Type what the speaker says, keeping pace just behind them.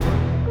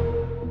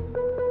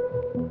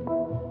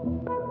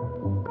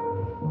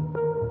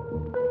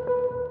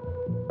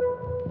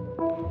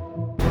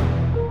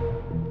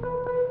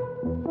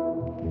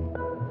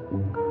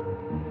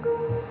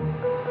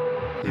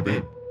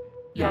babe.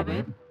 Yeah,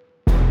 babe.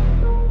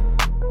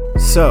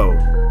 So,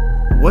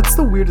 what's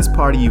the weirdest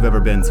party you've ever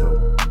been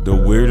to? The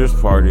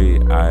weirdest party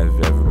I've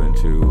ever been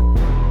to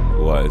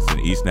was in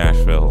East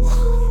Nashville.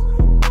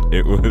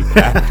 It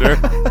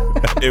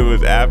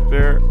was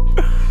after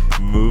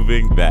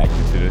moving back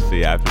to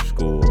Tennessee after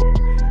school,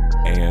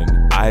 and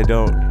I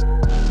do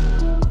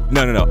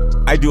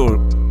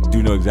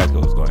know exactly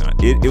what's going on.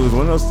 It was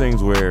one of those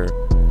things where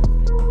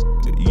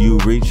you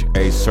reach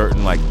a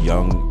certain like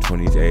young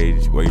 20s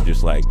age where you're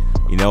just like,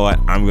 you know what,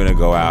 I'm gonna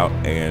go out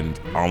and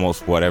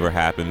almost whatever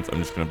happens, I'm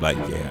just gonna be like,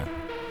 yeah,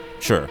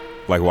 sure,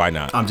 like why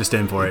not? I'm just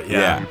in for it.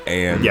 Yeah.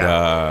 And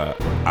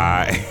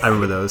I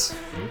remember those.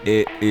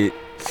 It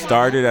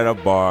started at a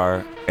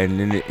bar, and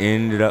then it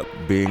ended up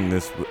being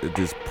this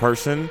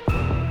person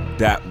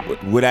that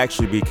would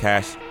actually be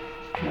cast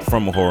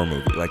from a horror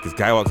movie. Like, this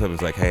guy walks up and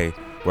is like, hey,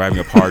 we're having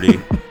a party.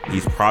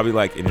 He's probably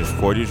like in his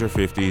 40s or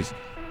 50s,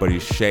 but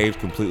he's shaved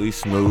completely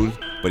smooth,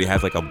 but he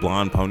has like a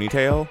blonde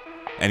ponytail,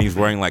 and he's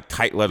wearing like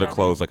tight leather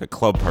clothes like a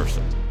club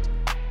person.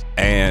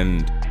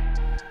 And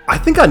I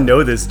think I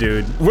know this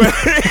dude.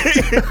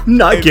 I'm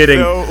not kidding.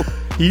 So,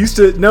 he used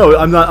to. No,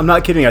 I'm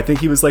not kidding. I think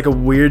he was like a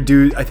weird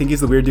dude. I think he's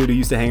the weird dude who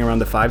used to hang around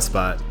the 5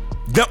 spot.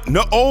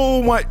 no.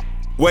 Oh my.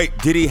 Wait,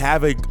 did he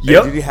have a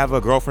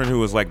girlfriend who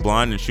was like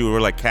blonde and she would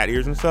wear like cat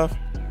ears and stuff?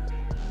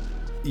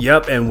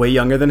 Yep, and way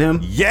younger than him.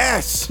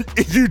 Yes,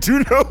 you do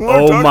know. What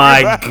Oh I'm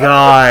my talking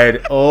about.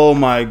 god. Oh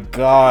my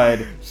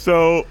god.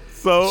 So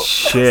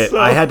Shit.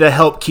 I had to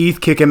help Keith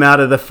kick him out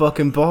of the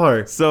fucking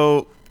bar.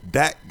 So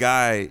that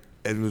guy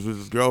was with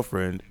his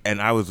girlfriend,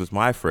 and I was with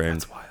my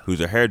friend who's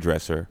a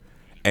hairdresser,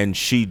 and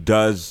she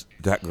does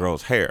that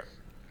girl's hair.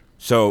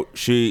 So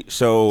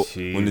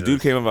when the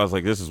dude came up, I was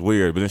like, this is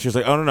weird. But then she was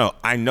like, oh no,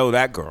 I know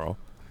that girl.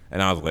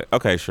 And I was like,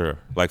 okay, sure,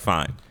 like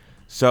fine.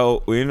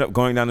 So we ended up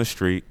going down the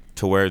street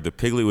to where the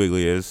Piggly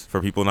Wiggly is.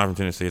 For people not from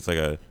Tennessee, it's like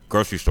a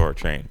grocery store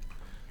chain.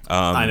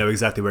 I know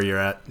exactly where you're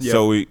at. Yep.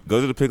 So we go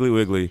to the Piggly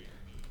Wiggly,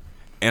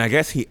 and I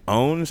guess he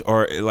owns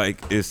or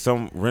like is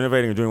some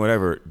renovating or doing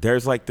whatever.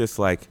 There's like this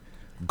like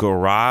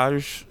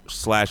garage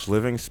 /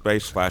 living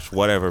space /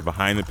 whatever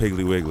behind the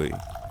Piggly Wiggly,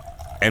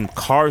 and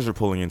cars are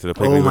pulling into the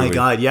Piggly Wiggly. Oh my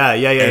god, yeah.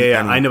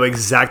 And I know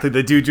exactly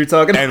the dude you're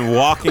talking about. and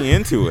walking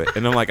into it,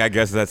 and I'm like, I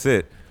guess that's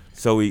it.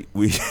 So we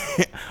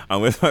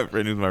I'm with my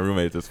friend who's my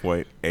roommate at this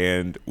point,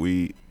 and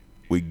we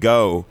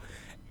go,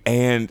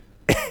 and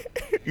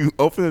you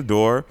open the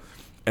door,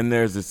 and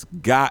there's this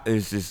guy,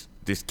 this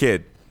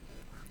kid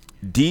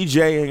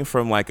DJing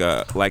from like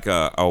a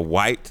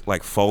white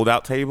like fold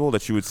out table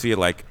that you would see at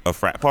like a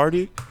frat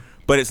party,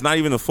 but it's not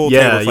even the full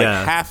table. It's like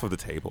half of the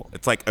table.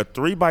 It's like a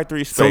 3x3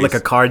 space. So like a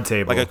card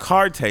table. Like a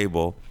card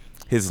table.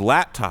 His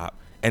laptop,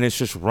 and it's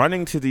just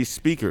running to these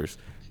speakers,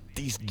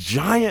 these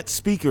giant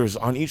speakers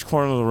on each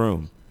corner of the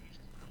room.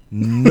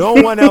 No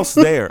one else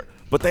there,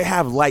 but they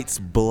have lights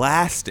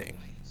blasting.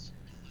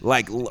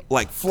 Like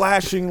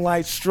flashing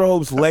lights,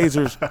 strobes,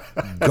 lasers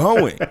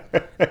going.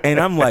 And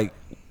I'm like,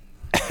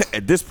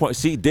 at this point,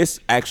 see, this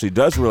actually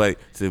does relate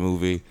to the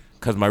movie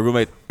because my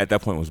roommate at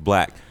that point was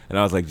black. And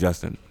I was like,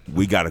 Justin,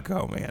 we got to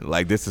go, man.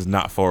 Like, this is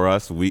not for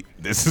us. We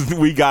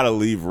got to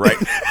leave right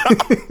now.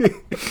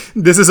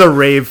 This is a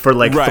rave for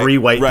like 3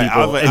 white people.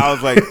 I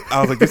was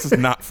like, this is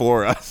not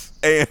for us.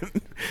 And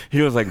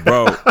he was like,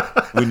 bro,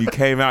 when you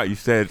came out, you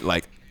said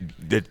like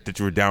that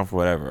you were down for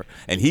whatever.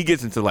 And he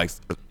gets into like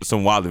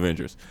some Wild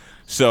Avengers.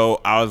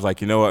 So I was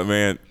like, you know what,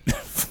 man,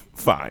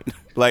 fine.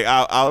 Like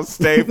I'll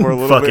stay for a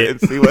little bit and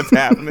see what's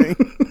happening.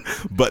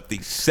 But the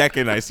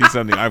second I see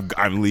something,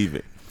 I'm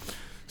leaving.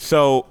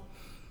 So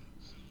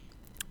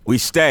we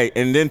stay,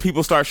 and then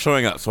people start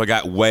showing up. So I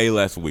got way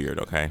less weird.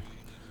 Okay.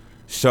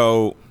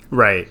 So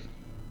right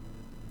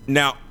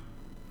now,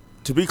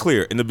 to be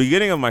clear, in the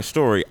beginning of my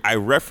story, I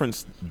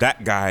referenced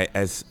that guy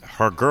as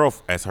her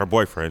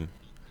boyfriend,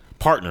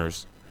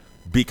 partners,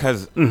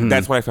 because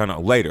that's what I found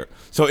out later.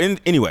 So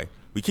anyway,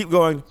 we keep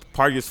going,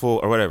 party is full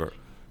or whatever.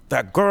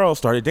 That girl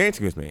started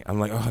dancing with me. I'm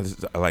like, oh, this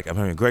is, like, I'm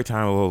having a great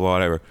time, blah, blah, blah,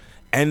 whatever.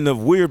 And the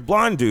weird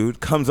blonde dude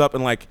comes up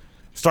and like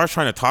starts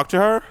trying to talk to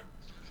her,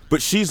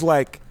 but she's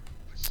like,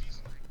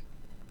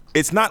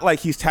 it's not like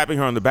he's tapping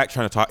her on the back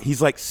trying to talk.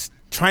 He's like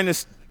trying to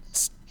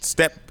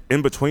step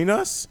in between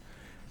us.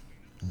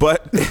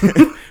 But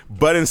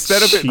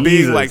instead of it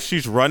being like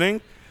she's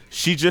running,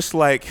 she just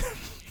like,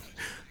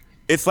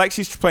 it's like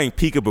she's playing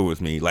peekaboo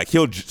with me. Like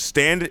he'll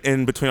stand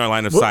in between our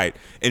line of sight,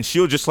 and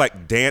she'll just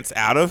like dance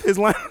out of his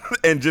line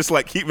and just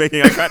like keep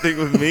making eye contact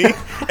with me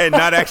and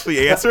not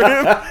actually answer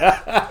him.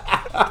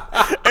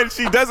 And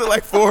she does it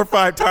like 4 or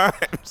 5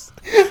 times.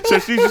 So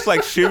she's just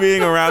like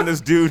shimmying around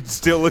this dude,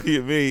 still looking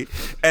at me.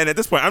 And at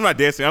this point, I'm not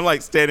dancing. I'm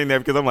like standing there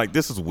because I'm like,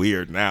 this is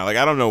weird now. Like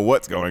I don't know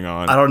what's going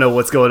on. I don't know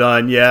what's going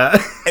on.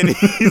 Yeah. And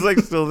he's like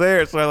still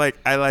there. So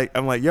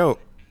I'm like, yo,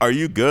 are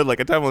you good? Like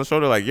I tap him on the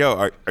shoulder, like,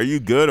 yo, are you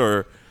good?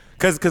 Or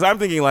because I'm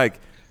thinking like,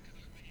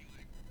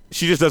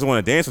 she just doesn't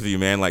want to dance with you,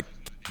 man. Like,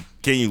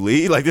 can you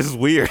leave? Like this is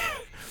weird.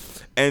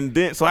 And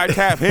then so I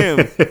tap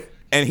him,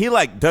 and he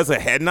like does a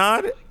head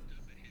nod,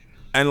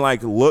 and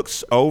like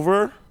looks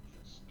over.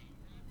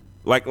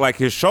 like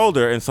his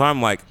shoulder, and so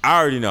I'm like, I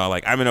already know,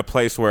 like I'm in a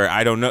place where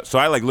I don't know, so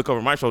I like look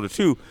over my shoulder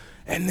too,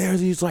 and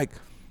there's these like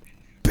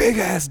big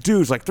ass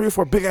dudes, like 3 or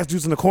 4 big ass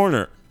dudes in the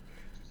corner,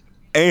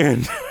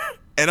 and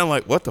and I'm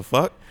like, what the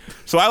fuck?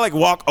 So I like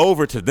walk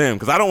over to them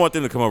because I don't want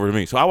them to come over to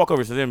me. So I walk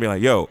over to them and be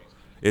like, yo,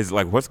 is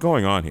like, what's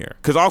going on here?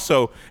 Because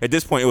also at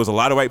this point it was a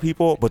lot of white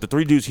people, but the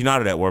 3 dudes he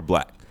nodded at were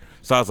black.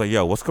 So I was like,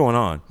 yo, what's going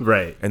on?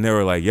 Right. And they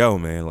were like, yo,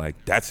 man, like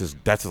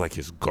that's like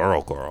his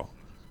girl.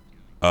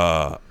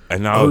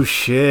 And I Oh was,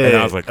 shit.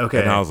 And I was like, okay.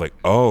 And I was like,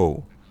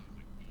 oh,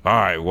 all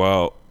right,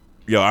 well,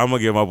 yo, I'm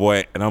gonna give my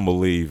boy and I'm gonna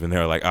leave. And they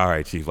were like, all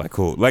right, chief, like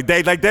cool.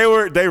 They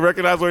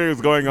recognized what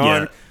was going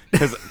on.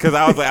 Yeah. Cause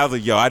I was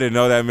like, yo, I didn't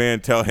know that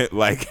man. Tell him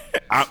like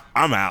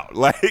I'm out.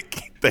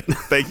 Like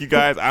thank you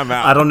guys, I'm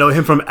out. I don't know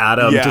him from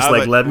Adam. Yeah, just I was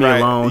like let me right.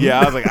 alone.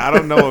 Yeah, I was like, I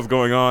don't know what's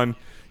going on.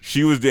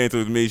 She was dancing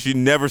with me. She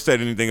never said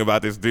anything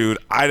about this dude.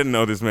 I didn't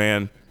know this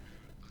man.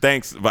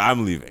 Thanks, but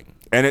I'm leaving.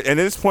 And at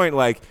this point,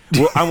 like,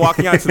 I'm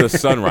walking out to the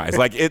sunrise.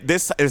 Like,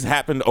 this has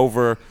happened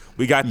over.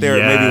 We got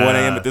there at maybe 1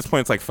 a.m. At this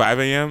point, it's like 5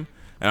 a.m.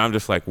 And I'm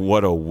just like,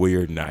 what a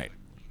weird night.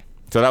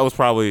 So that was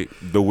probably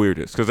the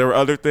weirdest because there were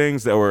other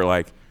things that were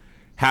like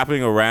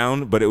happening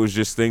around, but it was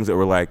just things that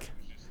were like,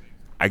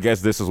 I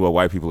guess this is what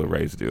white people are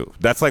raised to do.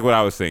 That's like what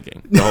I was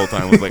thinking the whole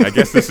time. Was like, I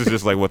guess this is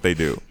just like what they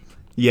do.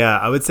 Yeah,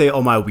 I would say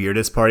all my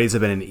weirdest parties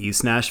have been in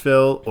East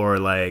Nashville or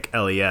like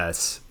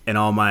LES, and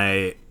all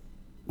my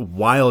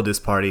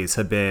wildest parties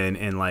have been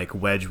in like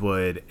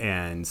Wedgwood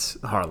and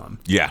Harlem.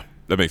 Yeah,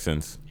 that makes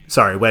sense.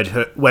 Sorry, Wedge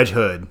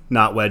Hood,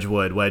 not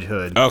Wedgwood, Wedge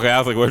Hood. Okay, I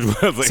was like, what?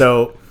 I was like,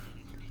 So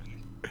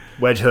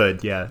Wedge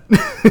Hood, yeah.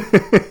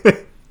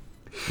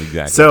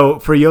 exactly. So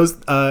for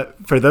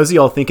those of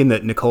y'all thinking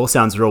that Nicole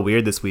sounds real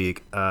weird this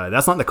week,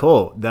 that's not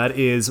Nicole. That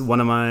is one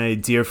of my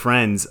dear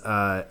friends,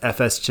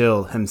 FS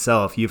Chill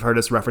himself. You've heard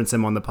us reference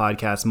him on the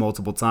podcast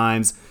multiple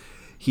times.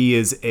 He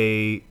is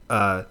a.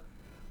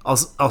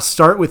 I'll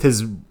start with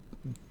his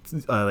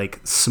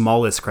like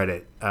smallest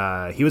credit.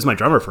 He was my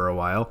drummer for a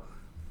while.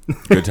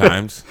 Good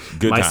times.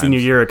 Good my times. senior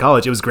year of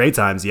college. It was great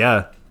times.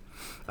 Yeah,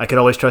 I could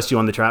always trust you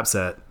on the trap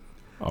set.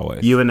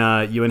 Always. You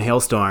and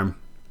Hailstorm.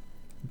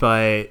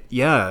 But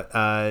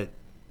yeah,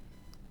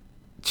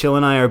 Chill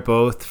and I are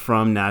both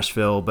from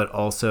Nashville, but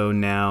also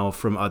now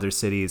from other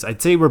cities.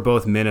 I'd say we're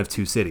both men of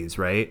 2 cities,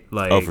 right?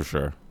 Like, oh, for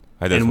sure.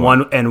 And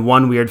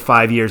one weird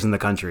 5 years in the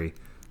country.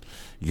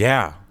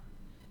 Yeah,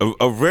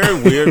 a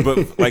very weird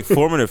but like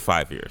formative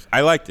 5 years.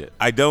 I liked it.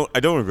 I don't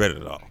regret it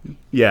at all.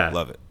 Yeah,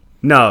 Love it.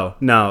 No,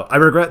 I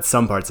regret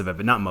some parts of it,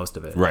 but not most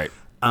of it. Right.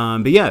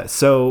 But yeah,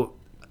 so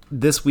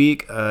this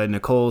week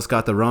Nicole's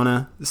got the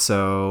Rona,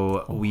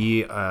 so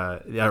I've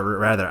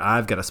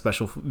got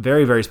a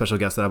very, very special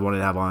guest that I've wanted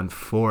to have on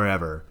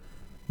forever.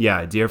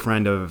 Yeah, dear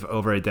friend of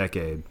over a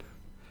decade,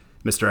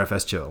 Mr.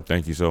 FS Chill.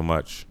 Thank you so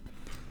much.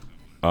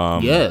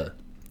 Yeah.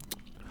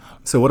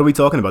 So what are we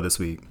talking about this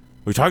week?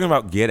 We're talking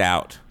about Get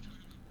Out.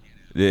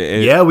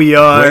 Yeah, we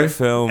are. Great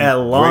film. At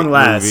long great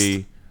last.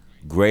 Movie,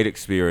 great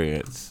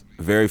experience.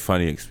 Very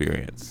funny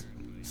experience.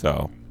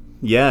 So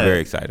yeah, very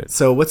excited.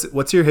 So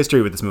what's your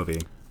history with this movie?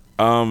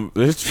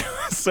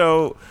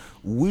 So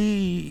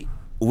we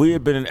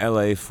had been in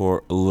LA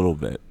for a little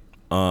bit.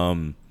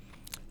 And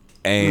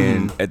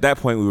at that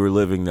point we were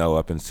living though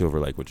up in Silver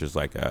Lake, which is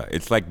like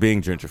it's like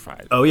being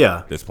gentrified. Oh yeah.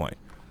 At this point.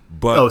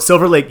 But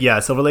Silver Lake,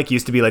 yeah, Silver Lake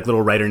used to be like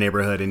little writer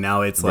neighborhood, and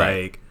now it's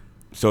right. like.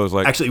 So it's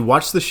like actually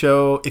watch the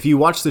show. If you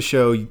watch the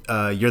show,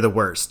 You're the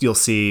Worst, you'll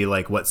see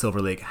like what Silver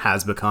Lake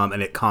has become,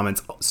 and it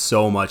comments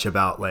so much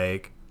about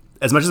like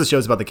as much as the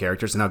show's about the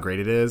characters and how great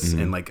it is,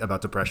 and like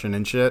about depression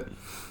and shit.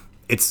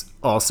 It's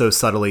also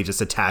subtly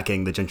just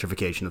attacking the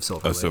gentrification of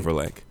Silver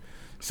Lake.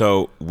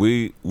 So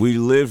we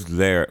lived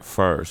there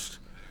first,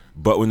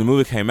 but when the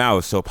movie came out, it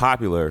was so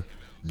popular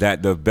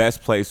that the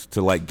best place to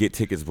like get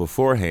tickets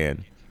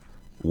beforehand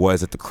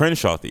was at the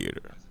Crenshaw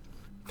Theater.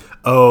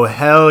 Oh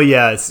hell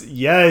yes.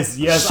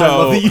 So, I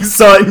love that you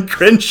saw it in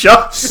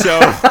Crenshaw.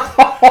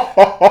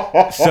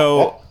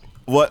 So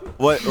what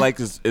like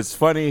it's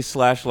funny /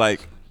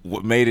 like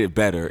what made it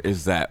better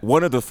is that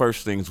one of the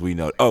first things we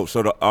know. Oh,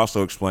 so to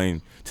also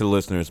explain to the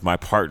listeners, my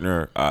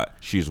partner,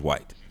 she's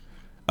white,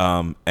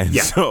 and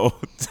yeah. So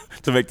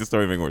to make the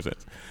story make more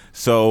sense.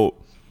 So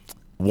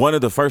one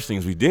of the first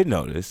things we did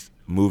notice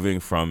moving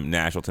from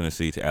Nashville,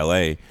 Tennessee to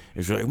LA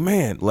is like,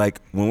 man,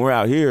 like when we're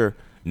out here.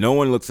 No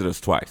one looks at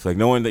us twice. Like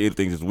no one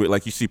thinks it's weird.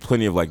 Like you see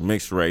plenty of like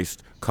mixed race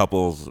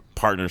couples,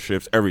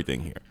 partnerships, everything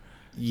here.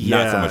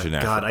 Yeah, not so much in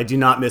Nashville. God, I do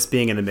not miss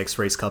being in a mixed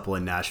race couple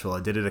in Nashville. I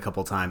did it a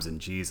couple times,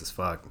 and Jesus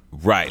fuck.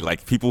 Right,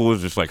 like people will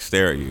just like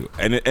stare at you,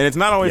 and it's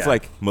not always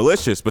like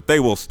malicious, but they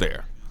will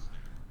stare.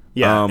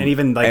 Yeah, and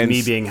even like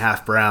me being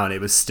half brown, it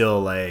was still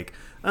like,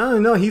 oh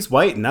no, he's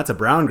white, and that's a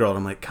brown girl. And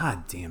I'm like,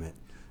 God damn it.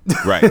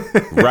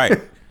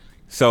 Right.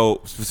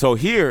 So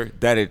here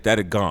that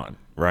had gone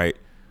right.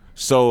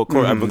 So of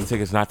course I booked the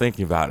tickets, not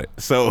thinking about it.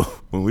 So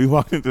when we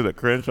walked into the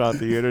Crenshaw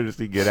Theater to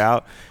see Get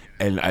Out,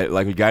 and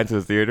we got into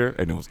the theater,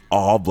 and it was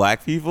all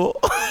black people.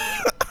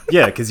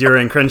 Yeah, because you're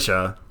in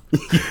Crenshaw.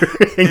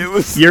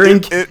 You're in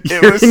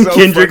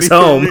Kendrick's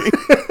home.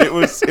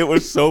 It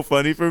was so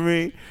funny for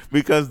me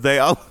because they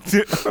all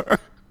did her,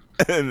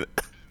 and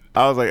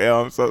I was like,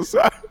 "Oh, I'm so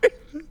sorry."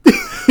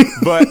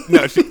 But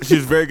no, she's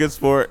a very good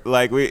sport.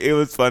 Like it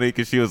was funny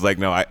because she was like,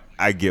 "No,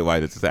 I get why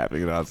this is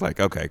happening," and I was like,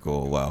 "Okay,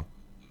 cool. Well,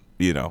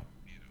 you know."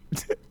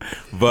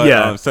 But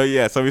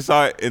yeah. So we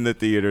saw it in the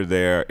theater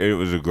there. It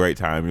was a great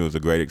time. It was a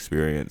great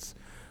experience.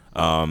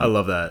 I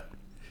love that.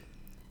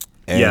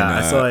 And, yeah,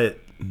 I saw it.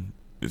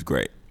 It was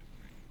great.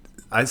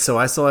 I saw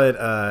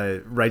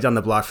it right down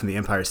the block from the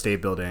Empire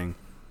State Building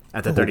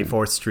at the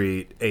 34th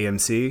Street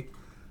AMC.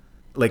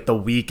 Like the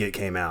week it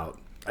came out.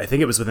 I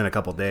think it was within a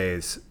couple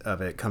days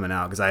of it coming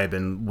out because I had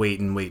been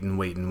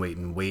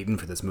waiting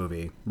for this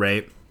movie,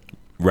 right?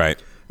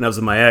 Right. And I was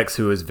with my ex,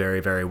 who was very,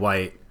 very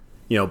white.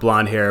 You know,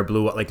 blonde hair,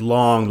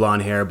 long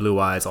blonde hair, blue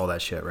eyes, all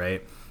that shit,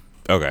 right?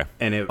 Okay.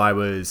 And I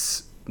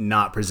was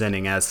not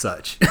presenting as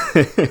such.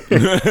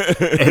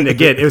 And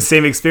again, it was the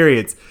same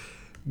experience.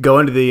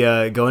 Going to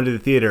the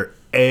theater,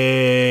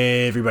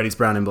 everybody's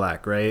brown and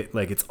black, right?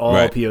 Like it's all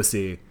right.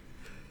 POC.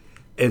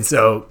 And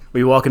so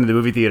we walk into the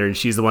movie theater, and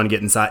she's the one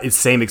getting side. It's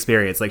the same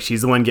experience. Like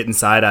she's the one getting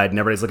side-eyed, and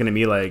everybody's looking at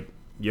me like,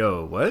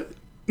 "Yo, what?"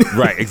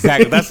 Right,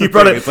 exactly. That's the you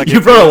brought thing. a, it's like you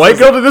brought a white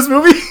girl to this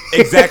movie.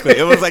 Exactly.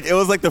 It was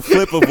like the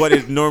flip of what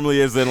it normally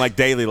is in like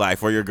daily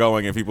life, where you're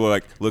going and people are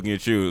like looking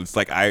at you. It's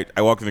like I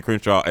walked into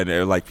Crenshaw,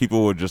 and like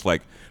people were just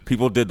like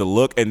people did the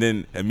look, and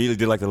then immediately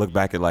did like the look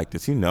back and like,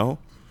 does he know?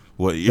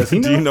 What does he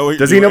know? Do you know?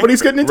 Does he know what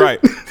he's getting into? Right.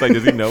 It's like,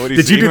 does he know what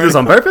he's? Did you do this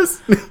on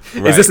purpose?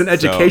 Right. Is this an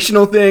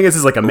educational thing? Is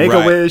this like a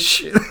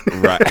Make-A-Wish?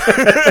 Right.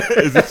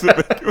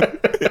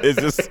 Is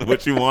this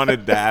what you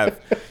wanted to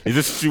have? Is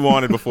this what you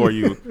wanted before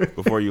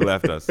you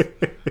left us?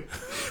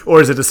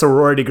 Or is it a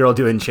sorority girl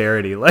doing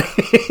charity? Like,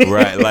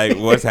 right. Like,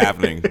 what's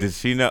happening? Did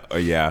she know? Oh,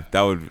 yeah.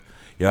 That would.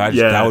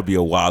 That would be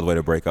a wild way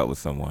to break up with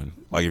someone.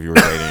 Like if you were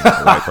dating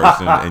a white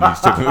person and you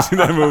took them to see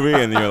that movie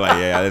and you're like,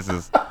 yeah,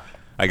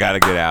 I gotta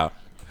get out.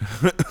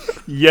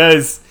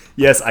 yes,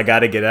 I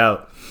gotta get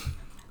out.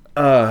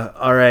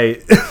 All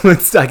right,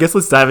 I guess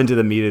let's dive into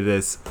the meat of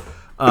this.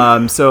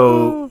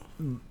 So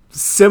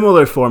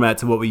similar format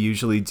to what we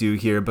usually do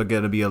here, but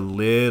gonna be a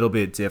little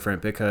bit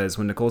different because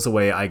when Nicole's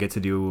away, I get to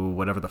do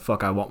whatever the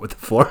fuck I want with the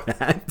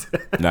format.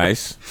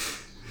 Nice.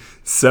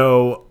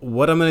 So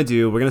what I'm gonna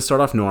do, we're gonna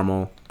start off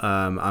normal.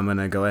 I'm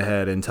gonna go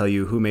ahead and tell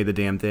you who made the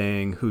damn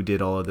thing, who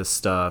did all of this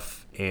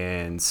stuff,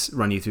 and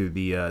run you through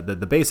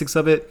the basics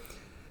of it.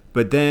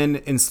 But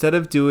then instead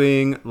of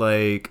doing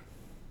like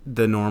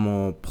the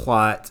normal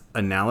plot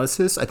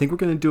analysis, I think we're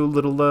going to do a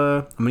little,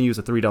 I'm going to use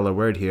a $3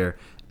 word here,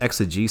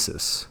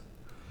 exegesis,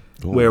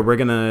 where we're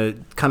going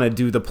to kind of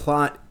do the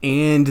plot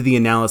and the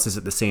analysis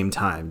at the same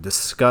time.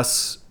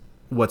 Discuss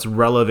what's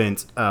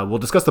relevant. We'll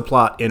discuss the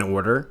plot in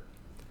order,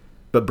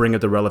 but bring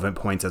up the relevant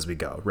points as we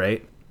go,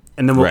 right?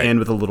 And then we'll end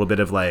with a little bit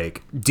of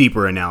like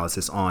deeper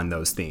analysis on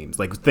those themes,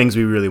 like things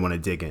we really want to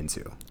dig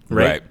into,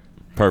 right?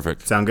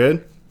 Perfect. Sound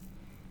good?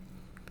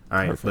 All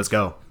right, Perfect. Let's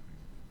go.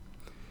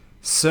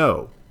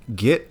 So,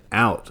 Get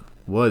Out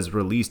was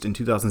released in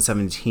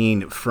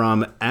 2017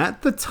 from,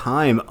 at the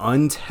time,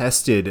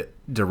 untested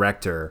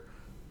director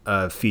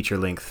of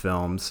feature-length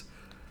films,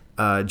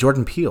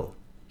 Jordan Peele.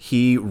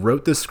 He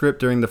wrote the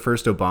script during the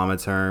first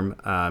Obama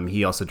term.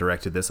 He also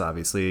directed this,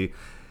 obviously.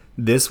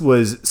 This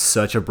was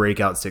such a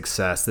breakout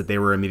success that they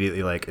were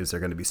immediately like, is there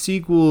going to be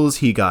sequels?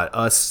 He got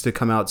Us to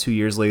come out 2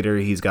 years later.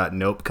 He's got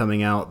Nope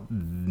coming out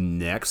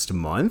next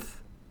month.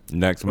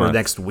 Or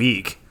next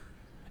week.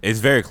 It's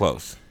very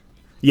close.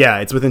 Yeah,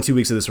 it's within 2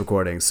 weeks of this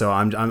recording. So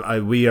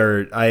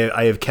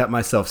I have kept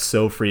myself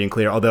so free and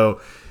clear. Although,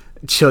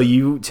 Chill,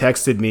 you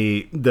texted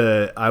me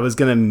I was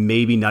gonna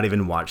maybe not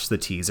even watch the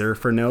teaser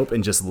for Nope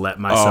and just let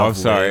myself. Oh, I'm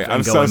sorry.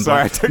 I'm so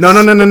sorry.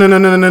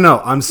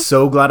 No. I'm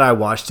so glad I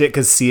watched it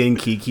because seeing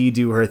Kiki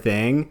do her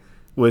thing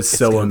was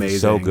so amazing.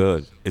 So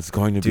good. It's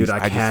going to be. Dude,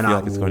 I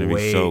cannot it's going to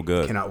be so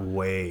good. Cannot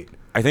wait.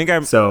 I think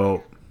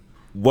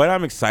what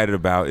I'm excited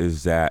about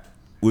is that,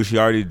 which she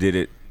already did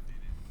it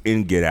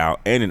in Get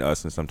Out and in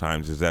Us, and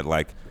sometimes is that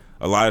like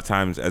a lot of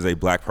times as a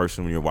black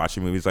person when you're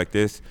watching movies like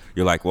this,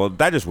 you're like, well,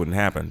 that just wouldn't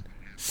happen.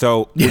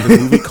 So with a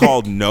movie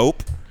called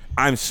Nope,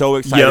 I'm so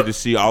excited to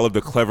see all of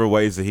the clever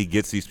ways that he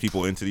gets these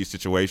people into these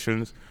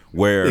situations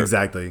where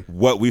exactly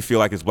what we feel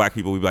like as black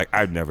people, we'd be like,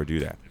 I'd never do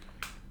that.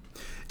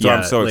 So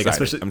I'm so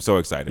excited. I'm so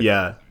excited.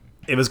 Yeah,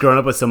 it was growing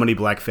up with so many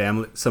black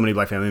family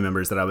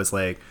members that I was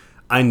like,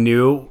 I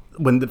knew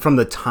from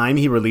the time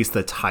he released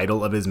the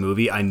title of his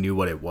movie, I knew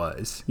what it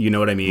was. You know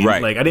what I mean?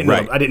 Right. Like I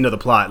didn't know the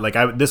plot. Like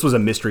this was a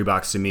mystery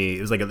box to me.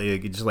 It was like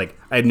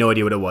I had no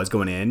idea what it was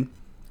going in,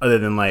 other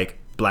than like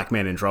Black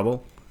Man in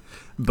Trouble.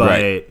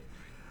 But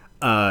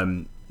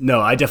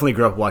no, I definitely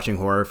grew up watching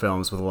horror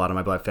films with a lot of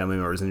my black family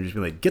members, and just be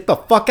like, "Get the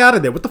fuck out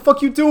of there! What the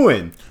fuck you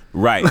doing?"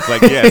 Right. It's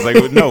like it's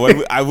like no,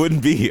 I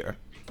wouldn't be here.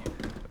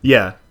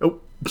 Yeah.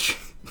 Oh,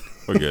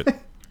 we're good.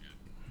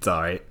 It's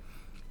all right.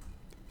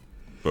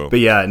 Boom. But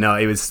yeah, no,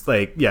 it was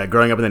like,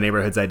 growing up in the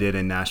neighborhoods I did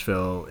in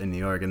Nashville, in New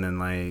York, and then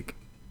like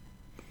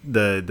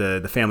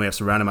the family I've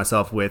surrounded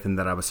myself with and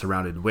that I was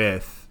surrounded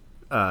with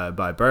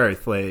by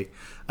birth. Like,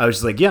 I was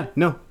just like, yeah,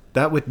 no,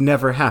 that would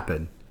never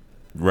happen.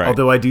 Right.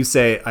 Although I do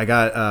say I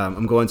got,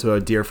 I'm going to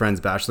a dear friend's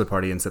bachelor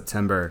party in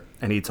September,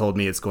 and he told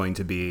me it's going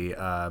to be,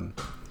 I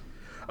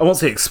won't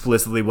say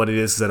explicitly what it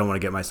is because I don't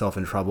want to get myself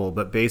in trouble,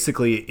 but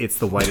basically it's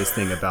the whitest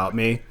thing about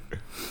me.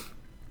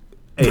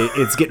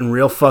 It's getting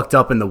real fucked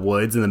up in the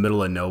woods in the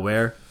middle of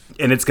nowhere.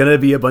 And it's going to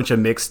be a bunch of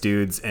mixed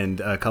dudes and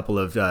a couple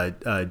of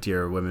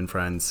dear women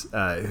friends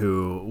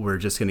who were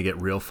just going to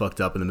get real fucked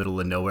up in the middle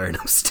of nowhere in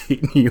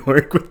upstate New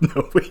York with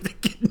no way to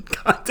get in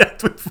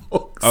contact with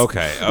folks.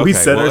 Okay. We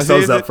set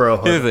ourselves up for a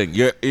horror. Here's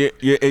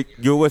the thing.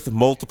 You're with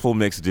multiple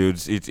mixed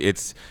dudes.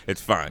 It's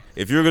fine.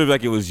 If you're going to be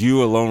like it was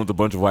you alone with a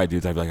bunch of white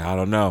dudes, I'd be like, I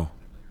don't know.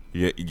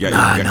 No.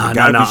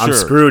 I'm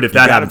screwed if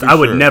that happens. I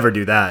would never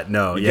do that.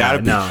 No.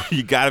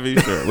 You gotta be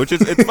sure. Which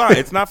is it's fine.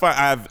 It's not fine.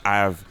 I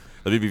have.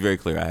 Let me be very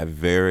clear. I have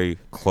very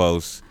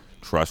close,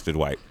 trusted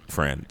white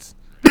friends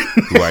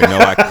who I know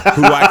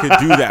who I could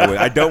do that with.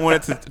 I don't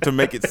want it to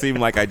make it seem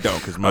like I don't.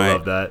 Because I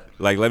love that.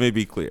 Like, let me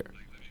be clear.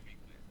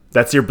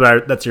 That's your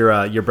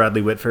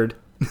Bradley Whitford.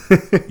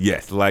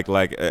 Yes.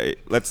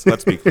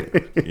 Let's be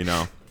clear. You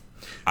know.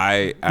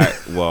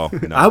 No.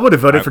 I would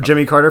have voted for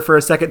Jimmy Carter for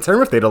a second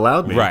term if they'd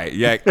allowed me. Right.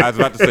 Yeah. I was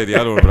about to say the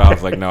other one, but I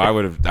was like, no. I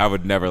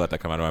would never let that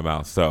come out of my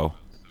mouth. So.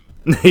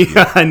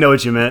 Yeah, I know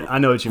what you meant.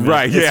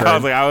 Right. Yeah.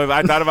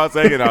 I thought about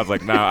saying it. I was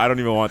like, no, I don't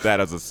even want that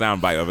as a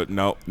soundbite of it.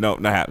 No,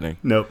 not happening.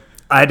 Nope.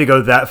 I had to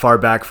go that far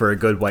back for a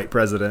good white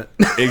president.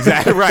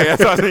 Exactly. Right.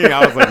 That's what I was thinking.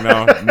 I was like,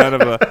 no, none of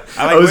the.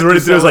 I was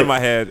running through in my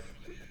head.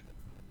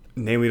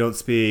 Name we don't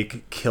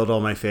speak. Killed all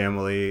my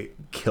family.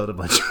 Killed a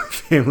bunch of my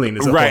family.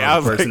 And right. I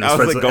was like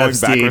going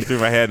Epstein, backwards through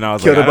my head, and I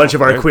was killed a bunch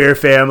of our queer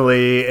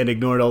family and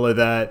ignored all of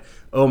that.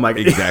 Oh my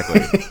god.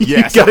 Exactly.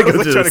 Yeah. You gotta go to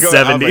the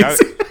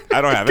 70s. I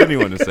don't have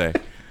anyone to say.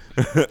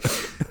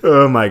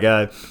 Oh my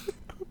god.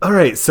 All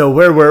right, so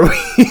where were we?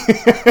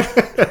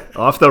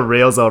 Off the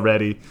rails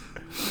already.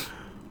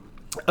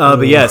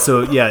 But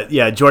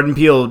yeah, Jordan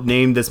Peele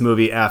named this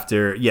movie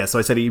after, so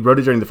I said he wrote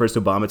it during the first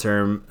Obama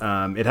term.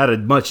 It had a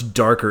much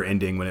darker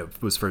ending when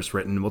it was first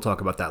written. We'll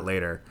talk about that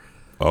later.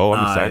 Oh,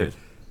 I'm excited.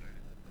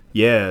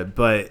 Yeah,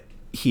 but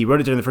he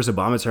wrote it during the first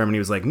Obama term, and he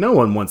was like, no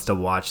one wants to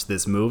watch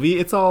this movie.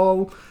 It's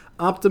all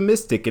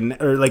optimistic,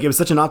 it was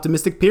such an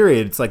optimistic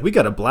period. It's like, we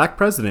got a black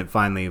president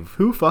finally.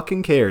 Who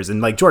fucking cares?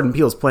 And like Jordan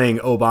Peele's playing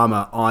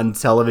Obama on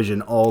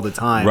television all the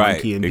time. Right,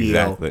 on Key and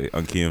Peele. Exactly,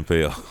 on Key and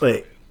Peele.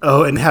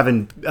 And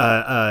having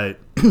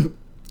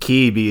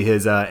Key be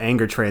his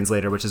anger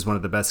translator, which is one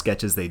of the best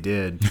sketches they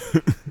did.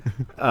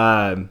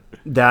 That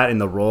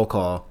and the roll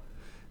call.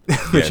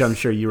 Which I'm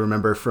sure you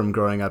remember from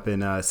growing up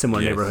in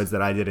similar neighborhoods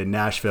that I did in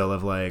Nashville,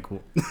 of like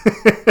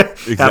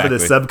having the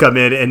sub come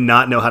in and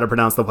not know how to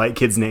pronounce the white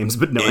kids' names,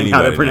 but knowing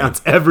how to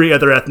pronounce every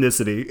other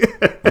ethnicity.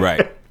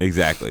 Right,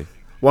 exactly.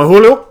 Juan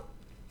Julio,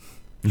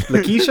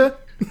 Lakeisha,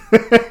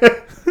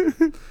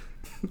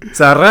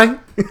 Sarai,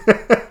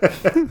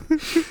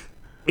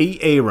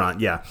 Aaron.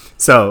 Yeah.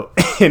 So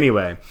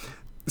anyway.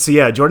 So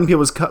yeah, Jordan Peele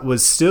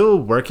was still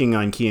working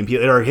on Key and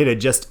Peele, or it had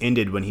just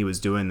ended when he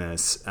was doing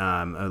this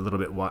a little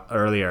bit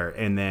earlier,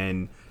 and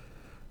then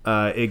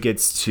it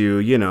gets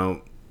to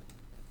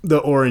the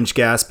orange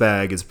gas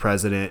bag is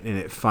president, and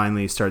it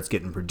finally starts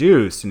getting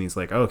produced, and he's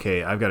like,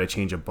 okay, I've got to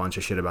change a bunch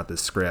of shit about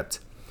this script.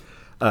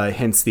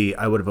 Hence the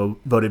I would have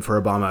voted for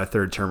Obama a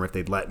third term if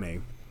they'd let me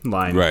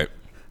line. Right.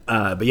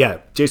 But yeah,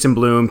 Jason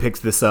Blum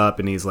picks this up,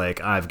 and he's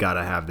like, I've got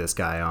to have this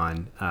guy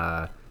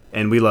on.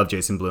 And we love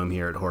Jason Blum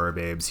here at Horror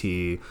Babes.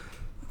 He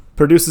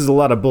produces a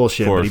lot of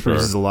bullshit, but he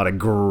produces a lot of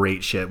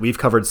great shit. We've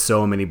covered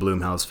so many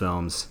Blumhouse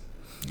films.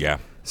 Yeah.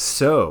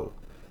 So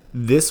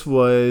this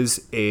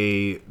was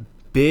it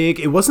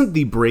wasn't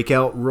the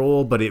breakout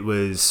role, but it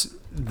was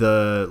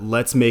the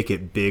let's make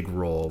it big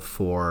role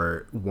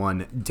for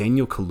one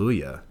Daniel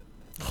Kaluuya,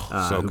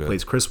 who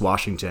plays Chris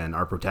Washington,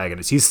 our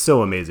protagonist. He's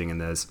so amazing in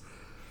this.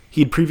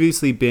 He'd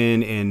previously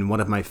been in one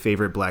of my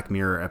favorite Black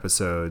Mirror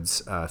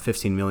episodes,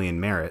 15 Million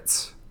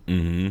Merits.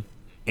 Mm-hmm.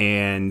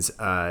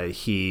 And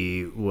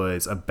he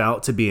was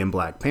about to be in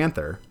Black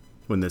Panther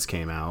when this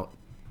came out.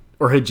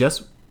 Or had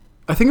just...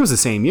 I think it was the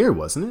same year,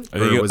 wasn't it?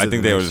 I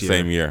think they were the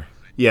same year.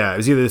 Yeah, it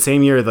was either the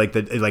same year,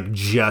 or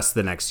just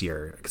the next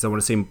year. Because I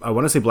want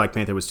to say Black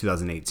Panther was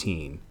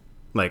 2018,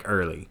 like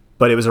early.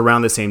 But it was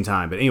around the same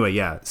time. But anyway,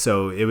 yeah.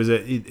 So it was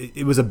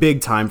a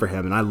big time for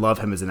him, and I love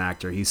him as an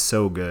actor. He's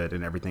so good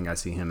in everything I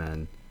see him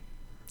in.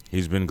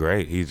 He's been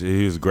great.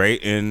 He was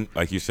great in,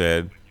 like you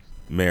said,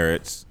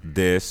 Merits.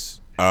 This,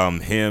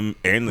 him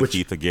and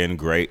Lakeith again,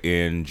 great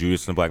in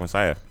Judas and the Black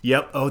Messiah.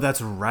 Yep. Oh,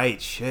 that's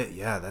right. Shit.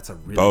 Yeah, that's a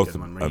really good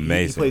one. Right?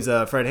 Amazing. He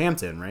plays Fred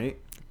Hampton, right?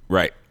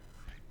 Right.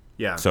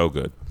 Yeah. So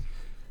good.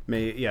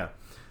 Yeah.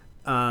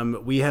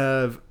 We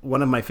have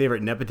one of my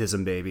favorite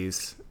nepotism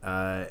babies,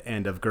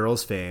 and of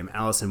girls fame,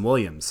 Allison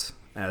Williams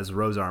as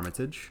Rose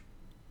Armitage,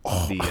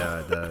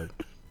 the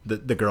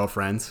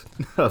girlfriend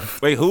of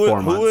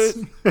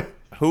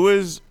who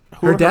is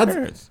her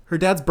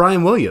dad's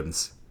Brian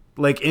Williams,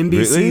 like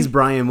NBC's really?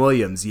 Brian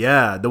Williams.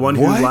 Yeah, the one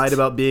who lied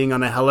about being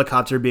on a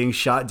helicopter being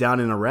shot down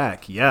in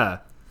Iraq. Yeah.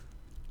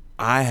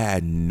 I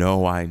had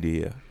no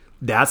idea.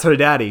 That's her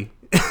daddy.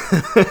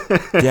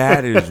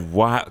 That is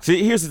wild.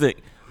 See, here's the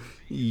thing.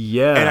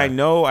 Yeah. And I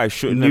know I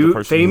shouldn't have a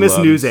person famous who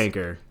loves news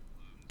anchor.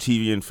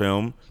 TV and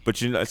film, but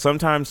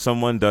sometimes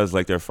someone does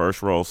like their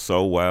first role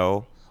so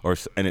well,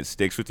 and it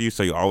sticks with you,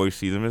 so you always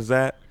see them as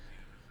that.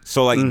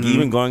 So like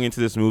even going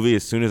into this movie,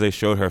 as soon as they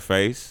showed her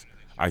face,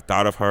 I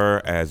thought of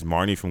her as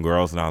Marnie from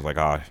Girls, and I was like,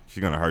 oh,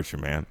 she's gonna hurt you,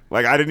 man.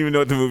 Like I didn't even know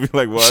what the movie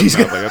like was. She's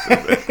gonna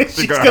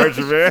hurt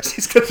you, man.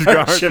 She's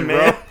gonna hurt you,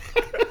 man.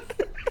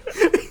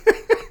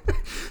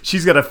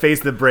 She's got a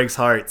face that breaks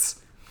hearts.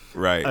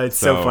 Right. It's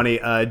so funny.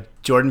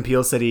 Jordan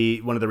Peele said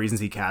one of the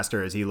reasons he cast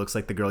her is he looks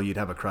like the girl you'd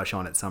have a crush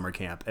on at summer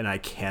camp, and I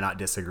cannot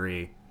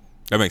disagree.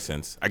 That makes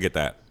sense. I get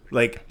that.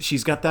 Like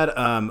she's got that.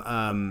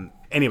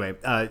 Anyway,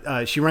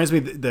 she reminds me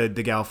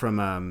the gal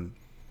from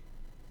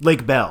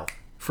Lake Bell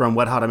from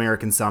Wet Hot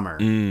American Summer.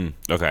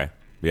 Okay.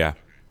 Yeah.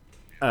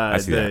 I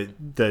see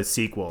the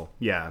sequel.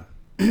 Yeah,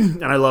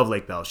 and I love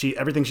Lake Bell.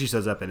 Everything she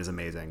shows up in is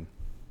amazing.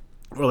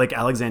 Or like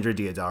Alexandra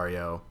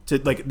Daddario.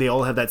 They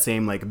all have that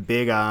same like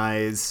big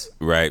eyes.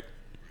 Right.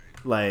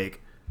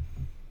 Like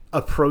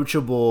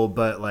approachable,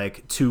 but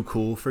like too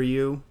cool for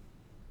you.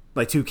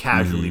 Like too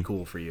casually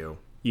cool for you.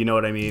 You know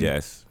what I mean?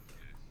 Yes.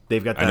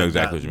 They've got that, I know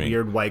exactly what you mean.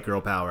 Weird white girl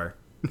power.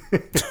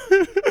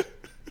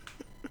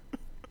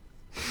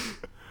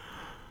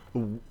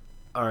 All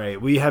right.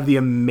 We have the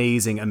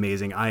amazing,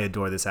 I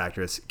adore this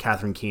actress,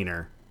 Catherine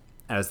Keener,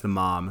 as the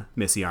mom,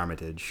 Missy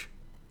Armitage.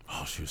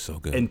 Oh, she was so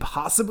good. And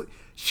possibly,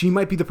 she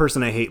might be the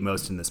person I hate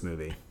most in this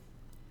movie.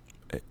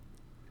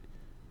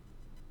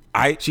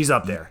 She's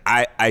up there.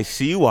 I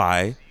see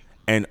why.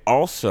 And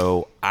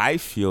also, I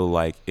feel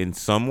like in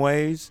some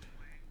ways,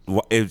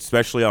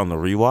 especially on the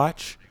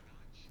rewatch,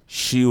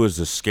 she was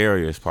the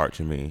scariest part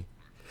to me.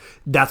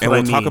 That's what I mean.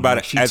 And we'll talk about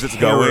it as it's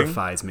going. She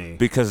terrifies me.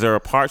 Because there are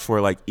parts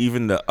where like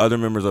even the other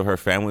members of her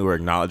family were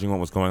acknowledging what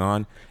was going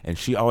on. And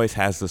she always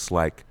has this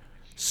like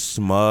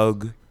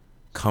smug,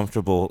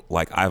 comfortable,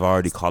 like I've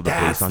already called the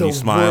police on you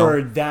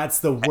smile. That's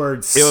the word.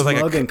 It was like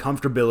smug and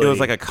comfortability. It was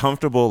like a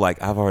comfortable,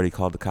 like I've already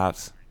called the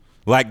cops.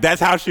 Like that's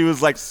how she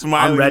was like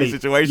smiling in the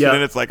situation,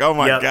 and it's like, oh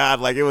my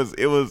god, like it was.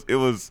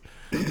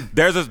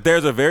 There's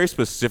a very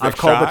specific. I've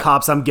called the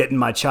cops. I'm getting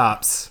my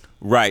chops.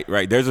 Right.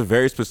 There's a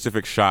very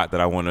specific shot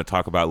that I want to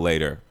talk about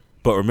later,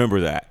 but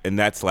remember that, and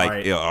that's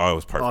like, it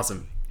was perfect.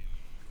 Awesome.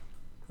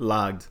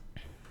 Logged.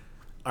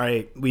 All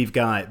right, we've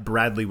got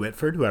Bradley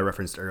Whitford, who I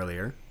referenced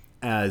earlier,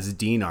 as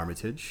Dean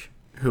Armitage,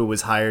 who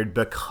was hired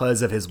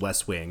because of his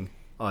West Wing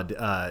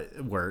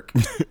work.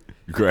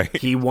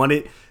 Great.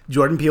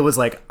 Jordan Peele was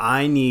like,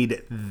 I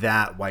need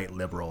that white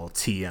liberal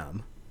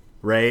TM,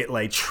 right?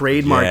 Like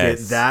trademark it,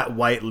 that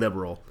white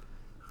liberal.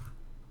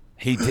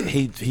 He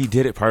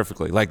did it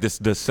perfectly. Like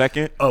the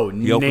second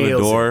he opened the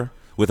door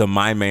with a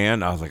 "my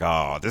man," I was like,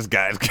 oh, this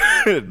guy's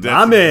good.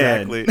 My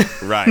man.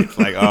 Exactly right.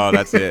 Like, oh,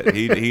 that's it.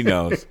 He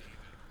knows.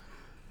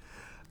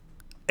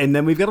 And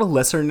then we've got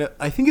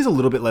I think he's a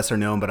little bit lesser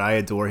known, but I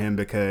adore him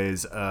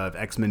because of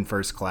X-Men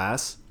First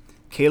Class.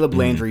 Caleb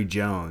Landry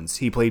Jones.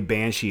 He played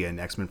Banshee in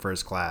X-Men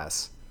First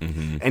Class.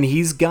 Mm-hmm. And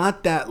he's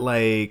got that,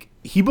 like,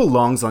 he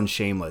belongs on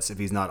Shameless if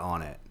he's not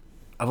on it.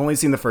 I've only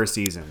seen the first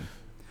season.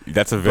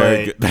 That's a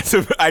very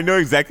good, I know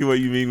exactly what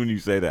you mean when you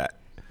say that.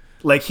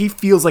 Like, he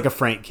feels like a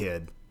Frank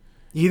kid.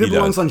 He either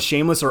belongs on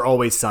Shameless or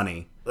Always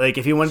Sunny. Like,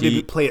 if he wanted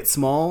to play it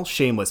small,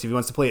 Shameless. If he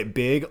wants to play it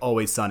big,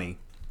 Always Sunny.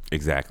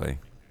 Exactly.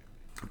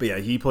 But yeah,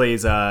 he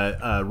plays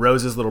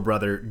Rose's little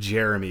brother,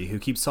 Jeremy, who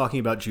keeps talking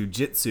about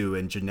jujitsu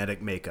and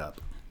genetic makeup.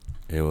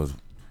 It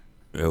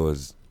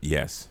was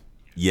yes.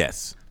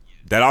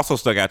 That also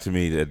stuck out to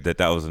me that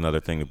was another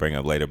thing to bring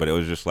up later. But it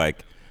was just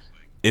like,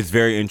 it's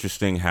very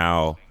interesting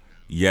how,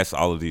 yes,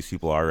 all of these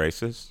people are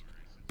racist,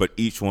 but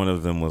each one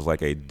of them was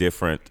like a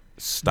different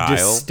style.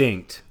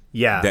 Distinct.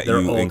 Yeah, that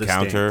you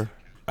encounter,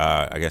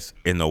 I guess,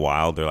 in the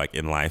wild or like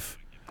in life.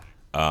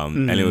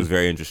 And it was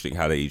very interesting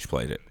how they each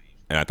played it.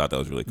 And I thought that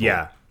was really cool.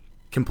 Yeah,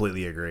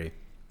 completely agree.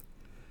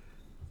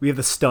 We have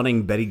the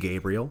stunning Betty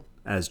Gabriel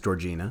as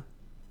Georgina,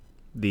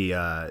 the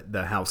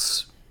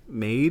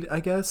housemaid, I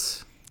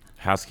guess.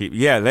 Housekeeper.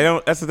 Yeah, they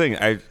don't. That's the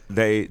thing.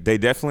 They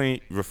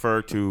definitely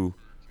refer to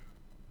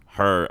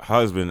her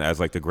husband as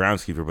like the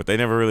groundskeeper, but they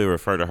never really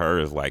refer to her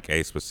as like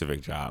a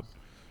specific job.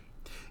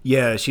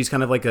 Yeah, she's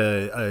kind of like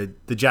the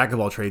jack of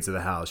all trades of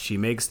the house. She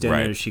makes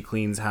dinners, Right. She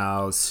cleans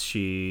house.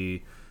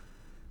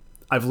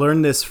 I've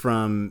learned this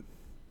from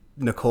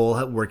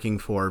Nicole working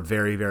for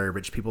very, very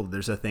rich people.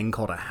 There's a thing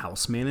called a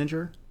house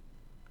manager.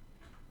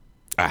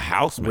 A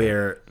house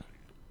manager? What?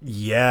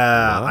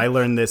 I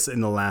learned this in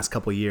the last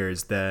couple of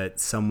years, that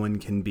someone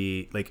can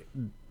be like,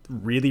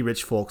 really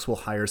rich folks will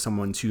hire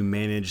someone to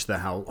manage the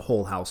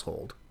whole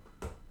household.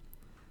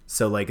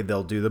 So like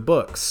they'll do the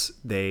books.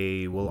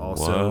 They will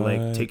also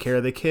like take care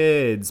of the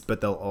kids,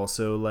 but they'll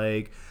also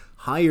like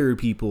hire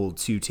people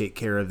to take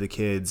care of the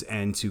kids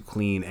and to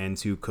clean and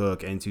to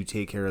cook and to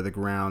take care of the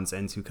grounds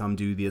and to come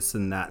do this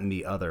and that and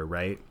the other,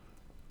 right?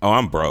 Oh,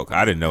 I'm broke.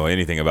 I didn't know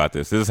anything about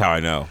this. This is how I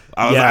know.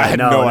 I had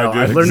no, no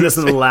idea. I've learned this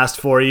in the last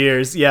 4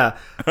 years. Yeah.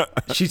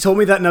 She told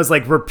me that, and I was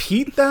like,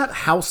 repeat that,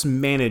 house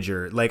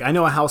manager. Like, I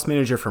know a house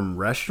manager from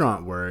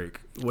restaurant work.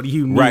 What do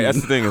you mean? Right,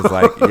 that's the thing. Is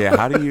like, yeah,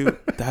 how do you?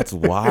 That's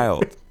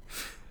wild.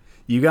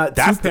 You got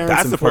two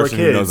parents and 4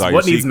 kids.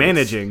 What needs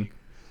managing?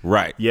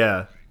 Right.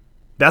 Yeah.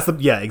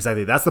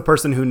 Exactly. That's the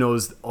person who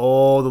knows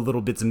all the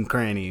little bits and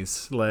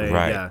crannies. Like,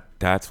 right. Yeah.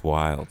 That's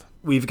wild.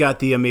 We've got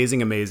the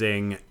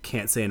amazing,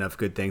 can't say enough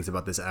good things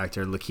about this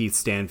actor, Lakeith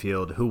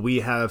Stanfield, who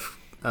we have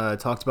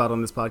talked about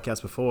on this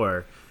podcast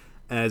before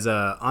as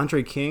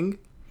Andre King.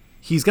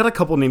 He's got a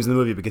couple names in the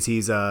movie because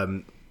he's,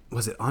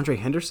 was it Andre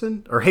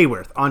Henderson? Or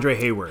Hayworth. Andre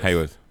Hayworth.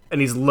 Hayworth.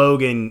 And he's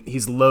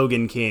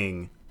Logan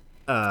King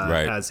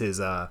Right. as his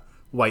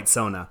white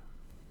Sona.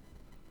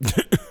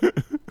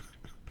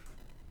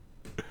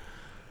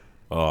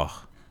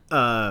 Oh.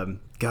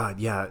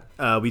 God,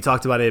 yeah. We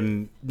talked about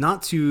him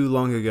not too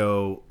long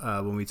ago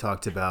when we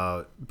talked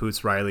about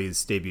Boots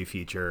Riley's debut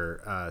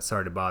feature,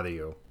 Sorry to Bother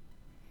You.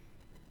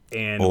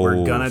 And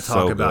we're going to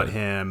talk about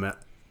him.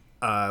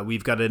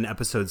 We've got an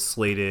episode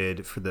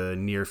slated for the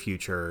near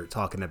future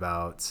talking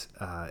about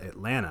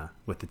Atlanta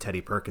with the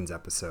Teddy Perkins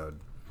episode.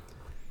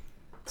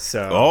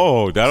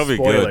 So, that'll be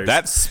good.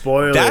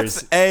 Spoilers.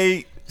 That's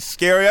a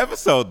scary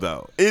episode,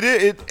 though.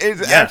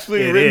 It's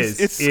actually it really, is.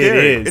 It's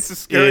scary. It is. It's a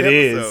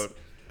scary episode.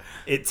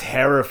 It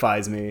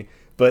terrifies me,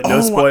 but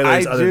no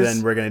spoilers other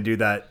than we're going to do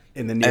that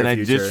in the near future. And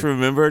I just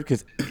remembered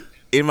because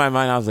in my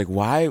mind I was like,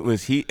 why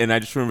was he? And I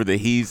just remembered that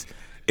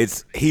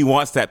he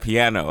wants that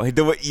piano. That's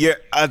a great he's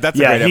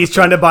episode.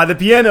 trying to buy the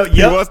piano. Yep,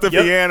 He wants the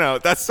piano.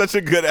 That's such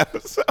a good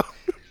episode.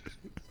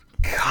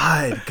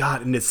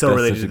 God, and it's so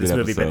related to this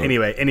movie. But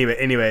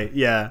anyway,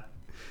 yeah.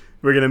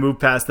 We're going to move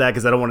past that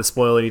because I don't want to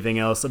spoil anything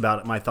else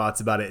about my thoughts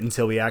about it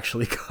until we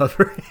actually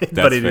cover it.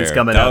 But it is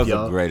coming up, y'all.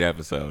 That was a great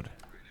episode.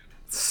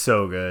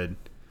 So good.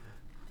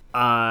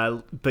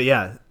 But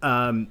yeah,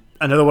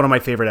 another one of my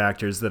favorite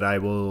actors that I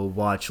will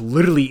watch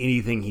literally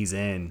anything he's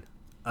in,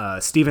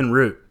 Stephen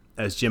Root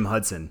as Jim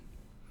Hudson.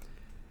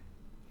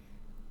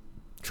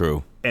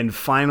 True. And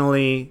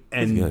finally,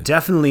 and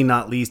definitely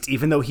not least,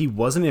 even though he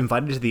wasn't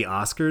invited to the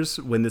Oscars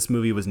when this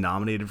movie was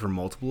nominated for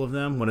multiple of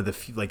them,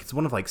 it's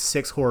one of like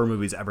 6 horror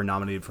movies ever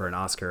nominated for an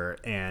Oscar,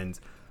 and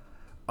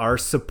one of our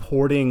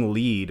supporting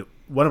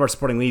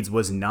leads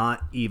was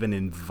not even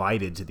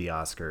invited to the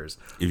Oscars.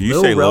 If you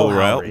say Lil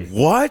Rel,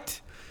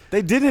 what?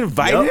 They didn't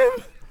invite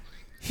him?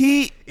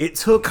 It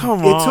took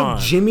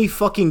Jimmy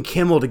fucking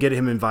Kimmel to get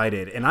him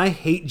invited, and I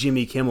hate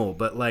Jimmy Kimmel,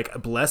 but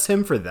like bless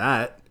him for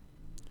that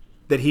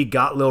he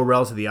got Lil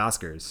Rel to the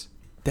Oscars.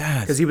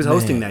 Because he was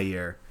hosting that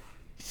year.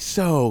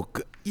 So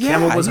good. Yeah,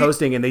 Kimmel was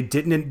hosting, and they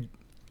didn't.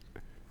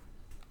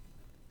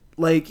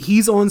 Like,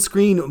 he's on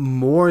screen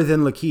more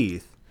than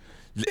Lakeith.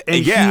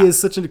 And he is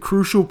such a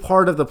crucial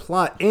part of the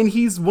plot, and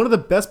he's one of the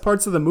best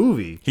parts of the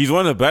movie. He's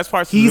one of the best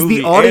parts of the movie.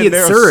 He's the audience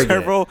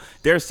surrogate.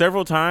 There are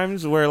several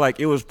times where like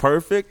it was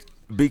perfect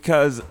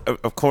because,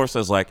 of course,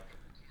 as like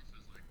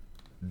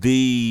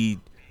the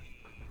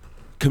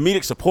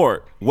comedic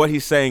support, what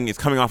he's saying is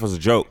coming off as a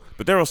joke.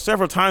 But there were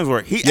several times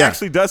where he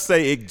actually does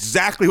say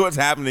exactly what's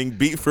happening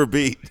beat for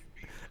beat,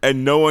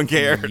 and no one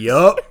cares.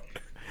 Yup.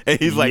 And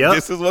he's like,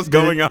 this is what's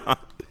going on.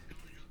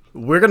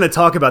 We're going to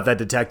talk about that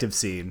detective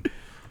scene.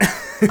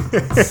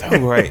 So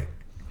great.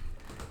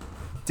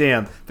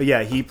 Damn. But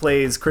yeah, he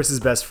plays Chris's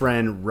best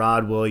friend,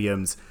 Rod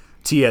Williams,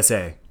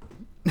 TSA.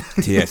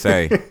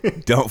 TSA.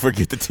 Don't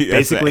forget the TSA.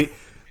 Basically,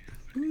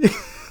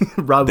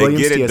 Rod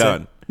Williams, get it TSA.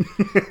 done.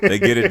 They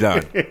get it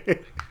done.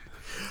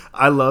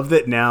 I love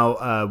that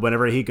now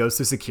whenever he goes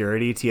to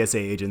security, TSA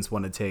agents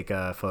want to take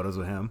photos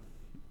with him.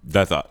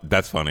 That's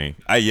funny.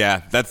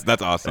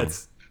 That's awesome.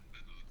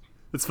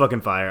 That's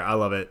fucking fire. I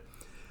love it.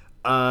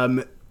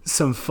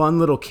 Some fun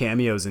little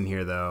cameos in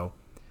here, though.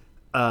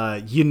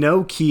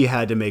 Key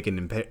had to make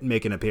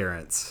an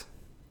appearance.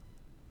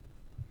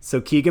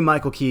 So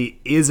Keegan-Michael Key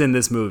is in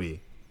this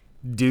movie.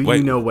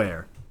 You know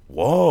where?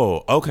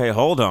 Whoa. Okay,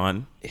 hold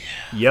on.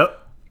 Yep.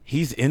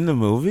 He's in the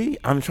movie?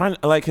 I'm trying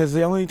to, like, because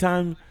the only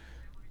time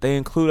they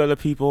include other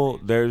people,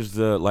 there's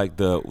the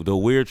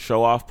weird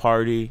show-off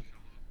party.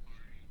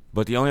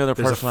 But the only other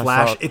person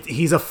Flash. I saw...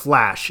 He's a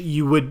Flash.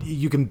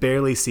 You can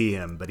barely see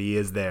him, but he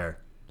is there.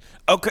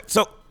 Okay,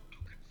 so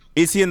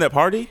is he in that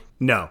party?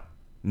 No,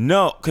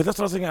 because that's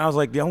what I was thinking. I was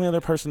like, the only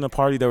other person in the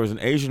party, there was an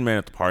Asian man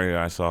at the party that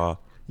I saw.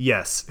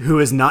 Yes, who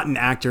is not an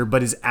actor,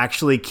 but is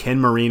actually Ken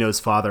Marino's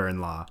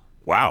father-in-law.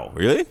 Wow,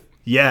 really?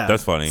 Yeah.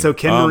 That's funny. So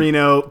Ken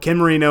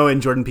Marino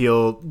and Jordan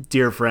Peele,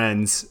 dear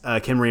friends.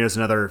 Ken Marino's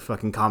another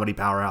fucking comedy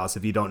powerhouse.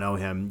 If you don't know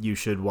him, you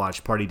should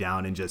watch Party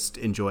Down and just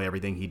enjoy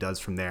everything he does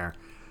from there.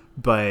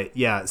 But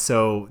yeah,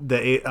 so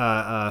the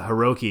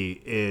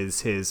Hiroki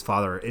is his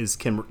father, is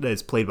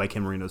played by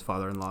Ken Marino's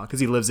father-in-law,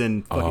 because he lives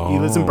in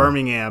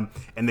Birmingham,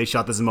 and they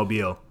shot this in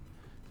Mobile.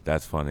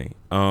 That's funny.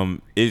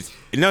 He's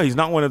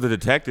not one of the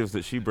detectives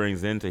that she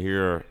brings in to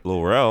hear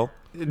Lil Rel.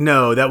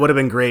 No, that would have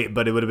been great,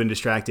 but it would have been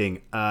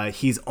distracting.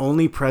 He's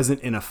only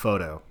present in a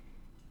photo.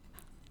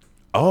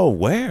 Oh,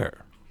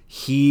 where?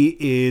 He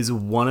is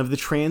one of the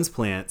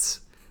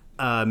transplants.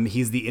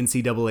 He's the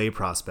NCAA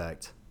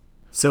prospect.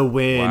 So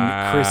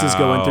when Chris is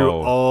going through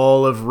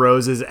all of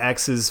Rose's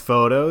ex's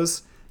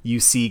photos, you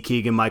see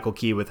Keegan-Michael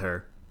Key with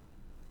her.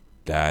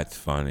 That's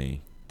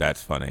funny.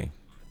 That's funny.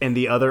 And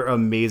the other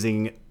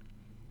amazing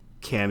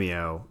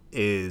cameo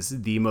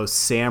is the most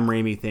Sam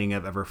Raimi thing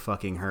I've ever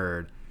fucking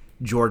heard.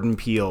 Jordan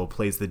Peele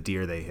plays the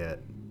deer they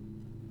hit.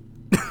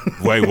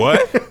 Wait, what?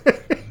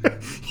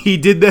 He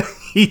did the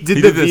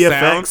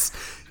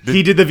VFX.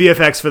 He did the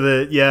VFX for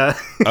the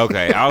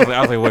Okay, I was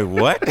like, wait,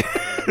 what?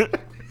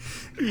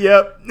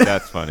 Yep.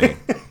 That's funny.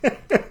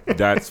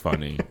 That's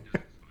funny.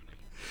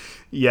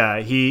 Yeah,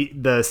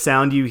 the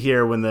sound you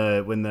hear when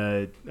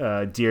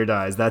the deer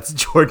dies, that's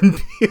Jordan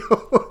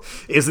Peele.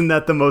 Isn't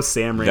that the most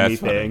Sam Raimi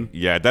thing?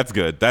 Yeah, that's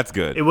good. That's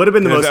good. It would have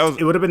been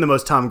it would have been the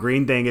most Tom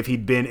Green thing if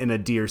he'd been in a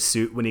deer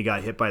suit when he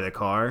got hit by the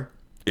car.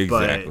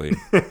 Exactly.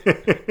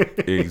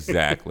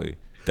 Exactly.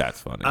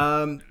 That's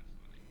funny.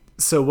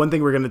 So one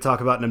thing we're going to talk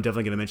about, and I'm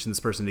definitely going to mention this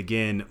person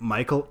again,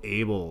 Michael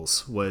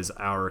Abels was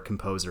our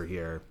composer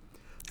here.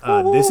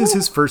 This is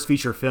his first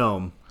feature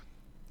film.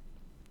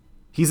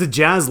 He's a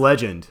jazz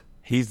legend.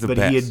 He's the best.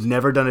 But he had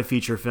never done a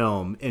feature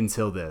film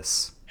until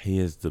this. He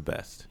is the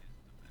best.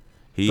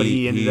 But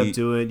he ended up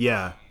doing,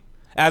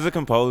 as a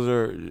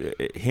composer,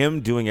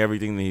 him doing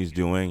everything that he's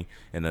doing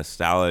and the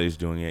style that he's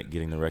doing it,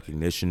 getting the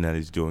recognition that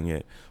he's doing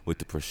it with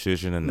the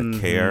precision and the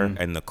care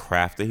and the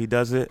craft that he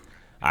does it,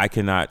 I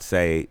cannot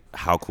say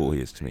how cool he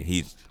is to me.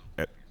 He's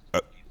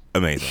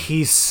amazing.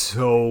 He's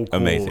so cool.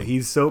 Amazing.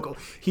 He's so cool.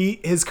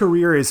 His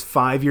career is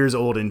 5 years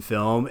old in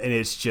film, and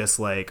it's just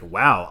like,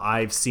 wow,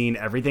 I've seen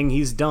everything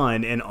he's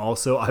done, and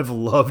also I've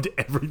loved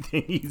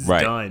everything he's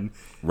done.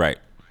 Right.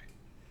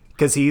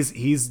 Because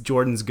he's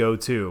Jordan's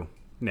go-to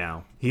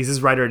now. He's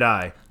his ride or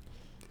die.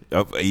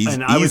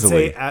 And I would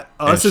say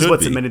Us is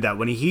what cemented that.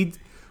 When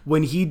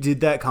he did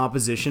that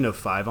composition of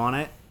 5 on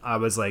it, I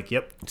was like,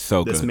 yep,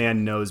 this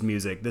man knows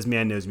music. This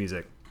man knows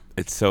music.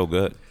 It's so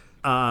good.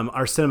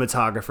 Our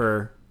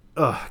cinematographer,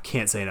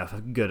 can't say enough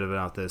good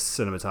about this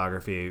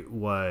cinematography,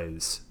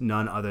 was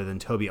none other than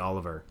Toby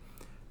Oliver,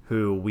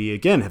 who we,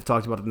 again, have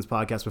talked about in this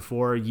podcast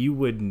before. You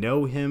would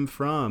know him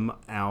from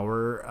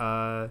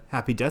our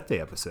Happy Death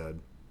Day episode.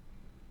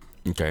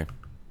 Okay.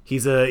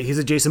 He's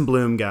a Jason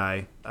Blum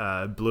guy.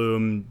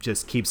 Blum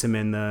just keeps him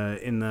in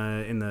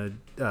the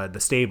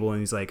stable, and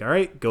he's like, all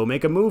right, go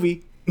make a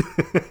movie.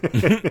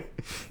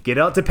 Get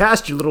out to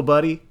pasture, little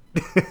buddy.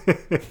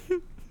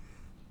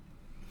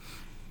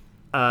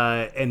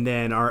 And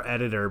then our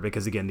editor,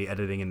 because again, the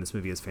editing in this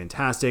movie is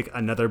fantastic.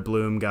 Another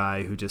Blum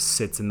guy who just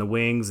sits in the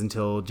wings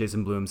until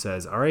Jason Blum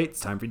says, all right,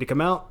 it's time for you to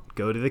come out.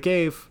 Go to the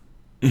cave.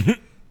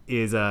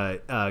 Is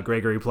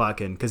Gregory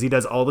Plotkin, because he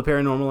does all the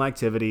Paranormal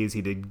Activities.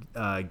 He did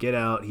Get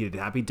Out. He did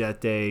Happy Death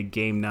Day,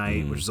 Game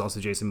Night, which is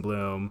also Jason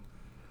Blum.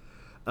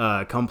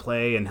 Come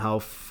Play and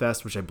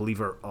Hellfest, which I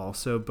believe are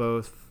also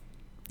both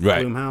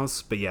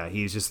Blumhouse. But yeah,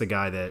 he's just the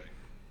guy that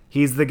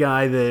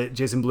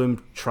Jason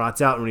Blum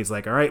trots out when he's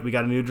like, all right, we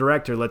got a new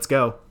director, let's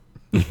go.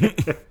 It's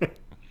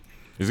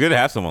good to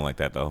have someone like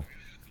that, though.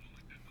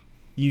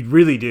 You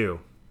really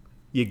do.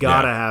 You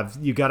gotta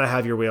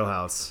have your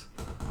wheelhouse.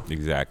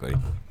 Exactly.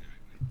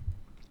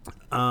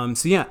 So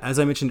yeah, as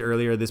I mentioned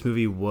earlier, this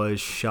movie was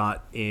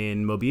shot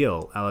in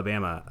Mobile,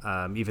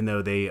 Alabama, even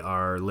though they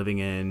are living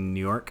in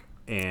New York.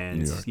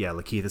 And yeah,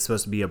 Lakeith is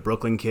supposed to be a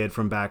Brooklyn kid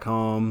from back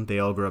home. They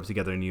all grew up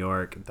together in New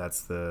York.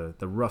 That's the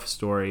rough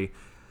story.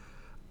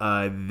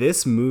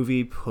 This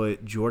movie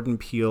put Jordan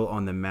Peele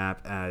on the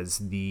map as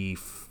the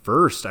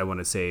first, I want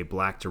to say,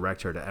 black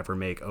director to ever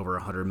make over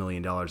 $100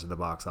 million at the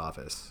box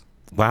office.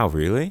 Wow,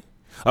 really?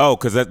 Oh,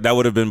 because that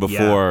would have been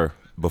before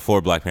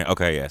Black Panther.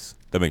 Okay, yes,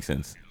 that makes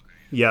sense.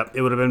 Yep,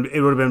 it would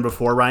have been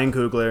before Ryan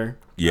Coogler.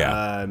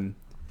 Yeah,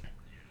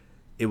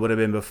 it would have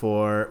been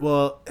before.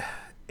 Well,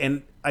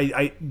 and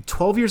I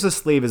 12 Years a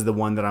Slave is the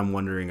one that I'm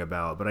wondering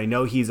about, but I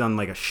know he's on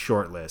like a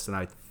short list, and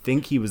I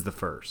think he was the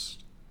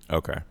first.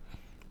 Okay.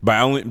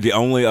 But the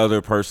only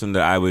other person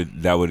that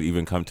would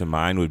even come to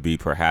mind would be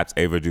perhaps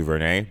Ava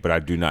DuVernay, but I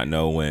do not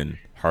know when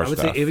her stuff.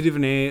 I would say Ava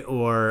DuVernay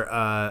or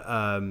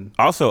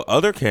also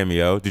other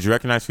cameo. Did you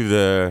recognize who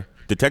the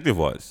detective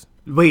was?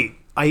 Wait,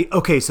 I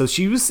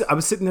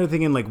was sitting there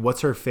thinking like,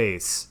 what's her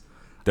face?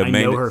 I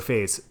know her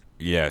face.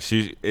 Yeah,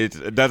 it's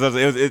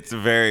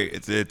a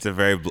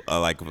very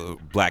like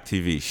black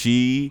TV.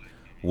 She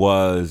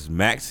was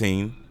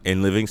Maxine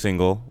in Living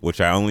Single,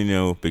 which I only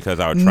knew because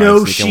I would try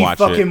to sneak and watch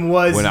it. No, she fucking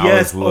was.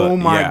 Yes. Oh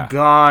my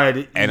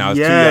god. And I was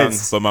too young,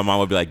 but my mom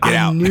would be like, "Get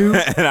out,"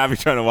 and I'd be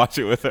trying to watch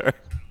it with her.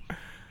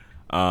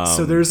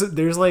 So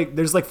there's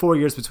like 4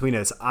 years between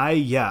us.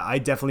 I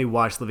definitely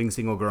watched Living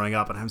Single growing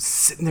up, and I'm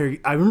sitting there.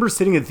 I remember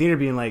sitting in the theater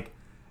being like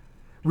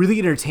really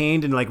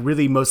entertained and like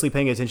really mostly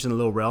paying attention to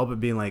Lil Rel, but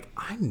being like,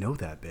 I know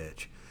that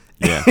bitch.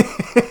 Yeah,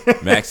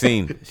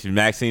 Maxine. She's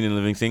Maxine in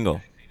Living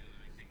Single.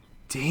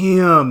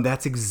 Damn,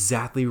 that's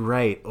exactly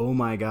right. Oh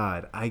my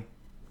god.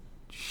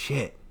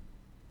 Shit.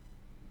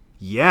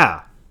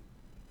 Yeah.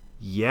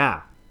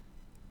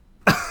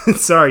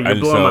 Sorry, you're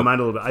And blowing so- my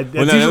mind a little bit.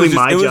 Well, That's no, usually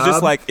my it was job.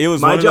 just like it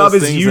was my one of job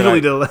those is things usually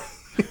that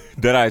to.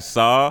 that I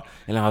saw,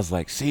 and I was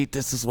like, see,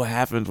 this is what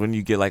happens when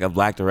you get like a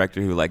black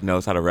director who like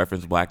knows how to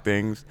reference black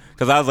things.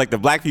 Because I was like, the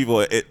black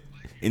people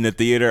in the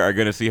theater are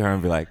gonna see her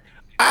and be like,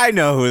 I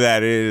know who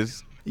that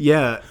is.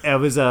 Yeah, it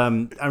was. I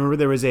remember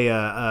there was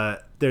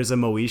there's a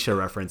Moesha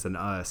reference in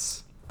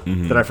Us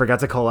that I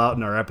forgot to call out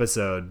in our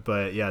episode.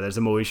 But yeah, there's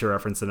a Moesha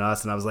reference in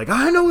Us, and I was like,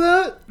 I know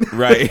that.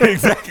 Right,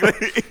 exactly.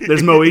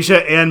 There's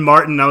Moesha and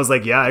Martin. I was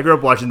like, yeah, I grew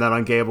up watching that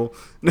on cable.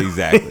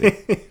 Exactly.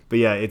 But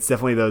yeah, it's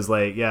definitely those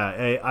like,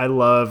 yeah, I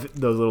love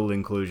those little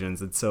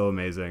inclusions. It's so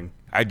amazing.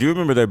 I do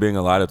remember there being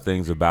a lot of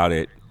things about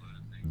it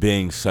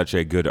being such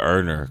a good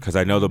earner, because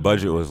I know the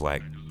budget was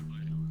like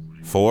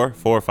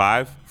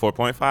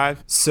 4.5.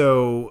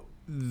 So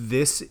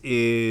this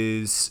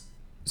is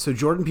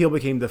Jordan Peele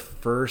became the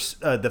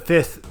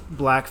fifth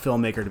black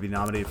filmmaker to be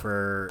nominated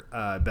for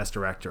Best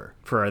Director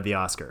for the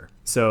Oscar.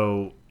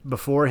 So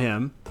before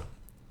him,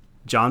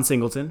 John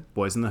Singleton,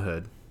 Boys in the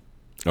Hood,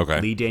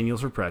 Okay. Lee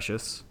Daniels for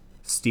Precious,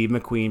 Steve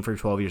McQueen for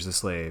 12 Years a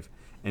Slave,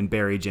 and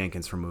Barry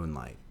Jenkins for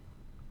Moonlight.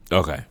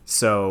 Okay.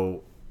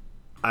 So,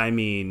 I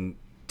mean,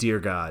 dear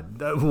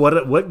God,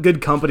 what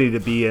good company to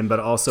be in, but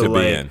also To be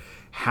like, in.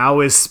 how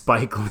is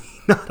Spike Lee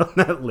not on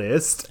that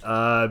list?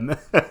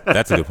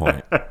 That's a good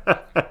point.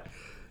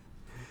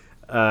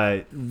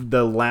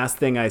 The last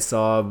thing I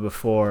saw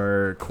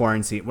before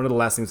quarantine, one of the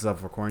last things I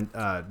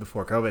saw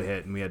before COVID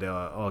hit and we had to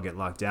all get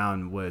locked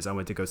down, was I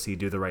went to go see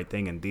Do the Right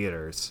Thing in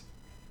theaters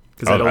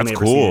because Oh, I'd only that's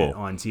ever seen cool. it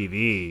on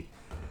TV.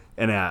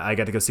 And I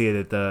got to go see it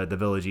at the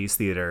Village East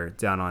Theater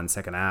down on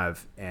Second Ave.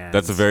 And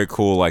That's a very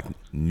cool like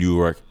New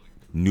York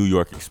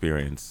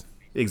experience.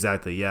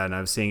 exactly, yeah. And I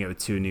was seeing it with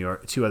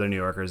two other New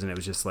Yorkers, and it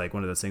was just like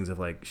one of those things of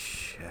like,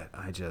 shit.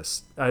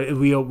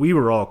 We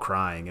were all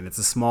crying, and it's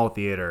a small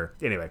theater.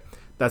 Anyway,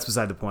 that's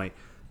beside the point.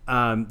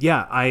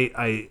 Yeah,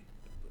 I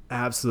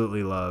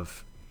absolutely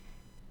love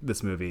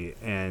this movie,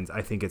 and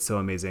I think it's so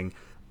amazing.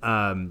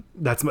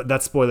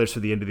 That's spoilers for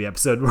the end of the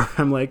episode where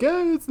I'm like,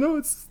 it's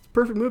a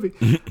perfect movie.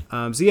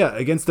 So yeah,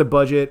 against a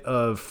budget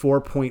of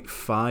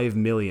 $4.5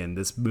 million,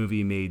 this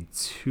movie made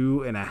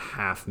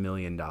 $2.5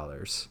 million.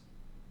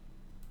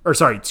 Or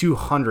sorry,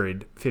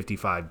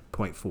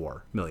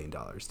 $255.4 million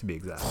to be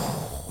exact.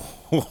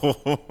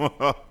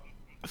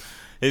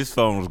 His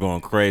phone was going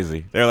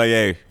crazy. They're like,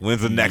 hey,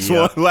 when's the next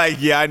Yep. one? Like,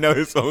 yeah, I know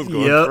his phone was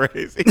going Yep.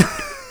 crazy.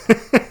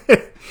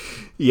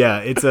 Yeah,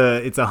 it's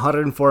a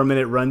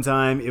 104-minute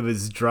runtime. It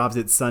was dropped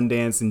at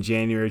Sundance in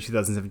January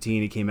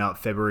 2017. It came out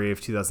February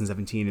of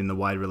 2017 in the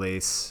wide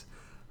release.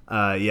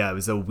 Yeah, it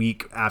was a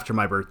week after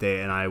my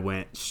birthday, and I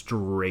went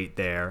straight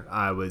there.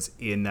 I was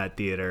in that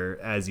theater,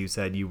 as you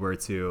said you were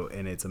too,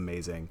 and it's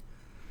amazing.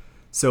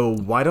 So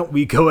why don't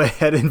we go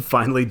ahead and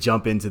finally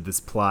jump into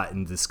this plot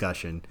and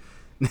discussion?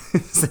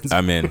 Since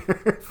I'm in.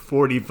 we're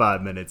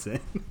 45 minutes in.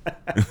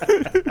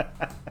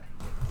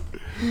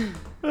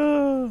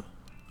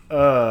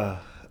 All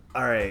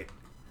right.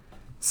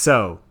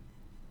 So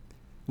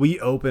we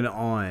open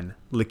on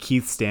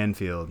Lakeith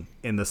Stanfield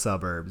in the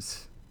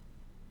suburbs.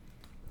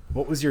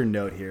 What was your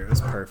note here? It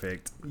was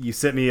perfect. You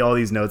sent me all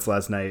these notes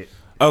last night.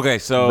 Okay,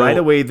 so Right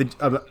away, I'm Yeah,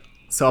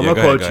 gonna go ahead,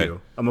 quote go you.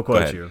 ahead. I'm gonna Go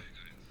quote ahead. you.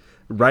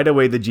 Right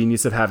away, the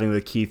genius of having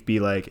Lakeith be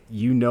like,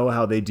 you know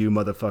how they do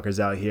motherfuckers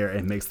out here,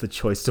 and makes the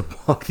choice to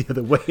walk the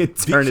other way and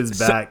turn his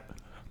So- back.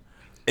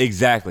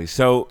 Exactly.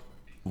 So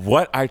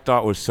what I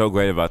thought was so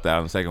great about that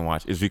on the second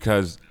watch is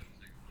because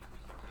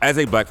as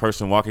a black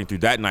person walking through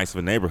that nice of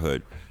a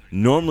neighborhood,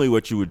 normally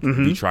what you would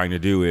be trying to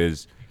do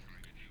is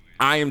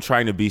I am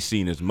trying to be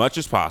seen as much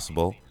as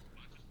possible.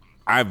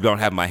 I don't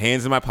have my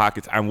hands in my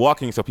pockets. I'm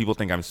walking so people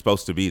think I'm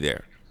supposed to be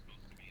there.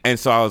 And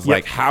so I was Yep.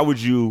 like, how would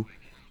you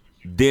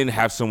then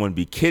have someone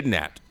be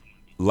kidnapped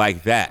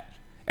like that?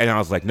 And I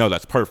was like, no,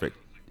 that's perfect.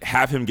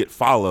 Have him get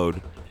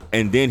followed,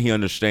 and then he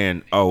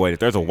understand, oh, wait, if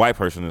there's a white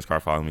person in this car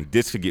following me,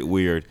 this could get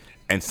weird,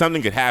 and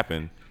something could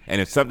happen.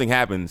 And if something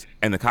happens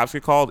and the cops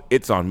get called,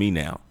 it's on me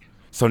now.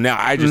 So now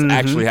I just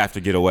actually have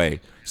to get away.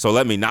 So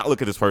let me not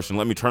look at this person.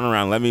 Let me turn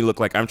around. Let me look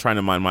like I'm trying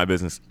to mind my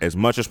business as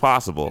much as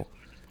possible.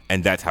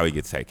 And that's how he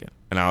gets taken.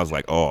 And I was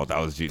like, oh, that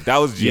was genius. That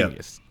was Yeah.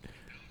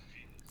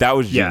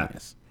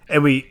 genius.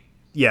 And we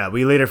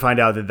later find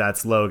out that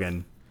that's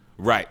Logan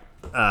Right.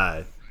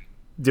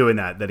 doing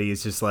that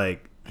he's just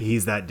like,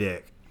 he's that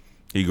dick.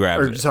 He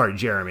grabs Or it. sorry,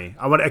 Jeremy.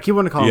 I keep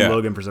wanting to call him Yeah.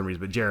 Logan for some reason,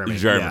 but Jeremy.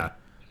 Jeremy.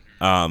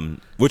 Yeah.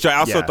 Which I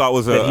also Yeah. thought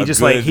was But a he just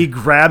good, like he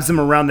grabs him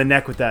around the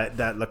neck with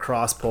that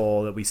lacrosse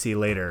pole that we see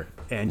later,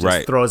 and just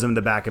Right. throws him in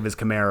the back of his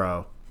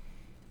Camaro,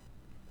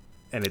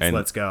 and it's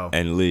let's go.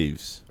 and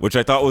leaves, which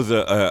I thought was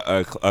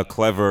a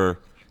clever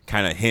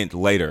kind of hint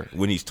later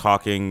when he's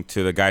talking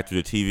to the guy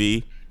through the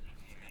TV,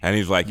 and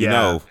he's like, you Yeah.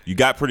 know, you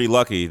got pretty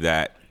lucky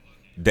that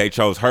they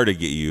chose her to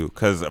get you,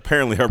 because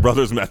apparently her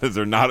brother's methods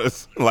are not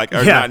as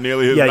not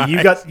nearly as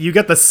nice. you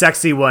got the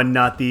sexy one,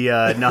 not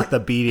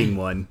the beating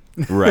one.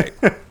 Right.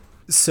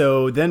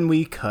 So then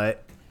we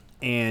cut,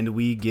 and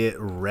we get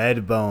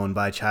Redbone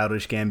by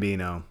Childish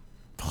Gambino.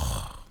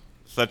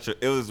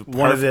 It was a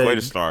One of perfect the- way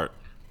to start.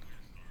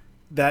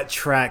 that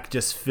track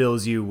just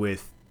fills you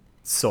with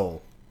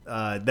soul.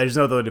 There's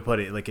no other way to put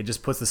it. Like, it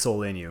just puts the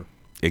soul in you.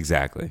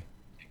 Exactly.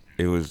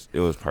 It was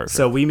perfect.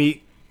 So we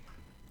meet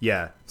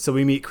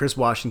Chris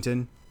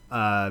Washington.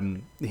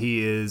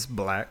 He is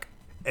black.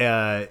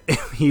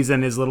 He's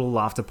in his little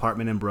loft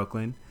apartment in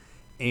Brooklyn,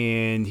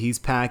 and he's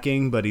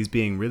packing, but he's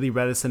being really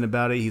reticent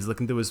about it. He's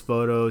looking through his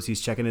photos. He's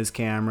checking his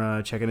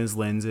camera, checking his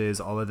lenses,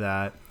 all of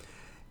that.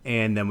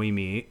 And then we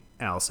meet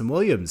Allison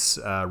Williams,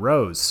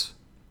 Rose,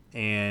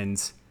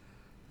 and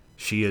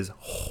she is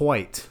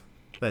white.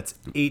 That's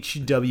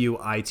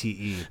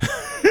HWITE.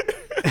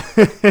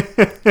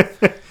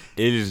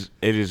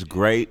 It is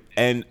great,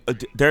 and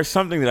there's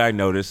something that I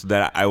noticed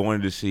that I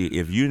wanted to see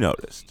if you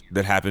noticed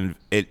that happened.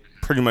 It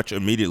pretty much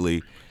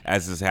immediately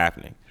as this is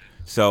happening.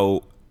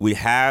 So we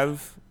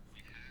have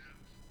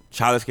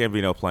Childish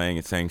Gambino playing.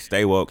 It's saying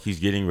 "Stay woke." He's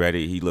getting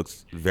ready. He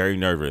looks very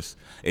nervous.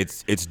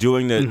 It's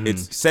doing the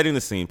it's setting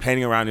the scene,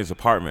 painting around his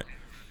apartment.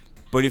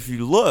 But if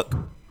you look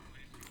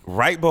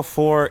right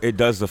before it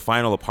does the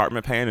final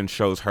apartment pan and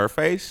shows her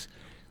face,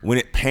 when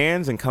it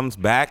pans and comes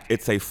back,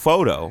 it's a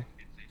photo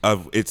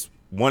of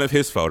one of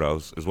his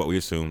photos is what we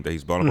assume that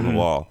he's blown up on the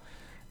wall,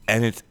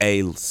 and it's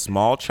a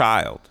small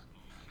child.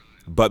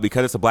 But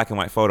because it's a black and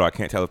white photo, I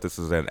can't tell if this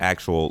is an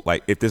actual,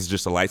 like, if this is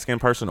just a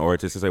light-skinned person or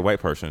if this is a white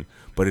person.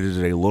 But it is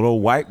a little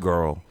white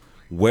girl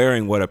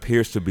wearing what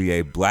appears to be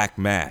a black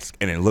mask,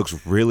 and it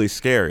looks really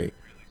scary.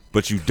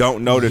 But you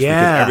don't notice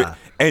because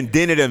and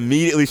then it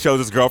immediately shows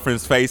his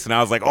girlfriend's face, and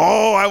I was like,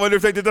 oh, I wonder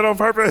if they did that on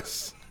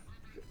purpose.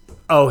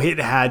 Oh, it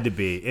had to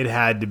be. It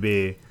had to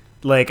be.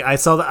 Like, I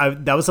saw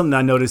that was something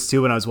I noticed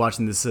too when I was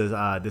watching this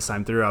this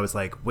time through. I was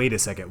like, wait a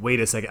second.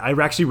 I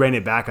actually ran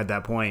it back at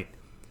that point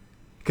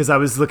because I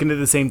was looking at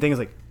the same thing. I was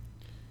like,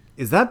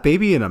 is that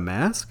baby in a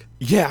mask?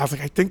 Yeah, I was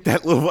like, I think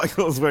that little white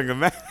girl is wearing a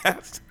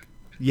mask.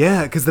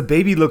 Yeah, because the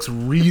baby looks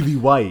really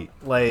white.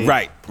 Like,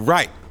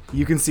 right.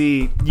 You can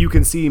see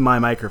my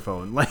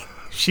microphone. Like,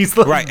 she's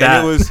like right,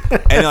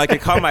 that. And like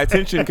it caught my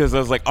attention because I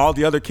was like, all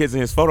the other kids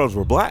in his photos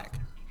were black.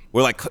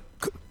 We're like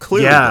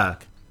clearly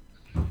black.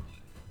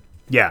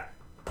 Yeah.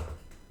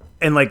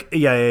 And like,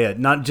 yeah.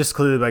 Not just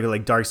clearly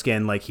like dark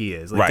skin like he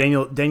is. Like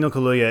right. Daniel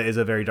Kaluuya is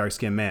a very dark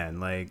skinned man.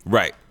 Like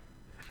right.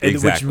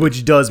 Exactly.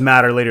 Which does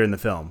matter later in the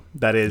film.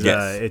 That is,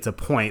 yes. It's a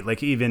point.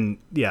 Like even,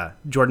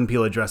 Jordan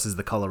Peele addresses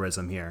the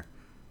colorism here.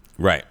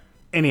 Right.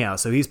 Anyhow,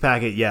 so he's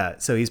packing. Yeah,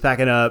 so he's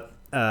packing up.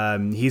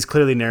 He's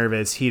clearly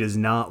nervous. He does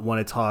not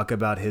want to talk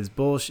about his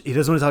bullshit. He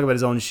doesn't want to talk about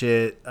his own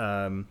shit.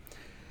 And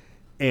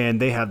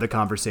they have the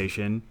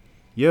conversation.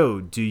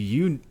 Yo,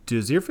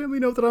 does your family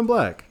know that I'm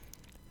black?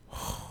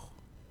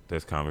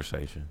 This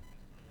conversation.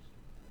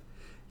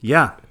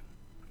 Yeah.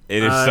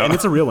 It is so, and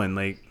it's a real one.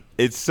 Like,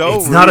 it's so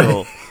it's real.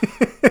 Not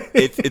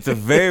it's a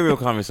very real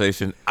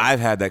conversation. I've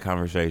had that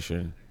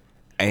conversation,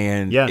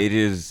 and it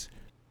is.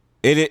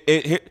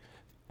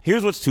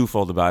 Here's what's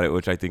twofold about it,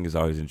 which I think is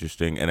always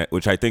interesting, and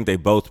which I think they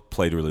both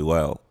played really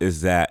well.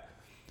 Is that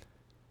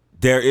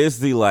there is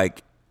the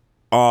like,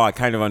 oh, I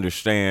kind of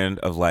understand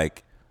of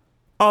like,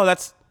 oh,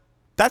 that's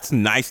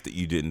nice that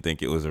you didn't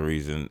think it was a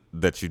reason,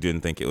 that you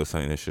didn't think it was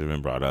something that should have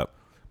been brought up,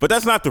 but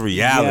that's not the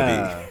reality.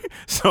 Yeah.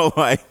 So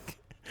like,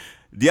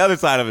 the other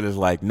side of it is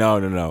like,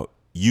 no,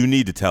 you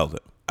need to tell them.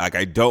 Like,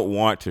 I don't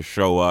want to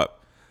show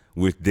up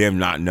with them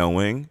not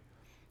knowing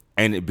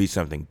and it be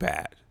something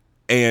bad.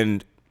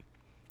 And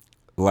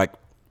like,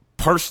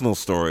 personal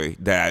story,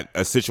 that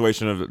a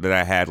situation that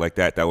I had like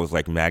that was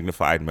like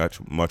magnified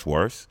much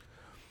worse,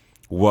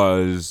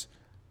 was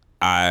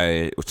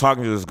I was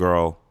talking to this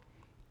girl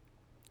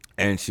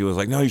and she was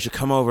like, no, you should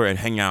come over and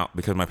hang out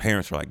because my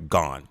parents are like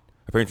gone.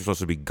 My parents are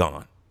supposed to be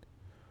gone.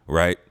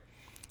 Right.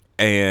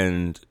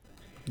 And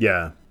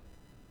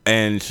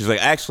she's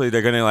like, actually,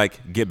 they're going to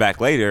like get back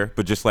later,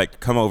 but just like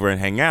come over and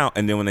hang out.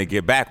 And then when they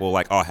get back, we'll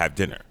like all have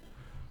dinner.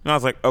 And I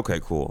was like, okay,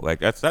 cool. Like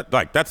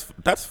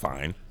that's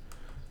fine.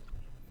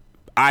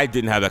 I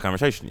didn't have that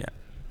conversation yet.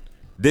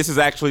 This is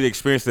actually the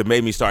experience that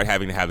made me start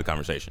having to have the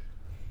conversation.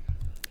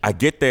 I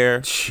get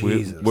there,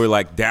 we're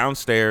like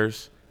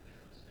downstairs,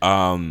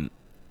 and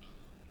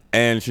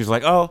she's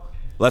like, oh,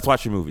 let's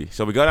watch a movie.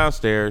 So we go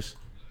downstairs,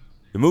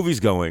 the movie's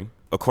going.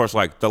 Of course,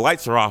 like the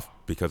lights are off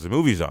because the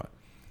movie's on.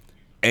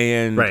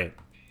 And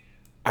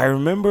I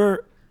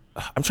remember,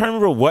 I'm trying to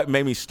remember what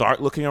made me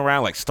start looking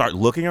around.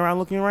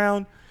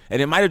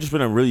 And it might have just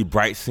been a really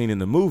bright scene in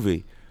the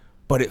movie,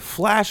 but it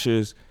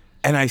flashes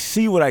and I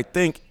see what I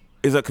think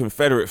is a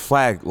Confederate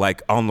flag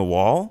like on the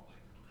wall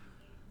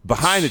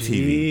behind the TV.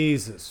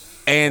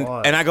 Jesus. And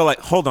I go like,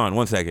 hold on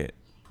 1 second.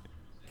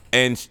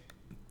 And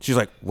she's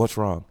like, what's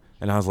wrong?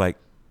 And I was like,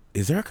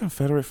 is there a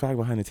Confederate flag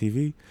behind the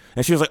TV?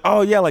 And she was like,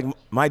 oh yeah, like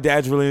my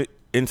dad's really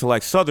into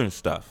like Southern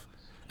stuff.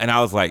 And I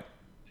was like,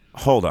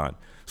 hold on.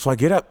 So I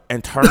get up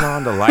and turn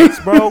on the lights,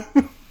 bro.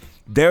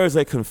 There is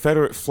a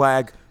Confederate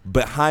flag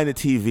behind the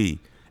TV,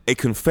 a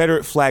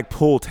Confederate flag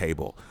pool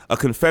table, a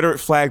Confederate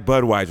flag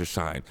Budweiser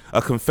sign,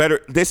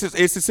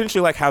 it's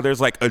essentially like how there's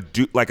like a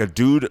dude,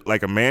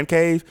 like a man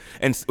cave.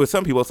 And with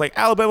some people, it's like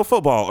Alabama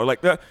football or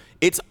like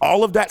it's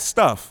all of that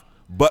stuff,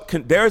 but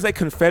there is a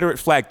Confederate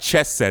flag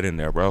chess set in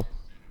there, bro.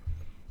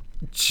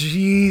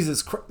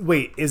 Jesus Christ.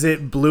 Wait, is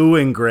it blue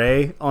and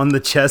gray on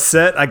the chess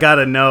set? I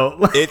gotta know.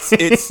 It's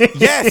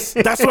yes,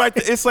 that's what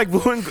it's like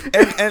blue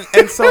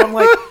and so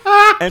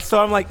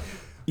I'm like,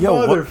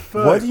 yo,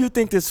 what do you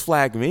think this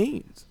flag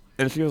means?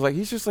 And she was like,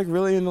 he's just like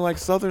really into like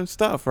Southern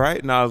stuff,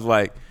 right? And I was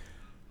like,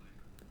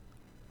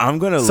 I'm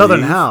gonna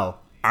Southern leave. how?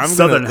 I'm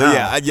Southern gonna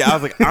how? yeah. I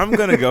was like, I'm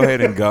gonna go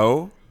ahead and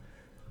go,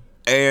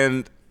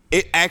 and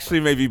it actually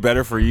may be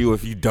better for you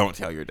if you don't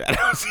tell your dad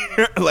I was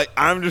here. Like,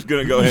 I'm just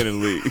gonna go ahead and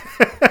leave.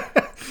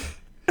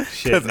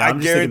 Because I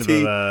guarantee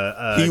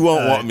he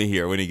won't want me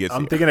here when he gets here.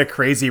 I'm thinking of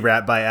Crazy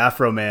Rap by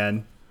Afro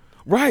Man.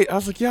 Right. I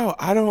was like, yo,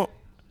 I don't.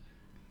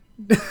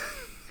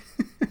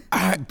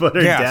 But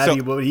her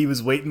daddy, he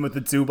was waiting with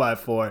the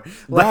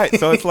 2x4. Right.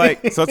 So it's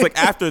like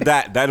after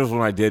that is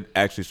when I did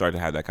actually start to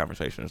have that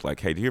conversation. It's like,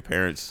 hey, do your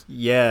parents,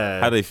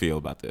 how do they feel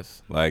about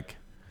this? Like,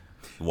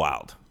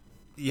 wild.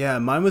 Yeah,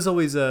 mine was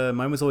always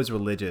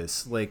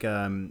religious. Like,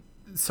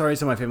 sorry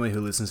to my family who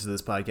listens to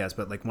this podcast,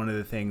 but like one of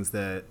the things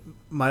that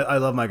I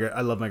love my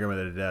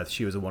grandmother to death.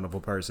 She was a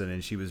wonderful person,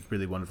 and she was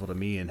really wonderful to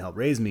me and helped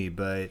raise me.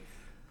 But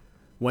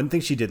one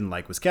thing she didn't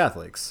like was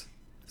Catholics.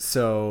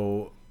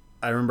 So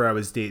I remember I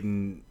was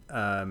dating.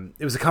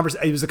 It was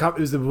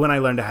when I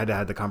learned I had to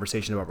have the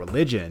conversation about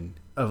religion,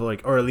 of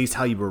like, or at least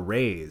how you were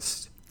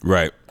raised,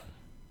 right?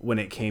 When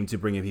it came to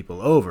bringing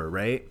people over,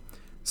 right?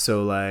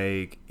 So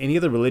like any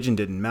other religion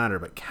didn't matter,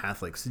 but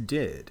Catholics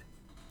did.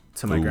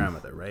 To my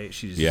grandmother, right?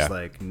 She's just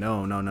like,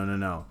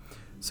 no.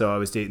 So I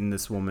was dating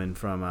this woman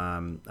from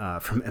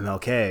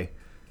MLK,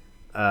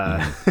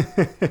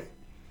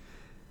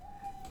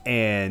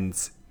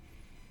 and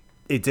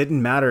it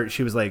didn't matter.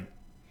 She was like,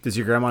 "Does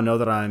your grandma know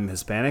that I'm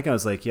Hispanic?" I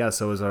was like, "Yeah."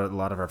 So is a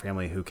lot of our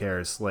family. Who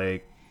cares?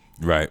 Like,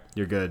 right?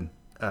 You're good.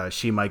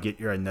 She might get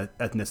your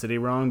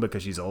ethnicity wrong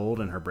because she's old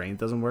and her brain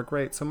doesn't work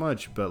right so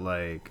much, but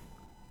like,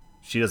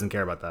 she doesn't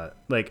care about that.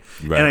 Like,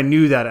 right. And I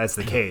knew that as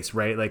the case,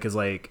 right? Like, cause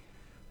like.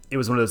 It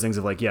was one of those things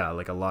of like, yeah,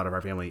 like a lot of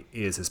our family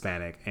is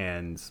Hispanic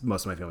and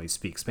most of my family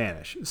speaks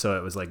Spanish. So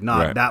it was like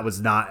that was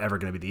not ever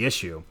going to be the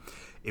issue.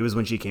 It was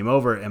when she came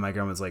over and my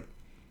grandma was like,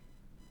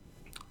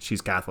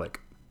 she's Catholic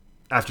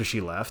after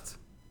she left.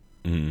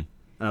 Mm-hmm. And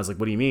I was like,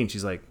 what do you mean?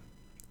 She's like,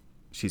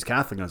 she's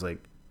Catholic. And I was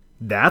like,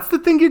 that's the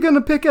thing you're going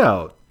to pick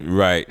out.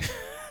 Right.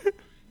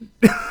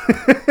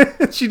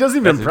 She doesn't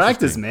even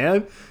practice,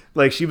 man.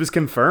 Like she was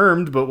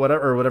confirmed, but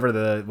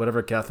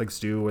whatever Catholics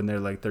do when they're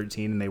like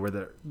 13 and they wear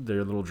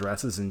their little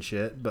dresses and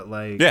shit. But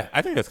like, yeah,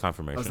 I think that's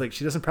confirmation. I was like,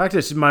 she doesn't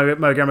practice. My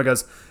grandma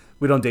goes,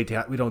 we don't date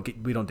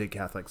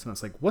Catholics, and I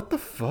was like, what the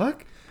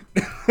fuck?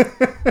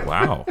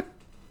 Wow,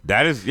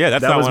 that's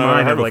that not was one mine.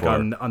 I heard Like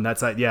before. on that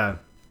side, yeah.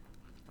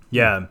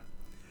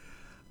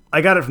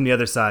 I got it from the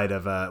other side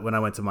of when I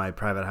went to my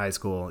private high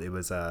school. It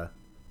was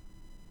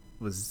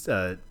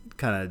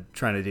kind of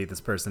trying to date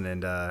this person,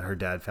 and her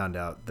dad found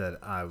out that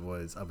I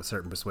was of a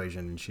certain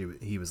persuasion, and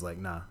he was like,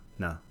 no,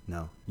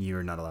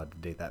 you're not allowed to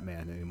date that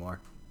man anymore.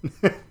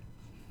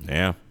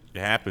 Yeah, it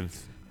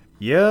happens.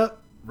 Yep,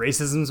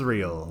 racism's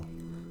real.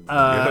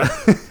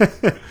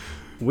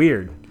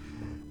 Weird.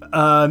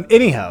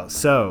 Anyhow,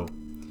 so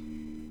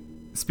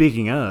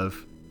speaking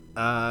of,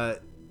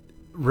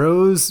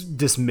 Rose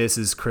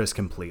dismisses Chris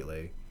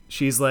completely.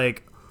 She's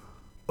like,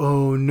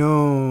 oh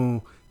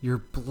no, you're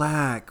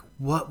black.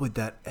 What would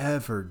that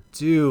ever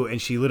do?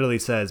 And she literally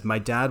says, my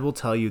dad will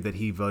tell you that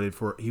he would have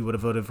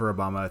voted for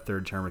Obama a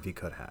third term if he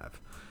could have.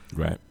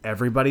 Right.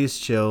 Everybody's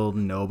chilled.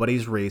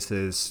 Nobody's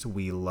racist.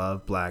 We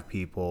love black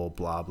people.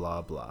 Blah,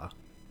 blah, blah.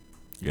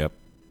 Yep.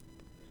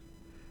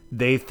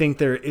 They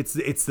think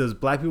it's those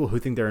black people who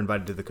think they're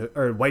invited to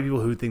or white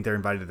people who think they're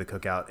invited to the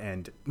cookout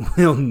and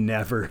will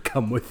never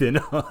come within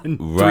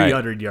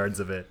 300 yards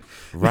of it.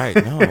 Right.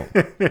 No.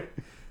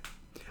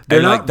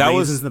 They're not like,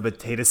 raisins in the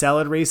potato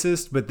salad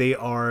racist, but they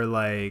are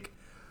like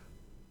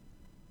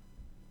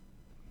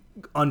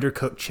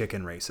undercooked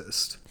chicken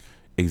racist.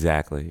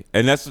 Exactly.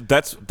 And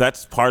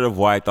that's part of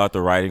why I thought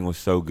the writing was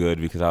so good,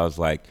 because I was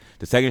like,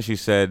 the second she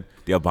said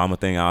the Obama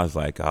thing, I was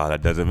like, oh,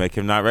 that doesn't make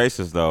him not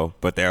racist though.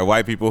 But there are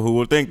white people who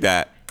will think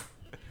that.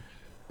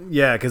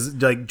 Yeah, because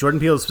like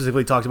Jordan Peele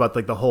specifically talked about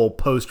like the whole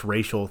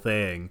post-racial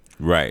thing.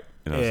 Right.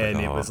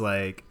 And it was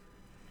like,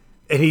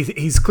 and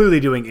he's clearly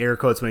doing air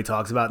quotes when he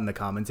talks about it in the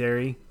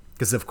commentary.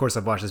 Because, of course,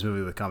 I've watched this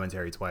movie with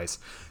commentary twice.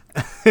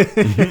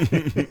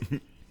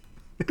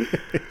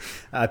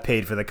 I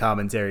paid for the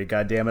commentary.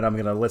 God damn it, I'm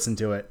going to listen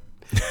to it.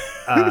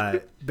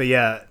 But,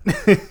 yeah.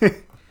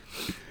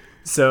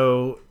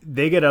 So,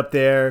 they get up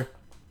there.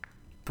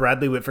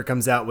 Bradley Whitford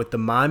comes out with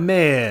my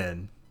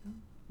man.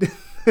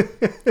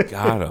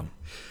 Got him.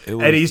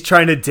 And he's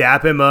trying to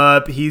dap him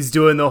up. He's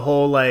doing the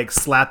whole, like,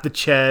 slap the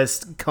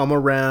chest, come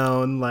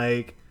around,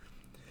 like...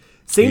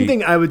 Same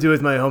thing I would do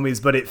with my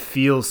homies, but it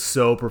feels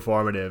so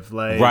performative.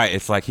 Like, right,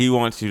 it's like he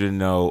wants you to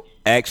know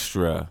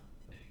extra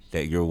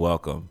that you're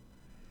welcome,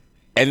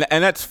 and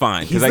that's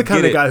fine. He's the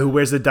kind of guy who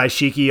wears a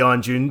dashiki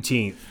on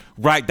Juneteenth.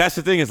 Right, that's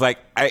the thing. Is like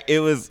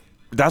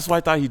that's why I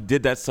thought he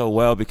did that so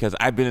well, because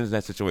I've been in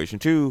that situation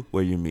too,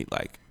 where you meet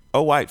like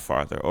a white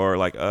father or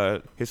like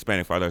a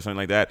Hispanic father or something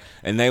like that,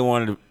 and they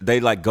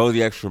like go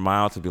the extra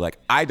mile to be like,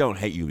 I don't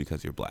hate you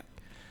because you're black,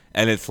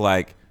 and it's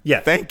like,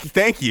 Yeah.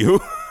 thank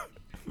you,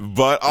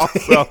 but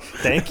also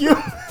Thank you.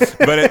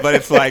 but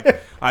it's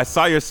like, I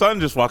saw your son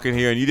just walk in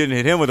here and you didn't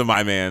hit him with a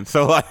my man,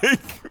 so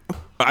like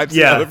I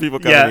see other people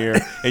coming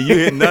here and you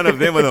hit none of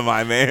them with a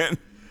my man.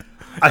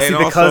 I see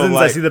the cousins,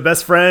 I see the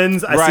best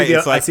friends,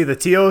 I see the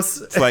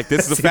tios. It's like,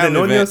 this is a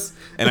family event,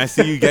 and I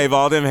see you gave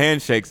all them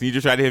handshakes, and you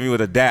just tried to hit me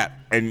with a dap,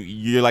 and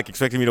you're like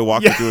expecting me to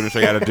walk you through it and show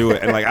you how to do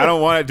it, and like, I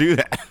don't want to do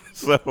that.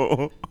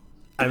 So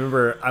I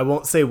remember, I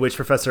won't say which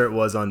professor it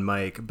was on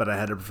mic, but I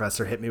had a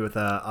professor hit me with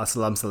a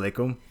Assalamu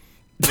alaikum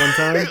one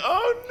time.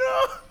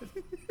 Oh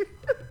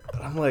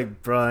no! I'm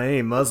like, bro, I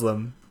ain't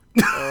Muslim.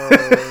 Oh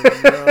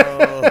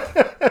no!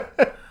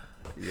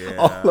 Yeah.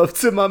 All love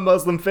to my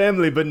Muslim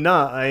family, but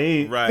nah, I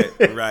ain't.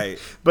 Right.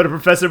 But a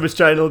professor was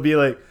trying to be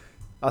like,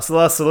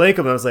 Assalamu alaikum.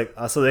 And I was like,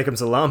 Assalamu alaikum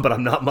salam, but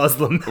I'm not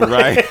Muslim.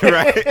 Right.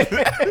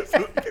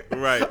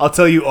 I'll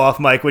tell you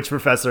off mic which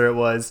professor it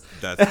was.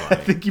 That's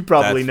funny. I think you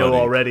probably know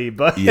already,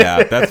 but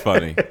yeah, that's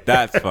funny.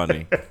 That's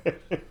funny.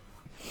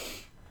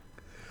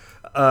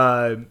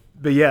 But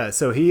yeah,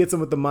 so he hits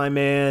him with the my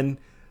man.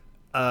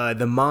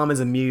 The mom is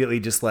immediately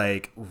just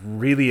like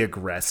really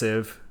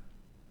aggressive.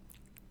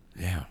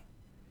 Yeah.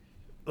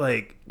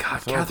 Like,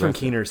 God, So Catherine aggressive.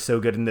 Keener is so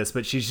good in this,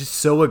 but she's just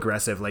so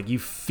aggressive. Like, you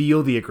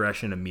feel the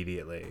aggression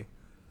immediately.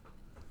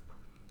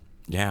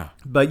 Yeah.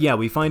 But yeah,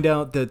 we find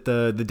out that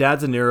the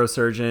dad's a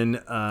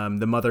neurosurgeon.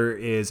 The mother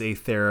is a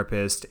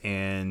therapist,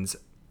 and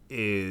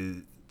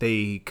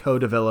they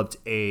co-developed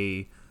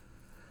a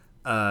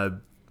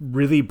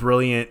really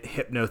brilliant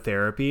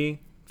hypnotherapy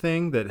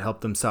thing that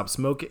helped them stop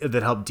smoking.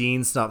 That helped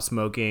Dean stop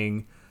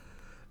smoking,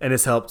 and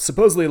has helped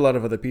supposedly a lot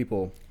of other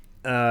people.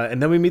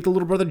 And then we meet the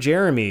little brother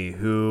Jeremy,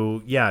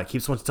 who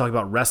keeps wanting to talk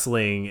about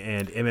wrestling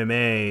and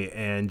MMA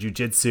and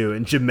jiu-jitsu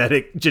and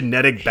genetic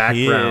backgrounds.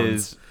 He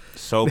is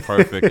so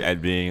perfect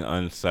at being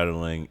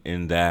unsettling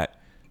in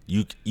that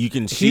you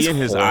can see He's in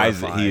his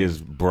eyes that horrifying. he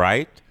is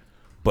bright,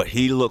 but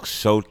he looks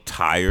so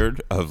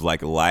tired of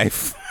like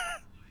life.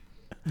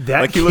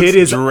 That Like, he looks kid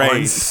is drained.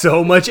 on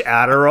so much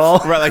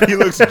Adderall. Right, like he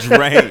looks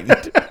drained.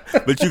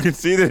 But you can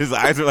see that his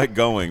eyes are like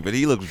going, but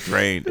he looks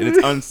drained, and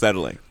it's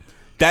unsettling.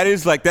 That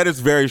is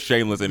very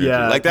Shameless energy.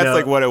 Yeah, like that's no.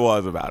 like what it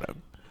was about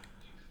him.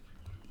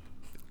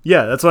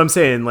 Yeah, that's what I'm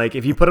saying. Like,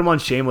 if you put him on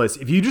Shameless,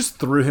 if you just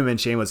threw him in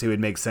Shameless, he would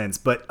make sense.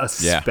 But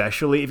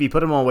especially if you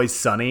put him on Always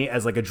Sunny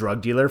as like a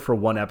drug dealer for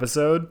one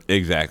episode,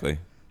 Exactly.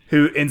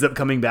 who ends up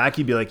coming back,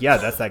 you'd be like, yeah,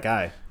 that's that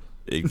guy.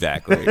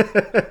 Exactly.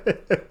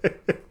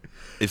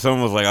 If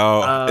someone was like,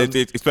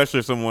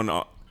 especially if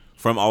someone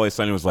from Always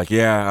Sunny was like,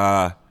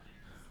 my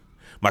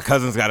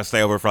cousin's got to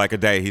stay over for like a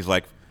day. He's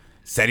like,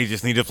 said he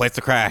just needed a place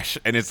to crash.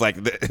 And it's like,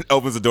 it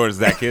opens the door to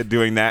that kid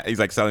doing that. He's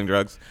like selling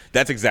drugs.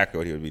 That's exactly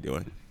what he would be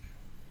doing.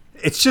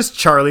 It's just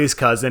Charlie's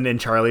cousin, and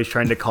Charlie's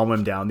trying to calm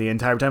him down the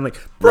entire time. Like,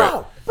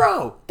 bro,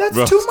 that's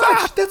too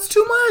stop. much. That's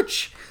too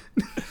much.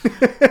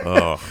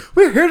 Oh.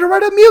 We're here to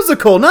write a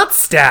musical, not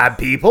stab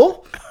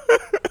people.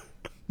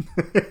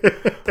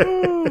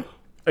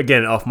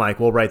 Again, off mic,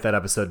 we'll write that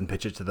episode and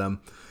pitch it to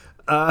them.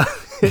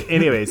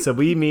 Anyway, so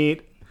we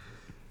meet.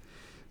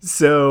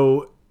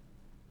 So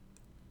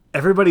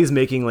everybody's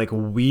making like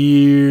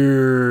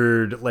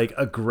weird, like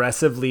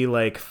aggressively,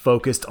 like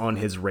focused on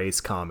his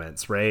race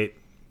comments, right?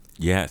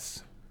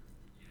 Yes.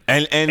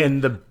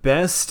 And the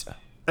best,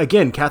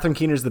 again, Catherine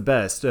Keener's the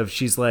best of,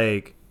 she's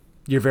like,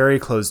 you're very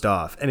closed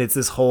off. And it's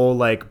this whole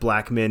like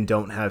black men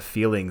don't have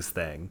feelings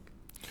thing.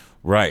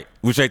 right,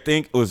 which I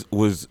think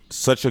was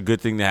such a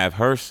good thing to have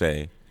her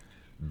say,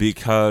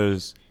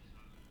 because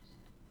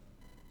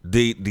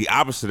the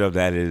opposite of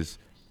that is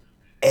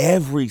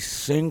every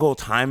single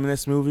time in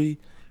this movie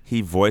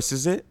he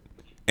voices it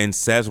and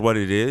says what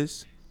it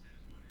is,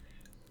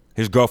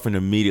 his girlfriend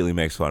immediately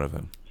makes fun of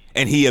him,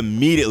 and he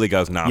immediately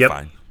goes, "Nah, Yep.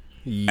 fine."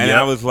 And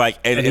I was like,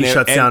 and he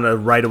shuts down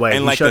right away. And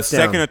He like the shuts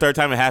down. second or third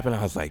time it happened,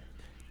 I was like,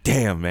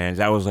 damn, man,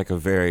 that was like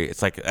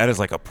that is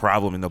like a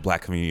problem in the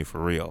black community for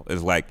real.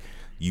 It's like,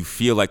 you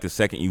feel like the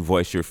second you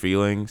voice your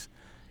feelings,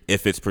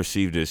 if it's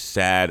perceived as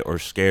sad or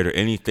scared or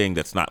anything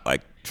that's not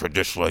like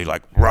traditionally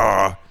like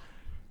raw,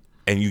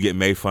 and you get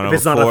made fun of. If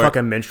it's not a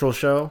fucking minstrel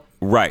show.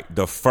 Right.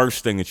 The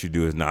first thing that you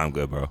do is, nah, I'm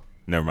good, bro.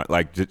 Never mind.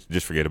 Like,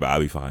 just forget about it. I'll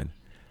be fine.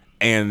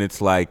 And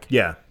it's like,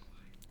 Yeah.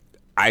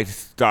 I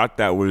thought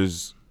that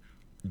was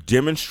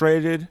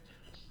demonstrated,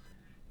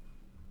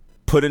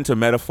 put into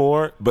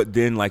metaphor, but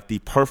then like the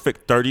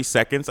perfect 30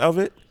 seconds of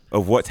it,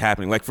 of what's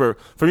happening. Like for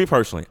me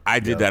personally, I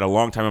did that a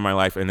long time in my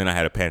life, and then I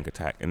had a panic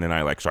attack, and then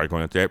I like started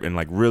going to therapy and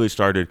like really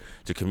started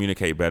to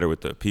communicate better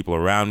with the people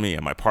around me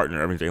and my partner,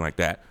 everything like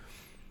that.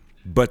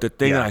 But the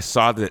thing that I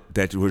saw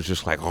that was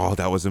just like, oh,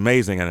 that was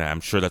amazing, and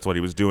I'm sure that's what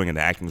he was doing, and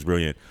the acting was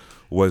brilliant,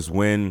 was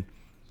when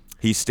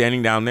he's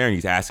standing down there and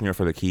he's asking her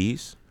for the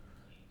keys.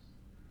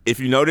 If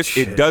you notice,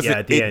 it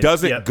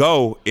doesn't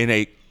go in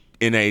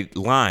a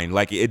line.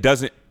 Like, it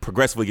doesn't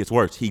progressively gets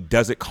worse. He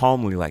does it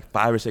calmly like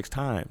 5 or 6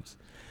 times.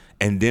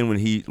 And then when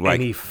he like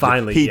he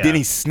finally then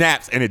he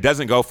snaps, and it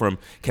doesn't go from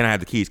 "Can I have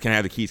the keys? Can I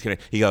have the keys?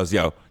 He goes,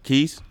 "Yo,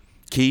 keys,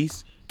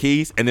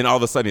 and then all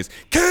of a sudden it's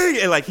 "Key!"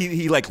 and like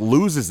he like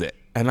loses it,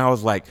 and I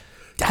was like,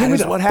 that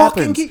is what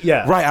happens.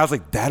 Yeah, right. I was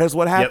like, that is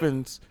what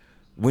happens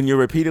when you're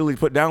repeatedly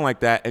put down like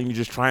that, and you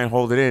just try and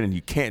hold it in, and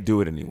you can't do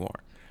it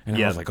anymore. And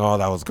I was like, oh,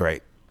 that was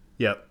great.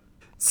 Yep.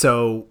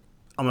 So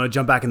I'm gonna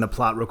jump back in the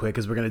plot real quick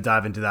because we're gonna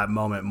dive into that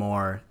moment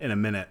more in a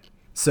minute.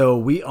 So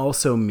we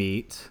also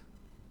meet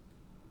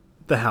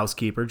the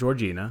housekeeper,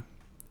 Georgina,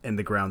 and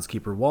the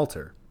groundskeeper,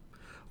 Walter.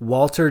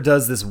 Walter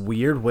does this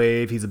weird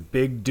wave. He's a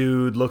big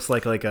dude, looks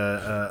like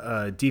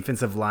a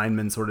defensive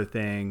lineman sort of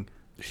thing.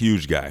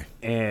 Huge guy.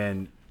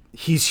 And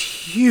he's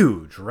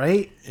huge,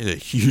 right? He's a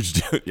huge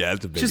dude. Yeah,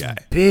 that's a big guy.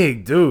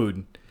 Big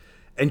dude.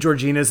 And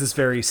Georgina's this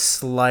very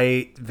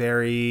slight,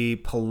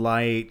 very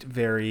polite,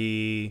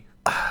 very...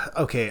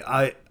 Okay,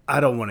 I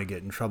don't want to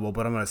get in trouble,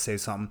 but I'm going to say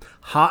something.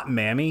 Hot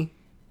mammy.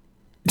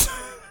 What is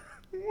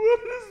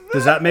that?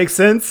 Does that make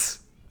sense?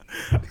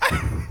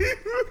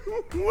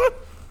 What?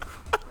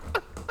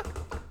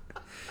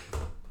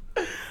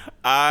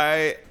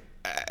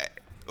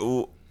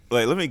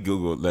 Let me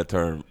Google that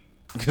term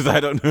because I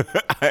don't know.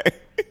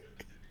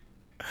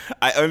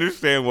 I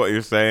understand what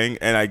you're saying,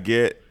 and I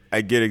get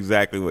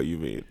exactly what you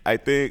mean. I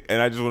think,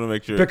 and I just want to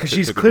make sure because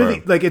she's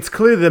clearly like it's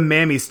clearly the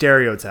mammy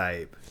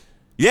stereotype.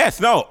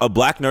 Yes, no, a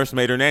black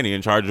nursemaid or nanny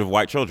in charge of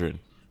white children.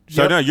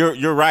 So no,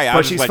 you're right.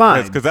 But she's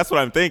fine because that's what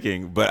I'm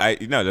thinking. But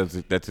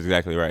that's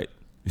exactly right.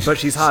 But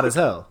she's hot as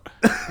hell,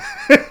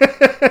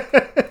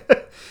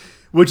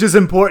 which is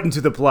important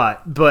to the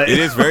plot. But it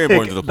is very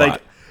important to the plot.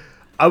 Like,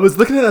 I was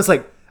looking at it, I was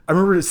like, I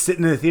remember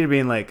sitting in the theater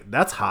being like,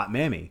 "That's hot,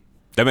 mammy."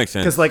 That makes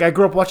sense. Because like I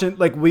grew up watching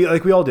we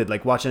all did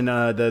watching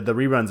the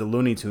reruns of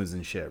Looney Tunes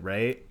and shit,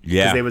 right?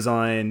 Yeah. Because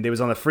they was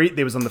on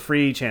the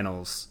free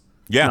channels.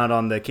 Yeah. Not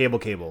on the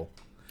cable.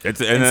 That's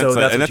a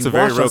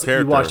very real character.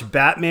 You watch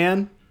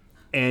Batman,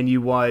 and you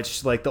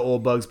watch like the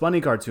old Bugs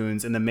Bunny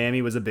cartoons, and the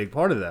mammy was a big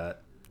part of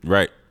that.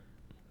 Right.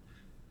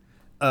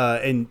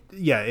 And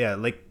yeah,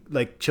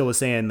 like Chill was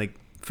saying, like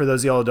for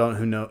those of y'all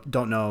who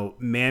don't know,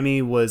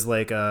 Mammy was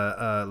like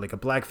a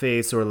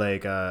blackface or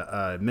like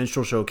a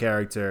minstrel show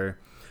character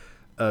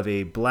of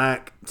a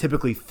black,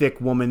 typically thick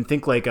woman.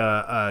 Think like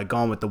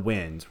Gone with the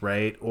Wind,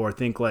 right? Or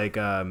think like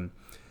Aunt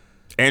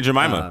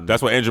Jemima.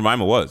 That's what Aunt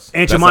Jemima was.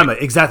 Aunt Jemima,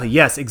 exactly.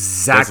 Yes,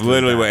 exactly. That's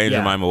literally what Aunt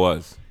Jemima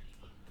was.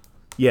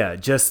 Yeah,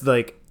 just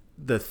like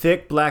the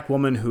thick black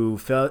woman who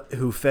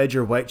fed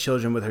your white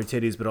children with her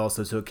titties, but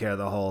also took care of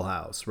the whole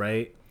house,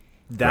 right?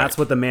 That's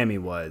what the mammy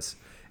was.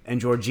 And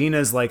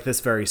Georgina's like this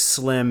very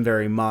slim,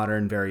 very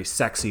modern, very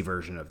sexy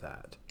version of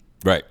that.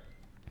 Right.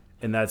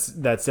 And that's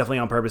definitely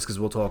on purpose because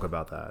we'll talk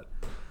about that.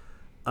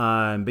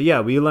 But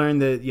yeah, we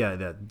learned that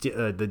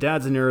the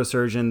dad's a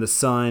neurosurgeon. The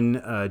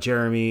son,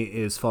 Jeremy,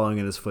 is following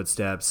in his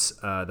footsteps.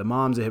 The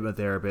mom's a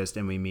hypnotherapist,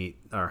 and we meet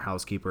our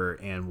housekeeper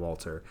and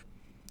Walter.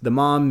 The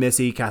mom,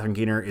 Missy, Catherine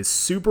Keener, is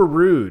super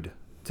rude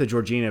to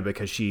Georgina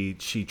because she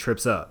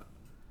trips up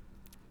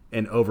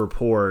and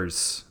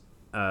overpours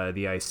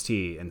the iced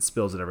tea and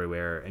spills it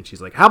everywhere. And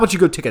she's like, "How about you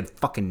go take a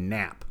fucking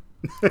nap?"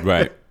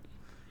 Right.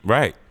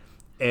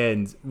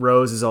 And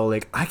Rose is all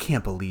like, "I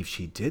can't believe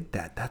she did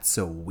that. That's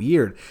so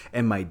weird."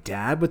 And my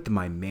dad with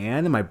my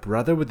man and my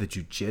brother with the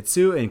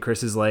jujitsu. And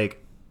Chris is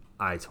like,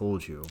 I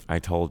told you.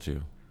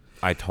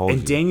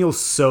 And Daniel's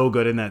so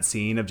good in that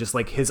scene of just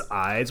like his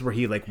eyes where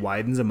he like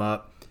widens them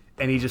up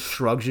and he just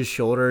shrugs his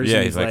shoulders. Yeah,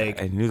 and he's like,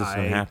 I knew this was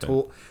going to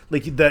happen.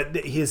 Like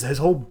his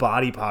whole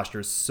body posture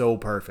is so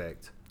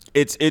perfect.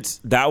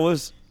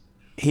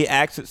 He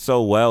acts it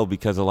so well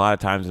because a lot of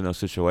times in those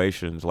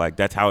situations, like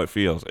that's how it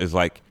feels. Is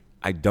like,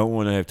 I don't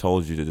want to have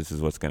told you that this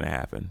is what's going to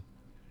happen,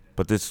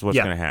 but this is what's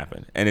going to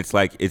happen. And it's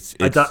like,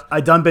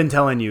 I done been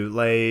telling you,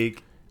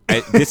 like,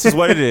 this is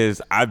what it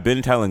is. I've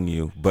been telling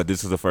you, but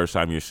this is the first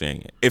time you're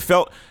seeing it. It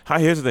felt,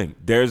 here's the thing.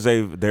 There's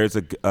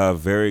a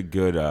very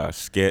good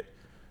skit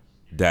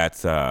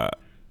that's like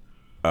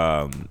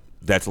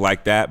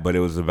that, but it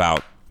was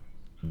about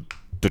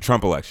the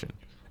Trump election.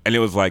 And it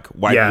was like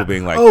white people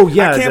being like,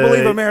 I can't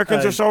believe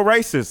Americans are so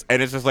racist.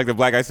 And it's just like the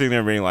black guy sitting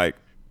there being like,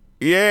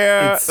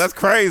 yeah, that's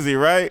crazy,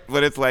 right?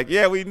 But it's like,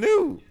 yeah, we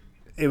knew.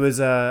 It was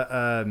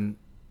we're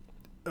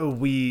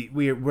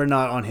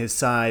not on his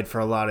side for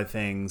a lot of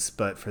things,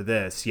 but for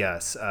this,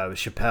 yes,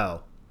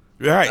 Chappelle.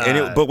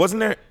 Right, but was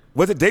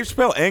it Dave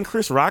Chappelle and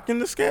Chris Rock in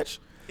the sketch?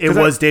 It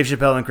was Dave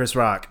Chappelle and Chris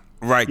Rock.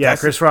 Right. Yeah,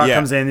 Chris Rock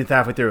comes in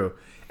halfway through,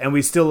 and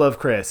we still love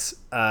Chris.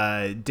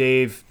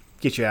 Dave,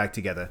 get your act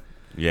together.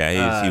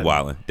 Yeah, he's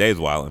wildin'. Dave's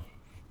wildin'.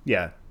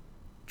 Yeah,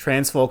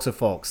 trans folks are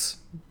folks.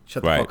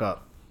 Shut the fuck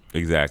up.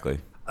 Exactly.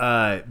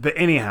 But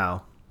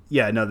anyhow,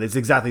 yeah, no, it's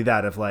exactly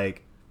that of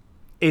like,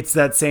 it's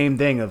that same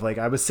thing of like,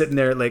 I was sitting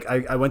there, like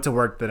I went to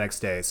work the next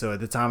day. So at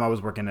the time I was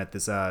working at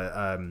this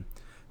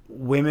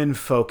women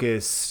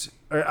focused,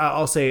 or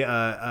I'll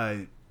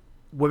say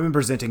women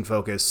presenting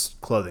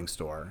focused clothing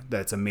store.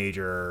 That's a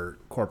major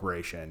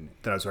corporation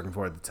that I was working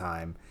for at the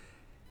time.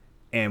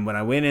 And when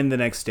I went in the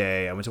next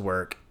day, I went to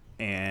work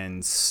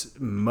and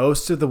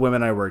most of the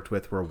women I worked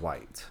with were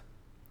white.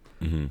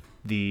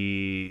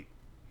 The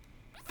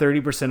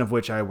 30% of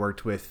which I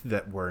worked with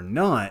that were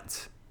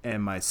not,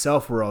 and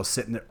myself were all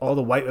sitting there. All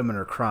the white women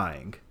are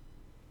crying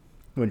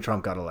when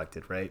Trump got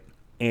elected, right?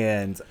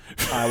 And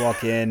I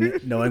walk in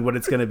knowing what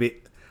it's going to be.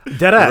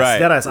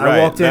 Deadass.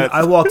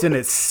 I walked in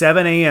at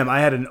 7 a.m. I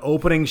had an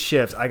opening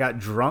shift. I got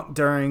drunk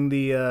during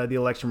the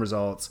election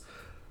results,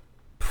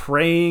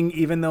 praying,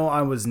 even though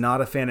I was not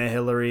a fan of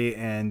Hillary.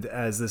 And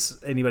as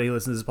anybody who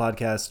listens to this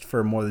podcast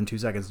for more than 2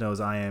 seconds knows,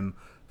 I am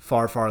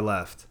far, far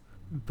left.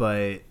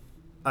 But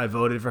I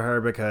voted for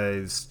her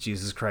because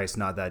Jesus Christ,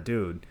 not that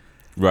dude.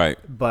 Right.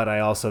 But I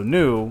also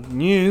knew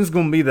it's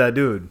going to be that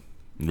dude.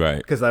 Right.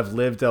 Because I've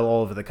lived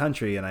all over the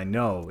country and I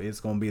know it's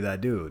going to be that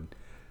dude.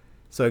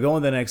 So I go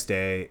in the next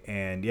day,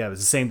 and yeah, it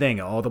was the same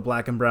thing. All the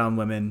black and brown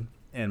women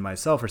and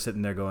myself are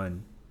sitting there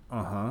going,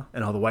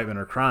 and all the white men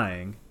are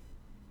crying.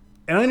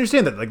 And I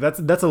understand that, like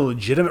that's a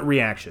legitimate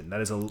reaction. That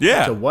is a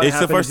it's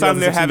the first time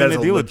they're having to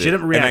deal with it,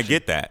 and I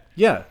get that.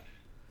 Yeah,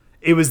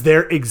 it was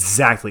their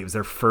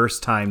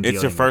first time.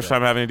 It's their first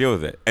time having to deal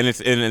with it, and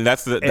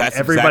that's everybody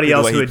exactly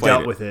else the way who he had played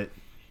dealt it. with it.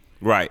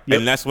 Right, Yep.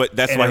 and that's why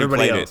he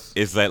played it.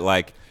 Is that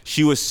like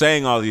she was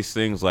saying all these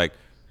things like,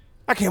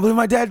 I can't believe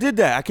my dad did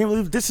that. I can't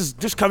believe this is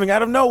just coming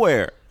out of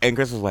nowhere. And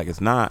Chris was like,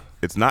 it's not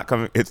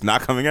coming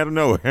out of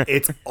nowhere.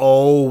 It's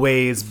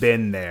always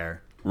been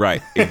there.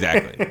 Right,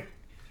 exactly.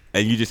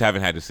 And you just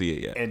haven't had to see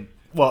it yet. And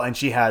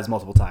she has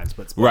multiple times,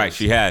 but spoilers. Right,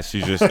 she has.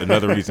 She's just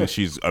another reason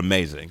she's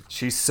amazing.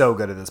 She's so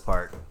good at this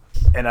part.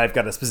 And I've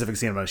got a specific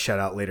scene I'm going to shout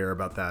out later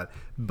about that.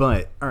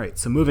 But, all right,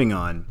 so moving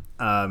on.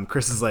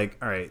 Chris is like,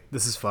 all right,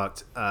 this is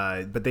fucked.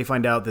 But they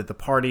find out that the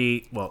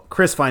party,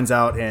 Chris finds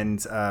out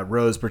and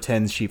Rose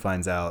pretends she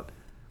finds out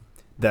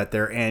that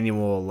their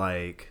annual,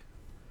 like,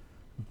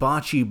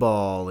 bocce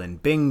ball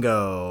and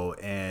bingo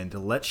and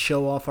let's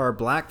show off our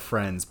black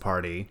friends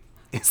party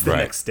is the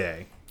next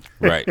day.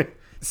 Right.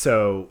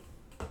 So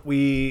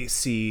we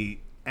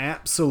see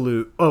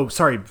absolute... Oh,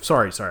 sorry.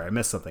 I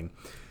missed something.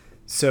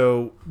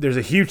 So there's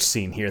a huge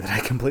scene here that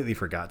I completely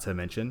forgot to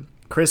mention.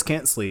 Chris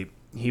can't sleep.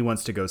 He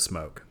wants to go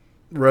smoke.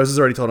 Rose has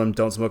already told him,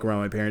 don't smoke around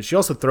my parents. She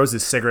also throws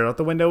his cigarette out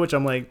the window, which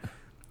I'm like...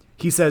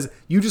 He says,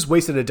 you just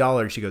wasted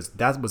 $1. And she goes,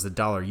 that was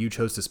 $1 you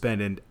chose to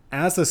spend. And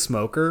as a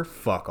smoker,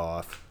 fuck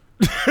off.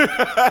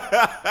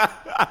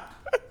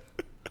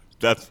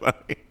 That's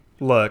funny.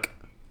 Look.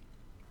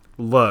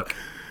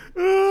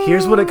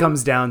 Here's what it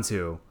comes down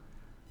to.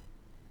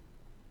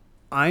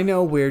 I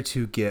know where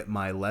to get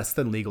my less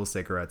than legal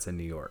cigarettes in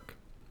New York.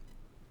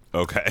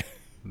 Okay.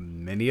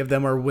 Many of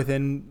them are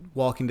within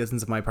walking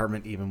distance of my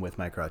apartment, even with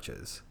my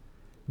crutches.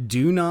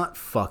 Do not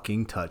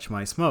fucking touch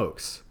my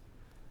smokes.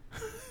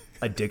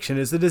 Addiction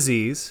is a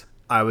disease.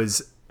 I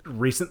was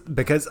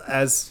because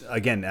as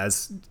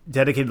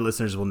dedicated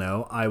listeners will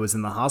know, I was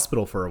in the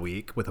hospital for a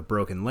week with a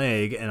broken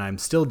leg, and I'm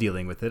still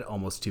dealing with it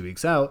almost 2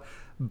 weeks out.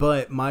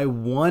 But my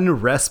one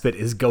respite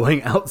is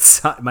going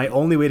outside. My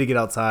only way to get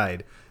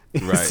outside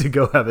is to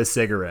go have a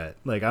cigarette.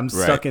 Like, I'm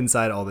stuck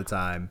inside all the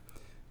time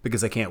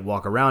because I can't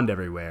walk around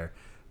everywhere.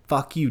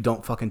 Fuck you,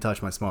 don't fucking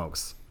touch my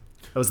smokes.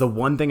 That was the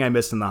one thing I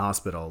missed in the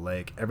hospital.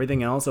 Like,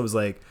 everything else, I was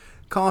like,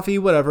 coffee,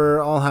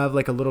 whatever. I'll have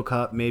like a little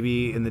cup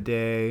maybe in the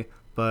day.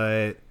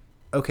 But,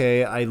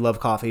 okay, I love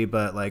coffee,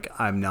 but like,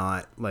 I'm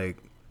not, like,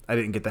 I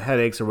didn't get the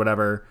headaches or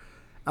whatever.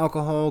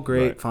 Alcohol,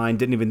 great, fine.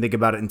 Didn't even think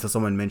about it until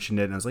someone mentioned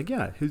it. And I was like,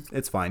 yeah,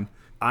 it's fine.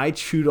 I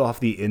chewed off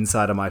the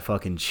inside of my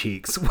fucking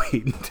cheeks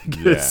waiting to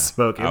get a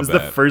smoke. It was the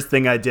first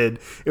thing I did.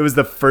 It was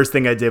the first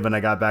thing I did when I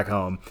got back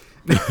home.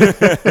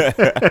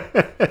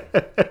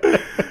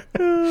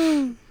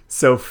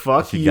 So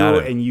fuck you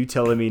and you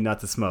telling me not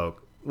to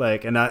smoke.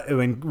 Like,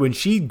 and when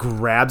she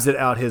grabs it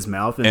out his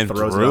mouth and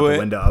throws it out the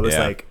window, I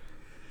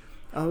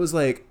was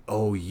like,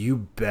 oh,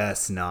 you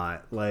best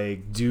not.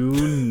 Like, do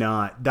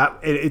not.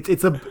 That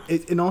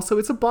and also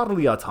it's a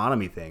bodily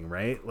autonomy thing,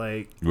 right?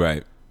 Like,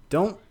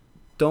 don't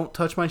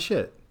touch my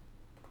shit.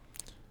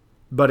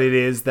 But it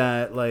is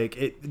that,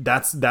 like,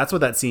 that's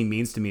what that scene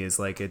means to me, is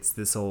like, it's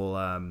this whole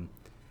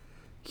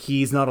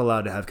he's not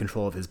allowed to have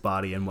control of his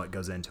body and what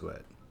goes into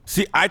it.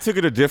 See, I took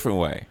it a different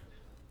way.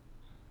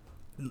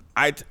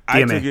 I took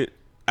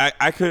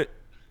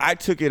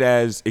it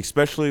as,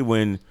 especially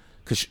when,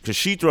 because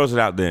she throws it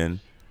out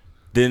then,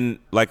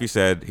 like you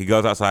said, he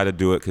goes outside to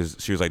do it because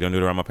she was like, don't do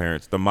it around my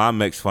parents. The mom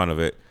makes fun of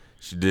it.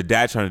 The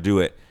dad's trying to do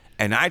it.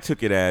 And I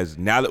took it as,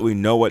 now that we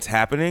know what's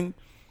happening,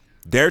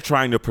 they're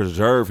trying to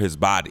preserve his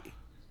body.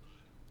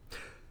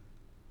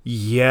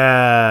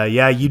 Yeah,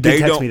 you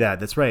did text me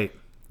that. That's right.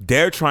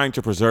 They're trying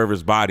to preserve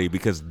his body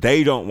because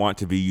they don't want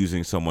to be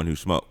using someone who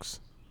smokes.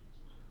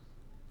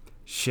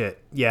 Shit,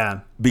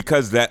 yeah.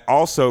 Because then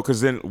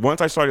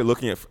once I started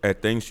looking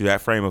at things through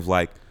that frame of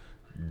like,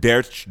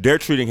 they're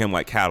treating him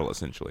like cattle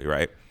essentially,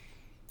 right?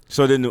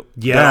 So then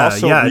that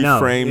also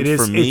reframed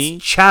for me.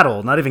 It's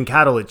chattel, not even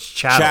cattle. It's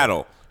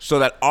chattel. So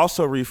that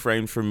also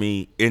reframed for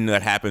me, and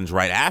that happens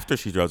right after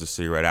she throws a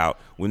cigarette out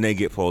when they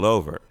get pulled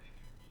over,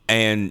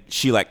 and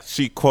she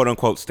quote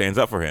unquote stands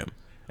up for him,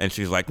 and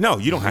she's like, no,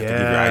 you don't have to give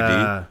your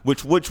ID,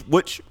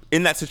 which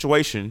in that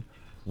situation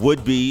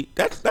would be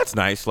that's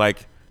nice.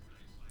 Like,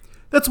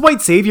 That's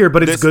white savior,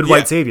 but it's good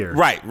white savior.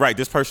 Right.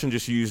 This person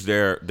just used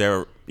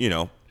their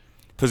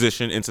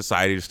position in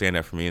society to stand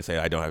up for me and say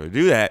I don't have to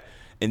do that.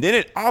 And then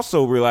it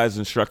also realized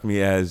and struck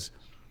me as,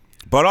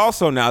 but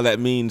also now that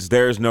means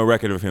there is no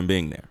record of him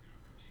being there.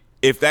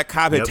 If that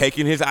cop had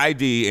taken his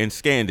ID and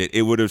scanned it,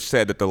 it would have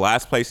said that the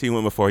last place he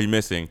went before he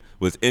missing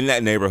was in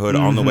that neighborhood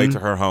on the way to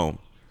her home.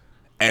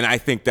 And I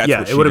think that's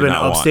what she it would have did been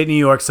not upstate want. New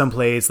York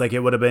someplace. Like it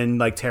would have been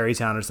like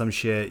Terrytown or some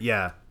shit.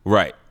 Yeah.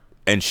 Right.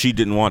 And she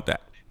didn't want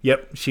that.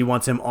 Yep. She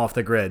wants him off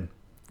the grid.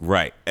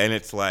 Right. And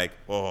it's like,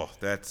 oh,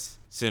 that's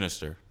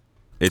sinister.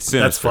 It's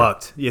sinister. That's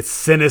fucked. It's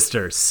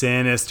sinister.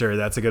 Sinister.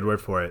 That's a good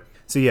word for it.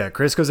 So yeah,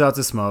 Chris goes out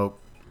to smoke.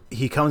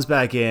 He comes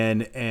back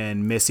in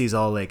and Missy's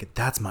all like,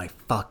 that's my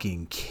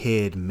fucking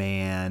kid,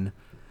 man.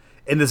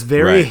 In this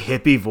very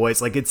hippie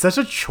voice. Like, it's such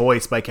a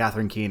choice by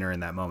Catherine Keener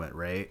in that moment,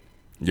 right?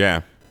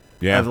 Yeah.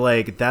 Yeah. Of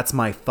like, that's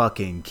my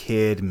fucking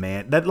kid,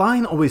 man. That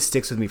line always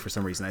sticks with me for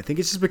some reason. I think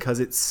it's just because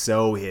it's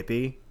so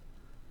hippie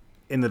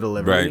in the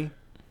delivery. Right.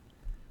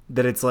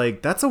 That it's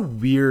like, that's a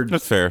weird...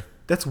 That's fair.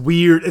 That's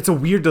weird. It's a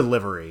weird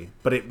delivery,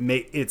 but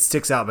it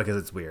sticks out because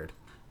it's weird.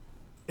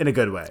 In a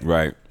good way.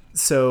 Right.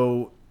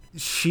 So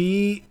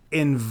she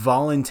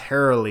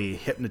involuntarily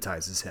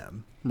hypnotizes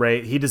him,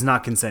 right? He does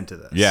not consent to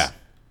this. Yeah.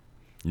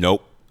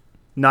 Nope.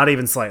 Not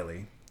even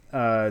slightly.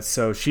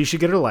 So she should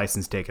get her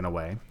license taken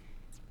away.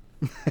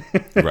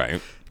 Right.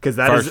 Because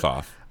that First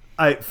off.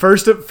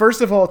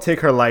 First of all, take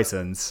her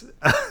license.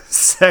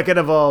 Second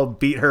of all,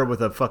 beat her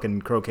with a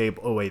fucking croquet.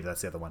 Oh, wait,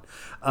 that's the other one.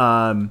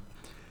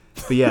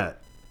 But yeah.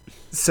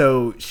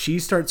 So she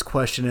starts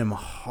questioning him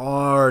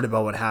hard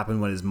about what happened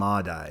when his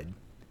ma died.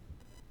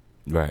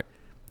 Right.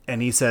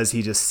 And he says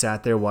he just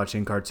sat there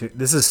watching cartoons.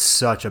 This is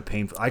such a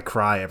painful... I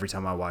cry every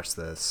time I watch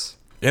this.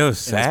 It was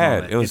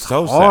sad. It was it's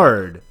so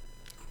hard. sad.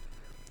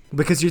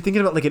 Because you're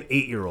thinking about like an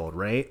 8-year-old,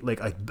 right? Like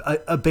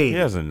a baby. He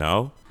doesn't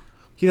know.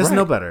 He doesn't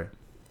know better.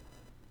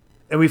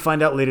 And we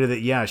find out later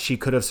that, yeah, she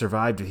could have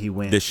survived if he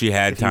went. That she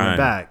had if he went time.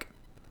 back.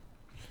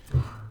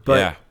 But,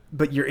 Yeah.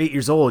 But you're 8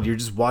 years old. You're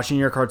just watching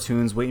your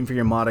cartoons, waiting for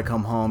your ma to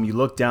come home. You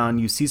look down.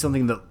 You see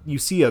something that... You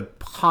see a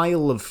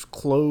pile of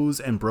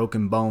clothes and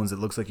broken bones that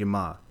looks like your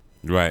ma.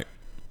 Right.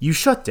 You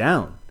shut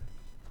down.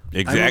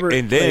 Exactly.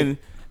 And then... Like,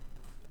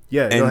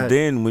 yeah, go ahead.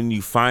 then when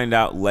you find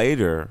out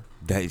later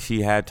that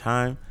she had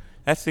time,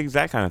 that's the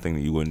exact kind of thing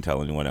that you wouldn't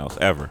tell anyone else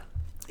ever.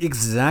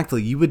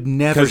 Exactly. You would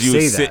never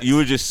say that. You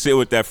would just sit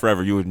with that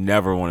forever. You would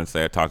never want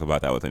to talk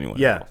about that with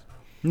anyone else.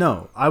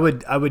 No, I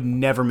would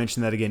never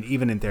mention that again,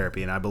 even in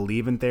therapy. And I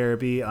believe in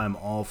therapy. I'm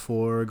all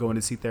for going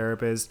to see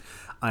therapists.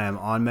 I am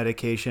on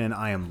medication.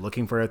 I am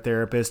looking for a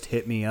therapist.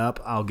 Hit me up.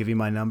 I'll give you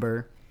my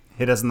number.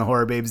 Hit us in the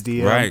Horror Babes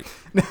DM. Right.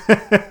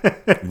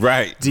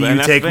 Right. Do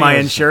you take my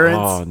insurance?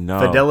 Oh, no.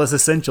 Fidelis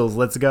Essentials.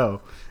 Let's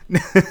go.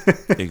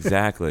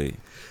 Exactly.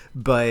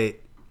 But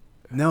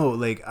no,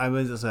 like I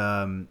was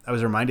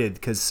reminded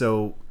because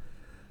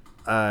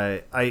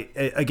I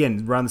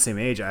again around the same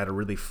age I had a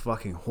really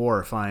fucking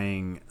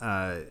horrifying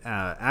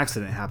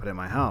accident happen at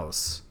my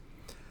house.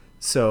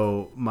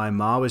 So my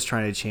mom was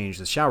trying to change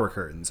the shower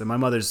curtains, and my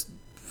mother's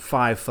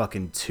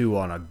 5'2"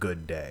 on a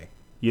good day,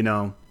 you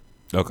know.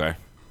 Okay.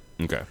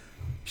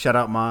 Shout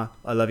out, Ma.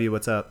 I love you.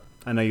 What's up?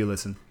 I know you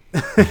listen.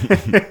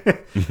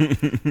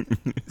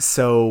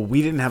 So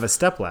we didn't have a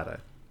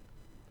stepladder.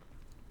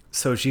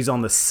 So she's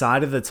on the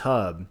side of the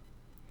tub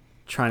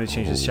trying to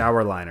change the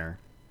shower liner.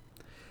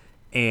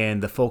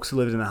 And the folks who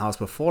lived in the house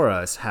before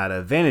us had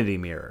a vanity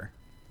mirror.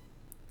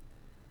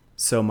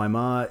 So my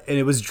mom, and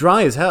it was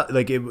dry as hell.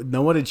 Like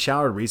no one had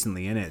showered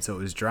recently in it, so it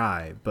was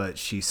dry. But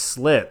she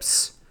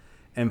slips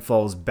and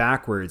falls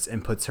backwards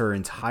and puts her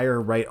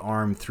entire right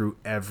arm through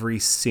every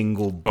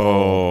single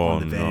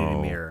bulb on the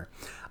vanity mirror.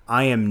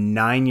 I am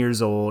 9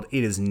 years old.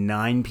 It is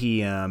 9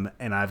 p.m.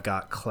 and I've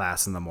got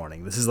class in the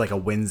morning. This is like a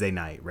Wednesday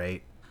night,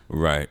 right?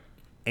 Right.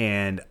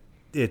 And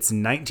it's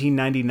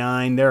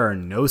 1999. There are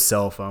no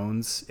cell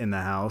phones in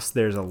the house.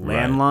 There's a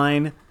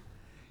landline.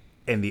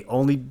 And the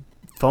only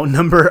phone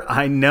number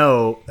I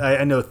know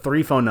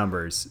 3 phone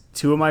numbers.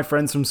 2 of my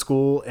friends from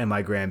school and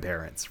my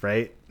grandparents,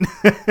 right?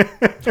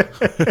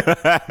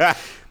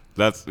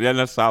 That's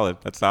solid.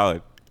 That's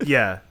solid.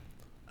 Yeah.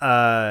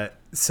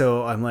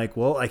 So I'm like,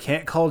 well, I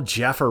can't call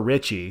Jeff or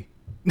Richie.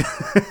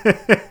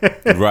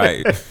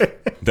 Right.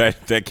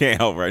 That can't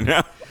help right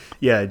now.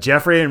 Yeah,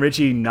 Jeffrey and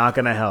Richie not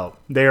gonna help.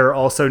 They are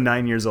also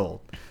 9 years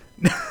old.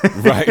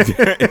 Right.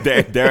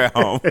 They're at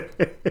home.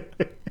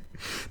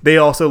 They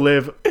also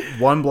live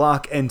 1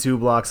 block and 2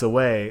 blocks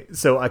away,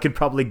 so I could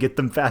probably get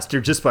them faster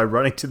just by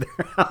running to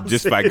their house.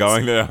 Just by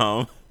going to their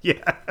home.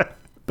 Yeah.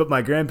 But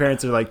my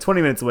grandparents are like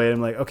 20 minutes away. And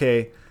I'm like,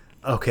 okay.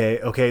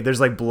 There's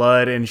like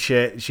blood and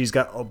shit. She's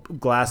got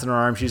glass in her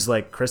arm. She's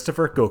like,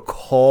 Christopher, go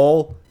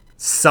call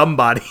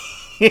somebody.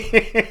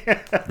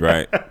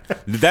 Right.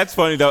 That's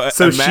funny though.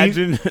 So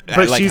imagine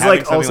but like she's having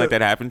like something also, like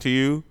that happen to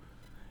you,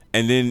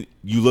 and then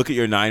you look at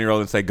your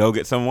 9-year-old and say, "Go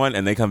get someone,"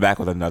 and they come back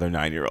with another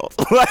 9-year-old.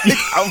 Like,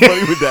 how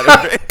funny would that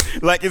have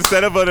been? Like,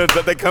 instead of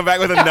they come back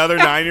with another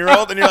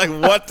 9-year-old, and you're like,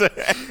 "What the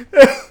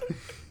heck?"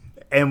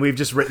 and we've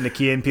just written a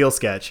Key and Peele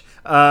sketch.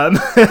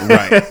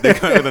 Right. They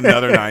come with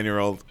another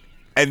 9-year-old,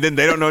 and then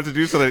they don't know what to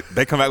do, so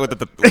they come out with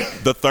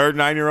the third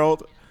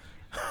 9-year-old.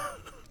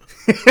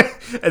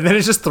 And then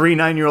it's just 3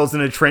 9-year-olds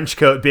in a trench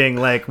coat being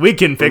like, we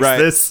can fix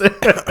this.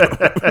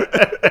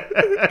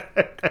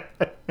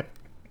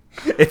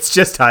 It's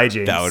just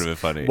hijinks. That would have been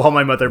funny. While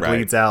my mother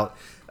bleeds out.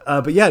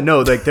 But yeah,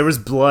 no, like there was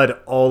blood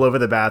all over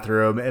the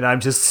bathroom, and I'm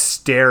just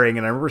staring,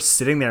 and I remember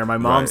sitting there, and my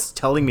mom's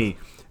telling me,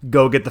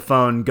 go get the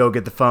phone, go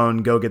get the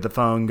phone, go get the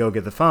phone, go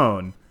get the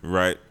phone.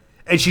 Right.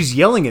 And she's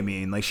yelling at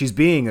me, and like she's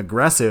being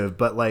aggressive,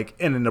 but like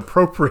in an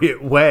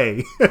appropriate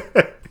way.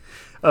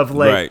 Of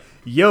like,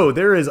 yo,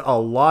 there is a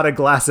lot of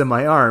glass in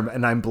my arm,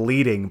 and I'm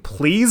bleeding.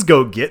 Please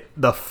go get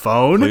the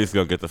phone. Please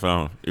go get the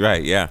phone.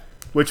 Right, yeah.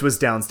 Which was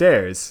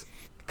downstairs.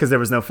 Because there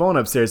was no phone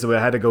upstairs, so I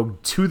had to go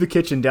to the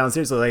kitchen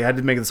downstairs. So I had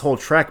to make this whole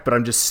trek, but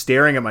I'm just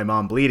staring at my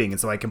mom bleeding, and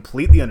so I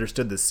completely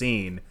understood the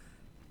scene.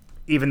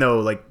 Even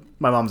though like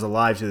my mom's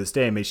alive to this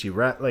day, may she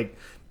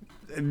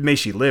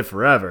live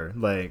forever.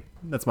 Like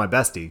that's my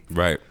bestie.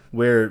 Right.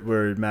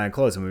 We're mad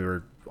close, and we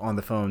were on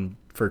the phone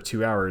for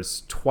 2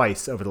 hours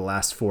twice over the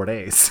last 4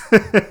 days.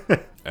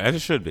 As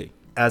it should be.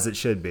 As it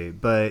should be.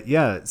 But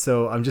yeah,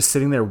 so I'm just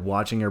sitting there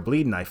watching her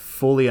bleed, and I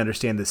fully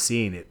understand the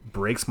scene. It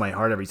breaks my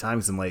heart every time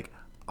because I'm like,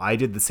 I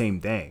did the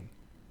same thing.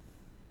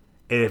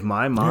 And if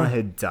my mom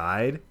had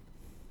died,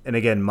 and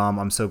again, Mom,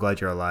 I'm so glad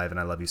you're alive and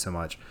I love you so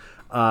much.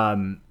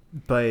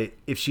 But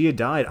if she had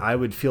died, I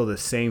would feel the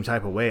same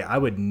type of way. I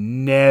would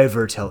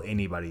never tell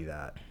anybody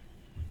that.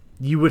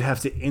 You would have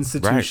to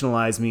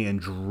institutionalize me and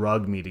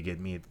drug me to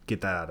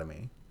get that out of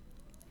me.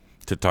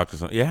 To talk to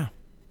someone, yeah.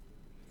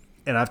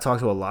 And I've talked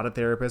to a lot of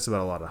therapists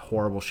about a lot of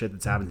horrible shit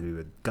that's happened to me,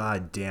 but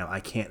god damn, I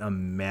can't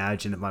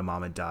imagine if my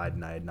mom had died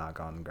and I had not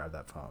gone and grabbed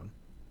that phone.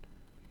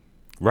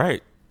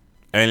 Right.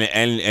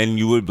 And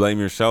you would blame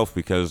yourself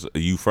because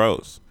you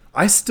froze.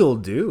 I still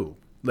do.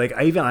 Like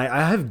I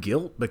have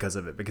guilt because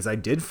of it, because I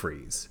did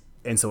freeze.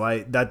 And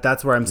so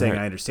that's where I'm saying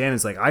I understand.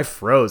 It's like I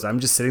froze. I'm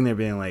just sitting there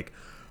being like,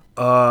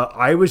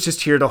 I was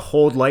just here to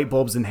hold light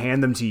bulbs and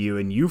hand them to you,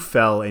 and you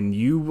fell and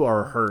you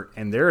are hurt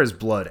and there is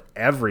blood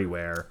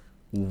everywhere.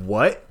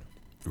 What?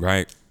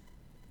 Right.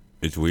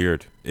 It's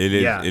weird. It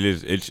is. Yeah. It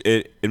is.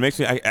 It makes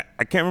me. I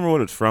can't remember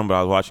what it's from, but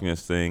I was watching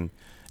this thing,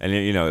 and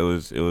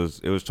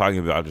it was talking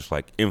about just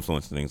like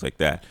influence and things like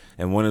that.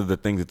 And one of the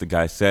things that the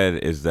guy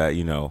said is that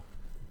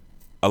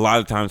a lot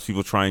of times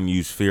people try and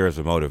use fear as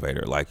a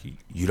motivator. Like,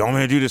 you don't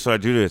want to do this, so I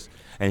do this.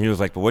 And he was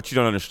like, but what you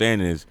don't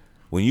understand is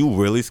when you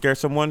really scare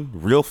someone,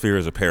 real fear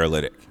is a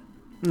paralytic.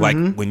 Mm-hmm.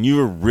 Like when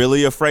you're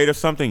really afraid of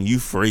something, you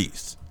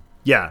freeze.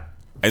 Yeah.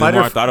 And the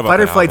more I thought about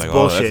fight or that, flight's I was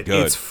like, bullshit. Oh, that's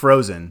good. It's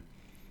frozen.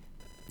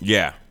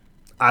 Yeah.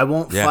 I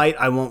won't fight.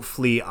 I won't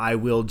flee. I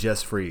will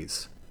just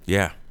freeze.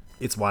 Yeah.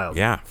 It's wild.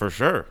 Yeah, for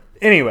sure.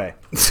 Anyway,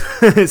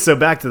 so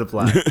back to the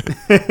plot.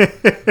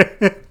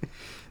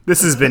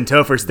 This has been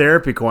Topher's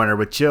Therapy Corner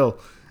with Chill.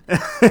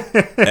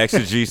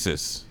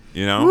 Exegesis.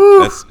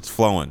 It's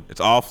flowing. It's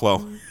all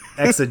flowing.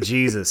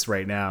 Exegesis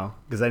right now,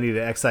 because I need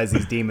to excise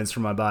these demons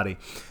from my body.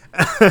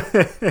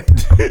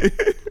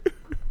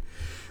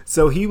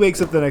 So he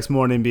wakes up the next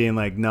morning being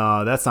like,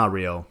 no, that's not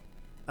real.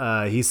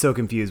 He's so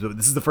confused, but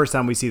this is the first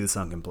time we see the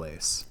sunken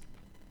place.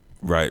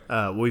 Right.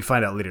 We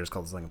find out later it's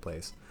called the sunken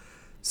place.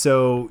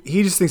 So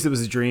he just thinks it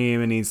was a dream,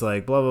 and he's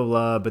like, blah, blah,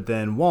 blah. But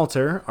then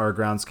Walter, our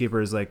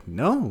groundskeeper, is like,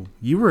 no,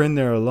 you were in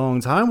there a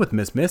long time with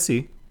Miss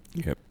Missy.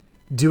 Yep.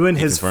 Doing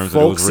his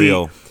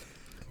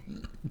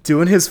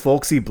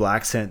folksy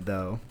black scent,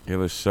 though.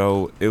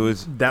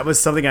 That was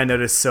something I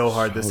noticed so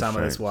hard this time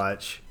on this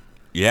watch.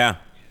 Yeah.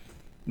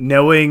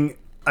 Knowing,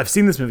 I've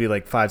seen this movie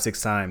like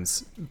 5-6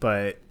 times,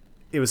 but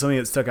it was something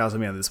that stuck out to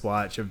me on this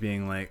watch of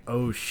being like,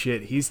 oh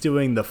shit, he's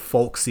doing the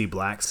folksy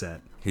black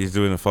scent. He's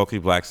doing the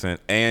folky black scent,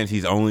 and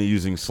he's only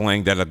using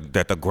slang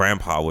that the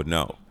grandpa would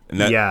know.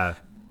 And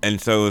and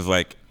so it was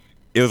like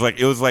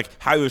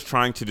how he was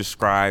trying to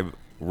describe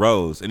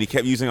Rose, and he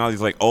kept using all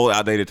these like old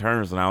outdated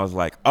terms, and I was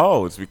like,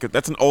 oh, it's because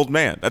that's an old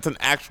man. That's an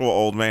actual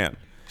old man.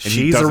 And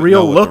she's a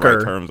real looker. The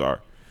right terms are.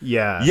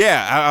 Yeah.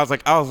 Yeah. I was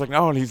like,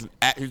 oh, and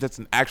that's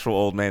an actual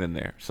old man in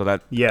there. So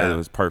that it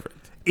was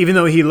perfect. Even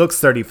though he looks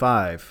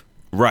 35.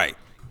 Right.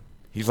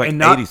 He's like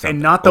 80-something. And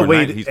not the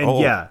way he's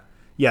old.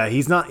 Yeah,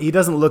 he's not. He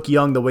doesn't look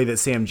young the way that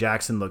Sam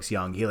Jackson looks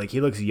young. He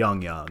looks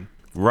young.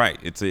 Right.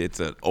 It's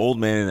an old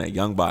man in a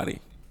young body.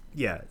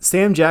 Yeah,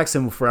 Sam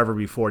Jackson will forever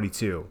be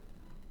 42.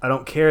 I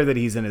don't care that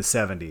he's in his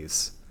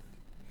 70s.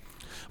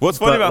 What's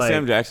funny about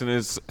Sam Jackson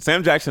is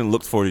Sam Jackson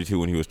looked 42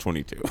 when he was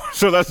 22.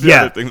 So that's the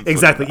other thing.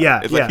 Exactly.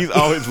 Yeah, it's like he's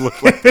always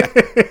looked like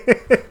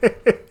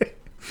that.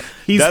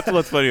 That's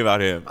what's funny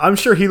about him. I'm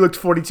sure he looked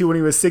 42 when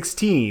he was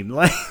 16.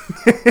 Like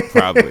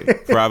probably.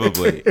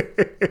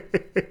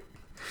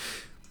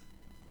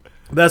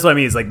 That's what I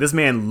mean. It's like this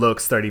man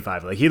looks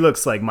 35. Like he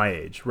looks like my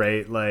age,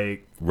 right?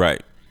 Like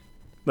right.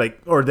 Like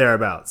or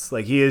thereabouts.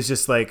 Like he is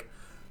just like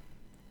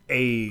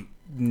a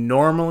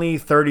normally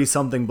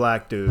 30-something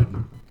black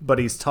dude, but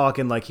he's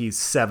talking like he's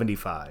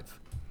 75.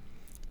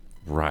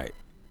 Right.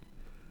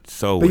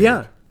 So but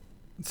weird.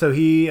 So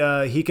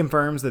he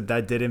confirms that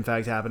did in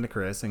fact happen to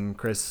Chris, and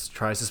Chris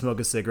tries to smoke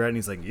a cigarette, and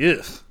he's like,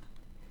 "Yeah."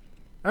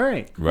 All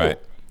right. Cool. Right.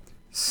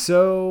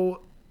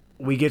 So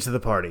we get to the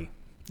party.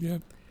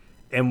 Yep.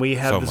 And we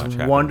have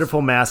this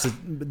wonderful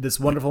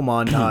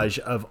montage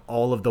of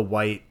all of the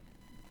white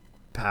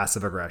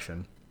passive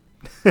aggression.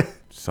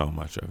 So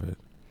much of it.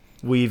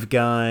 We've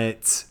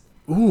got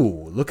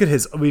look at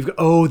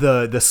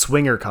the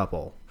swinger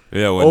couple.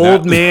 Yeah,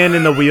 old man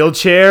in the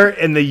wheelchair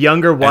and the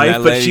younger wife, and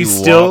that but lady she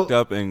still walked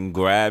up and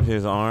grabbed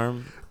his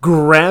arm.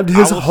 Grabbed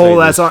his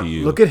whole ass arm.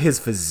 Look at his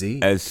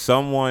physique. As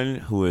someone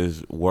who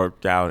has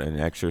worked out and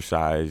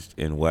exercised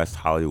in West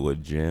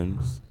Hollywood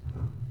gyms,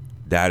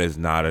 that is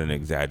not an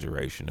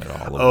exaggeration at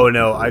all. Oh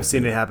no, I've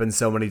seen it happen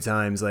so many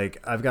times.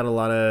 Like I've got a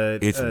lot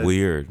of. It's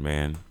weird,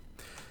 man.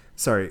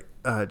 Sorry,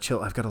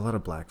 chill. I've got a lot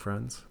of black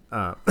friends.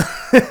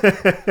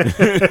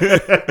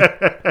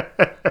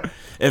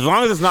 As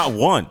long as it's not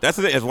one. That's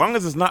the thing. As long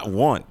as it's not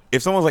one.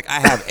 If someone's like, I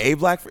have a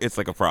black friend, it's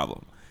like a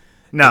problem.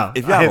 No.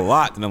 If you have a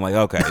lot, then I'm like,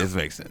 okay, this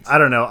makes sense. I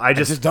don't know. I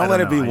just don't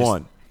let it be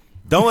one.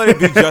 Don't let it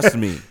be just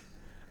me.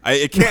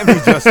 It can't be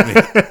just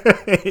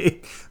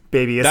me.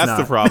 Baby, it's That's not.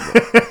 the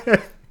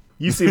problem.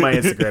 You see my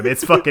Instagram.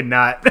 It's fucking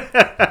not.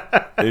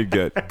 It's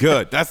good.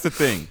 Good. That's the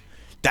thing.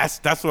 That's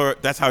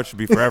how it should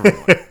be for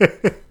everyone.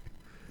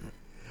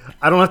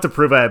 I don't have to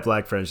prove I have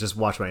black friends. Just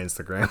watch my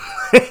Instagram.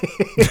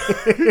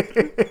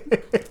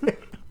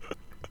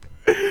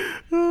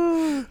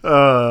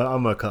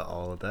 I'm gonna cut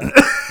all of that.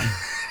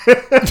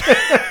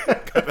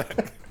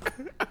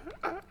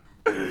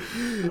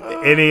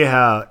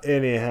 anyhow.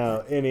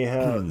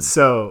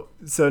 So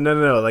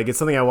no. Like it's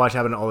something I watch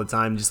happen all the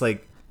time. Just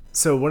like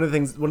so, one of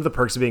the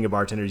perks of being a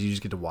bartender is you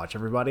just get to watch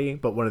everybody.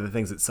 But one of the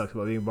things that sucks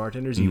about being a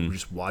bartender is you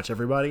just watch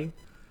everybody.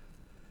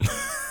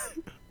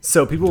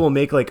 So people will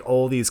make like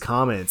all these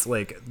comments.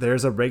 Like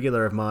there's a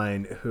regular of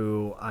mine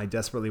who I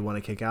desperately want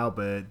to kick out,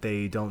 but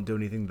they don't do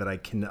anything that I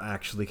can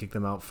actually kick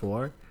them out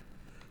for.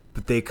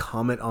 But they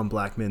comment on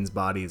black men's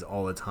bodies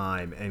all the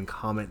time and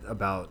comment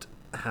about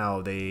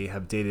how they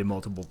have dated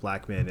multiple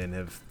black men and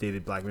have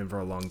dated black men for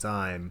a long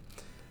time.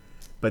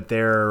 But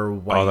they're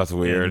white that's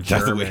weird. and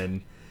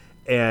German.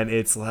 And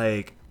it's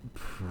like,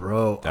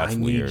 bro, I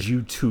need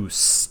you to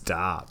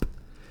stop.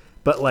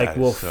 But like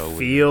will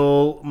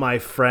feel my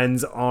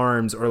friend's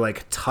arms or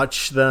like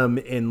touch them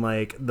in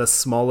like the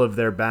small of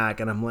their back,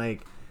 and I'm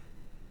like,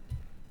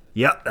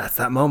 yep, that's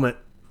that moment.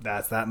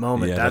 That's that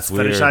moment. Yeah, that's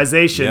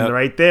fetishization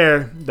right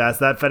there. That's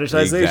that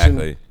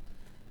fetishization.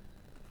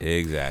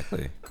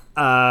 Exactly.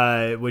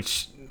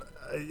 Which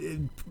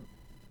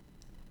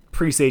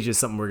presages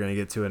something we're gonna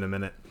get to in a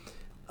minute.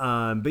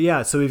 But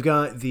yeah, so we've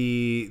got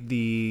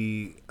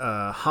the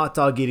hot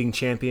dog eating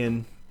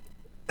champion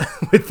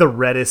with the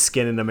reddest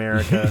skin in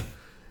America,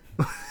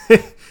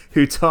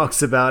 who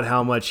talks about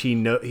how much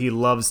he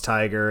loves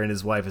Tiger, and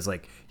his wife is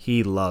like,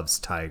 he loves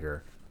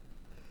Tiger.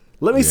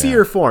 Let me see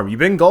your form. You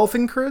been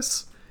golfing,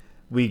 Chris?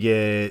 We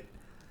get,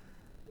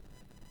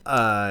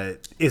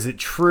 is it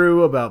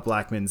true about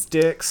black men's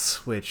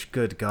dicks? Which,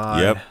 good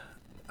God.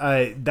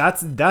 Yep.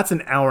 That's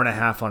an hour and a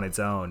half on its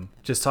own,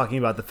 just talking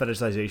about the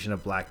fetishization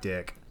of black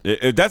dick.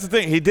 That's the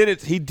thing. He did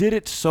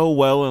it so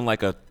well in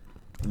like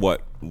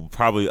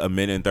probably a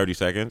minute and 30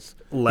 seconds.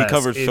 Less. He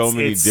covers so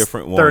many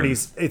different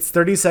ones. It's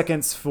 30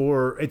 seconds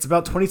it's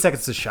about 20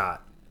 seconds a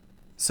shot.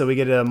 So we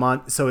get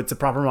so it's a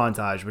proper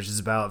montage, which is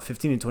about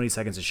 15 and 20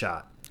 seconds a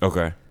shot.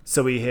 Okay.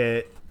 So we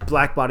hit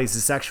black bodies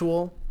as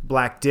sexual,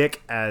 black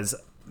dick as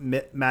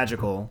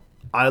magical.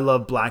 I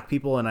love black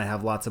people and I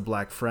have lots of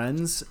black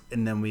friends,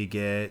 and then we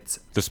get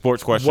the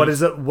sports question. What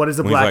is a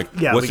black?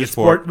 What's we get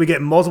sport? We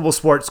get multiple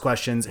sports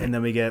questions, and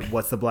then we get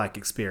what's the black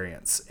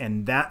experience,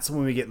 and that's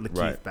when we get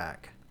Lakeith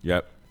back.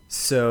 Yep.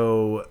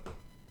 So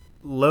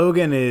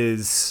Logan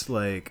is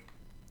like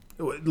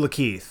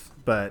Lakeith,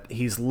 but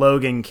he's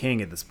Logan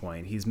King at this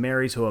point. He's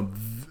married to a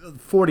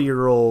 40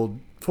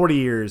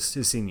 years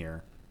his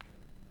senior,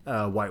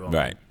 white woman,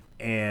 right?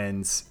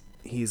 And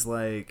he's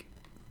like,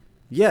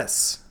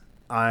 yes.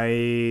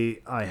 I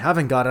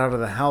haven't got out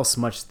of the house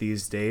much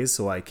these days,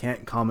 so I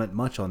can't comment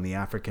much on the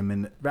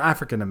African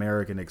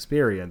American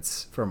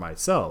experience for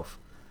myself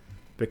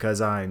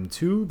because I'm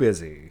too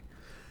busy.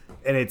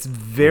 And it's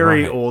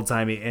very old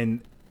timey.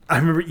 And I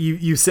remember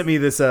you sent me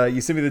this. You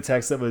sent me the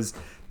text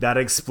that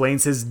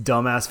explains his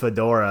dumbass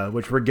fedora,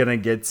 which we're gonna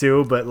get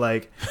to. But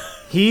like,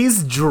 he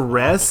is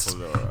dressed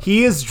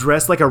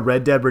like a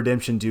Red Dead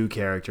Redemption 2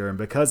 character, and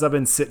because I've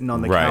been sitting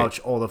on the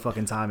couch all the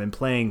fucking time and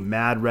playing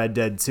Mad Red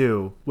Dead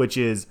 2, which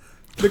is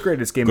the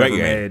greatest game ever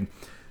made.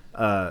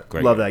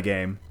 Love that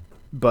game,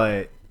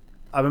 but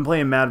I've been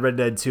playing Mad Red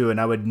Dead 2, and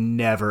I would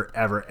never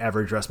ever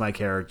ever dress my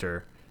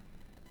character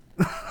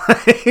like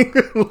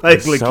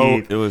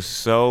Lakeith. It was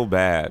so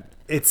bad.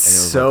 It's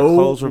so the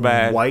clothes were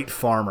bad. White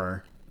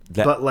farmer.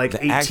 But like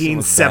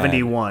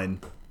 1871.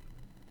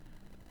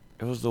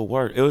 It was the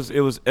worst.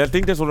 It was. I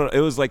think that's what it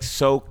was like.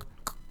 So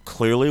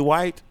clearly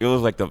white. It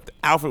was like the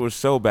outfit was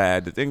so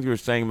bad. The things you were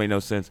saying made no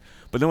sense.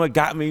 But then what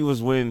got me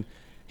was when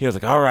He was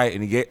like, all right.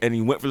 And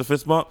he went for the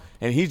fist bump,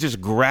 and he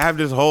just grabbed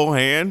his whole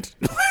hand.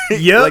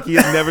 Yep. Like he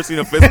had never seen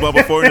a fist bump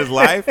before in his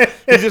life.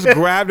 He just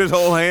grabbed his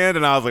whole hand,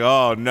 and I was like,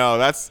 oh, no,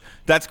 that's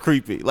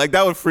creepy. Like,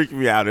 that would freak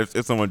me out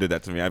if someone did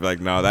that to me. I'd be like,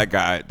 no, that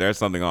guy, there's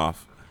something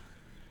off.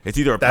 It's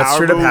either a power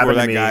move or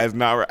that guy is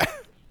not right.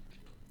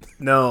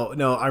 No,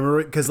 I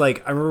remember because I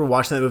remember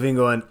watching that movie and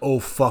going, "Oh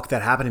fuck,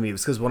 that happened to me." It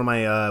was because one of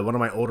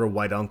my older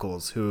white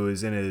uncles who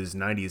is in his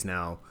 90s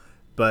now,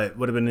 but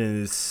would have been in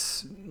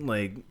his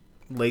like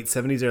late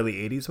 70s, early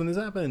 80s when this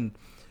happened.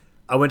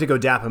 I went to go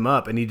dap him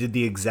up, and he did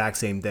the exact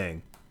same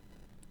thing.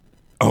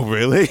 Oh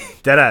really?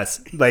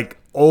 Deadass, like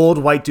old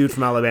white dude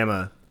from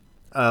Alabama,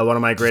 one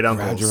of my great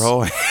uncles. Grabbed your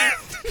whole hand.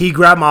 He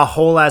grabbed my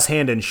whole ass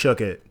hand and shook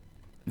it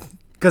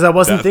because I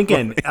wasn't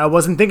thinking. I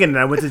wasn't thinking, and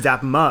I went to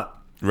dap him up.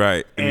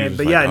 Right.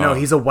 But yeah, no,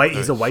 he's a white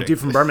dude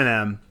from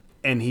Birmingham,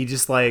 and he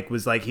just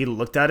was he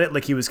looked at it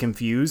like he was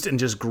confused and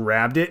just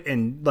grabbed it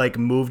and like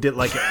moved it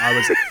like I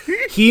was.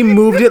 He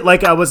moved it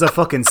like I was a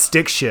fucking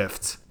stick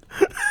shift.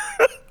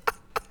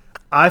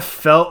 I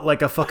felt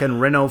like a fucking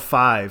Renault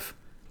 5.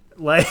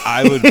 Like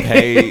I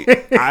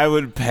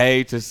would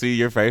pay to see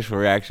your facial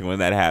reaction when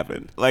that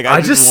happened. Like I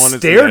just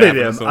stared at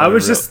him. I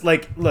was real. just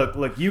like,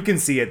 look, you can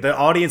see it. The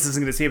audience isn't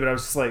going to see it, but I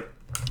was just like.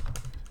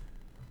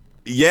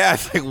 Yeah,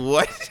 it's like,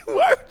 what?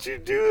 Why would you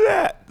do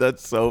that?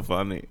 That's so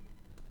funny.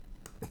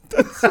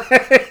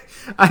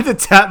 I had to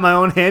tap my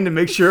own hand to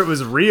make sure it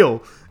was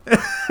real.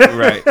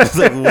 Right. It's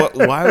like, what?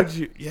 Why would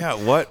you? Yeah.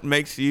 What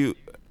makes you?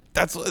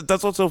 That's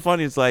what's so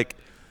funny. It's like,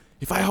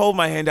 if I hold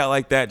my hand out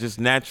like that, just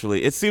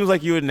naturally, it seems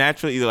like you would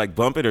naturally either like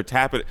bump it or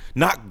tap it,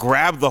 not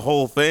grab the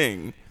whole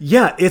thing.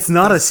 Yeah, it's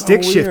not That's a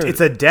stick so shift. weird.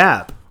 It's a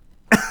dap.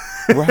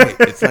 Right.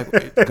 It's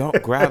like,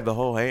 don't grab the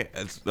whole hand.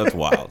 That's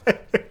wild.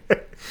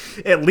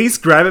 At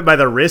least grab it by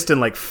the wrist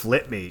and like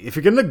flip me. If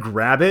you're gonna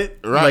grab it,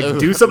 Right. like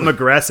do something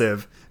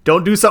aggressive.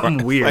 Don't do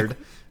something weird.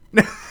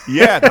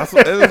 Yeah,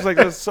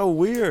 that's so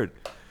weird.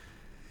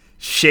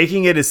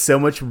 Shaking it is so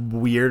much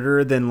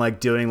weirder than like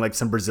doing like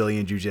some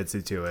Brazilian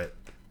jiu-jitsu to it.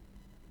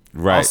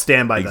 Right. I'll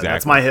stand by exactly. that.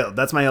 That's my hill.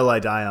 That's my hill I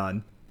die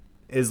on.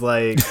 Is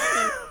like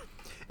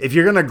if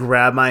you're gonna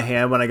grab my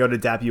hand when I go to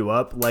dap you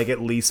up, like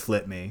at least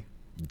flip me.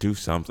 Do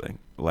something.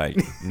 Like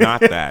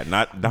not that.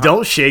 Not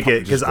Don't shake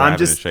it because I'm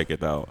just shake it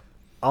though.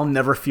 I'll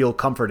never feel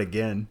comfort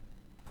again.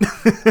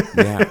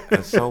 Yeah,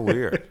 that's so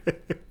weird.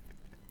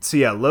 So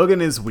yeah, Logan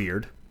is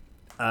weird,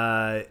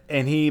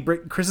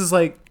 and Chris is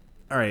like,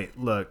 all right,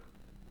 look,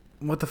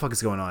 what the fuck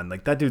is going on?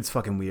 Like that dude's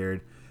fucking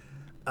weird.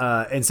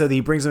 And so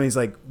he brings him. He's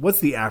like, what's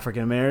the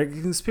African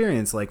American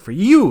experience like for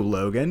you,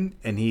 Logan?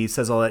 And he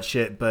says all that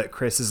shit, but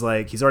Chris is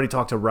like, he's already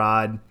talked to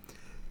Rod,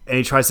 and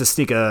he tries to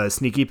sneak a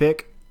sneaky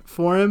pick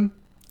for him.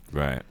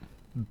 Right.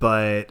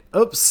 But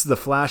oops, the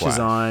flash is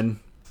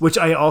on. Which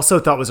I also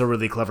thought was a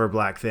really clever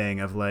black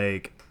thing of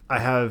like, I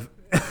have,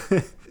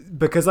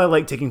 because I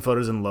like taking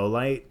photos in low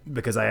light,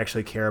 because I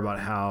actually care about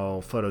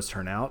how photos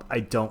turn out, I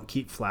don't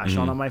keep flash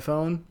on my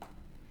phone.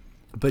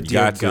 But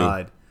dear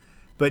God.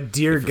 But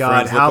dear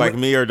God, how look like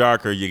me or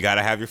darker, you got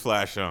to have your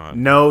flash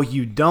on. No,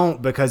 you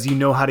don't, because you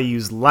know how to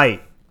use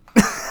light.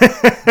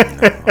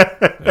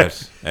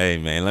 Hey,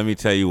 man, let me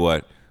tell you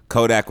what.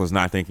 Kodak was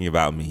not thinking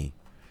about me.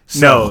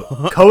 So.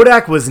 No,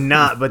 Kodak was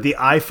not, but the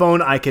iPhone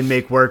I can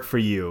make work for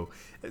you.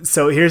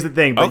 So here's the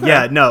thing, but okay.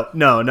 Yeah,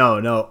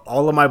 no.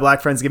 All of my black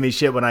friends give me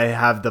shit when I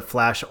have the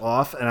flash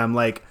off, and I'm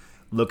like,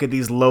 look at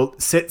these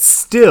sit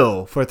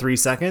still for 3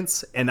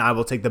 seconds, and I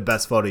will take the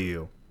best photo of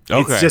you.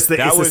 Okay. It's just that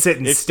it's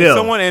sitting still. If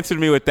someone answered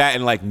me with that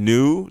and like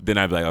knew, then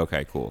I'd be like,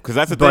 okay, cool. Because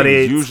that's the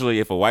thing. Usually,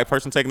 if a white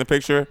person taking the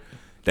picture,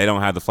 they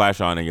don't have the flash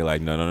on, and you're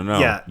like, no.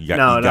 Yeah, you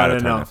got to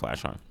turn that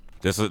flash on.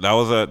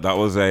 That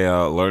was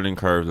a learning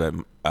curve that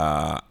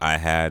I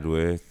had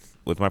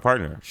with my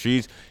partner.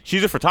 She's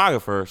a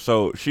photographer,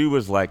 so she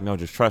was like, no,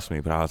 just trust me.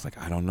 But I was like,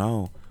 I don't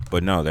know.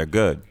 But no, they're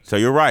good. So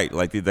you're right.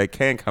 Like they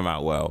can come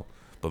out well.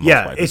 But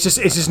yeah, it's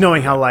just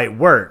knowing how light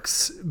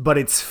works. But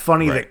it's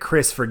funny that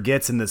Chris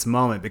forgets in this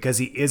moment because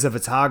he is a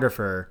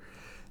photographer.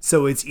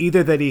 So it's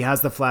either that he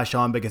has the flash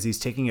on because he's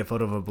taking a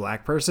photo of a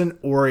black person,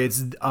 or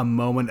it's a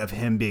moment of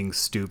him being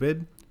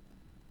stupid.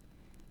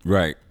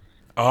 Right.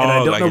 Oh, and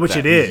I don't know which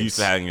it is. He's used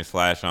to having his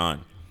flash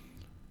on.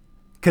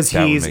 Because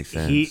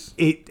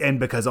and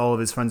because all of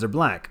his friends are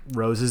black.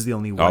 Rose is the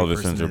only white person. All of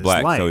his friends are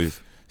black,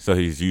 so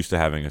he's used to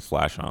having his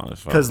flash on.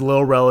 Because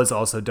Lil Rel is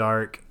also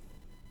dark,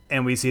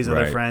 and we see his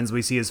other friends.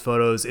 We see his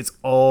photos. It's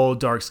all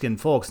dark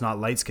skinned folks, not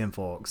light skinned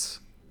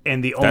folks.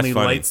 And the only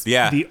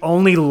the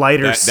only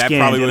lighter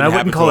skinned, and I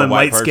wouldn't call him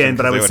light skinned,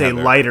 but I would say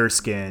lighter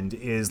skinned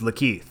is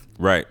Lakeith.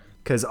 Right.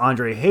 Because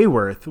Andre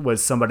Hayworth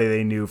was somebody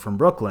they knew from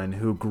Brooklyn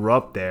who grew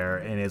up there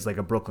and is like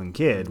a Brooklyn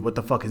kid. What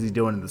the fuck is he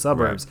doing in the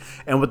suburbs?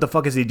 Right. And what the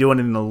fuck is he doing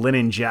in a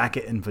linen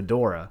jacket and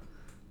fedora?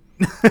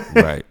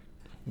 Right.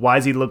 Why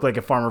does he look like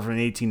a farmer from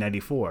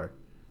 1894?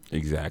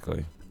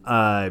 Exactly.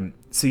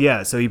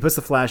 So he puts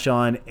the flash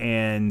on,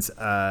 and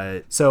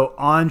so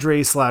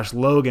Andre /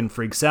 Logan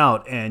freaks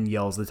out and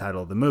yells the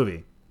title of the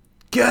movie.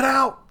 Get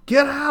out!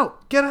 Get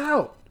out! Get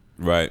out!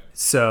 Right.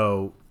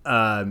 So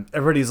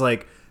everybody's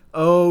like,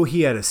 oh,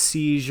 he had a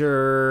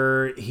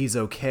seizure. He's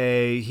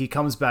okay. He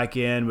comes back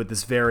in with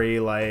this very,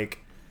 like,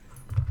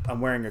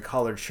 I'm wearing a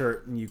collared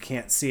shirt and you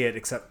can't see it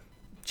except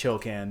Chill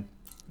can.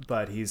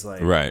 But he's,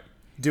 like, Right.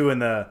 doing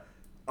the,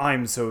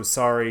 I'm so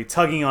sorry,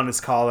 tugging on his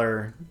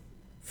collar,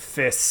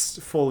 fists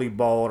fully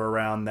balled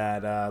around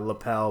that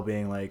lapel,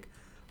 being like,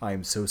 I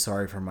am so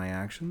sorry for my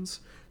actions.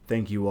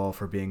 Thank you all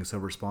for being so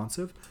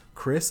responsive.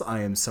 Chris,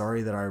 I am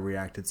sorry that I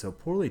reacted so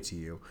poorly to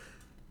you.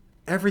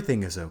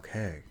 Everything is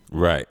okay.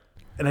 Right.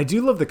 And I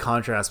do love the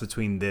contrast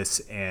between this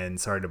and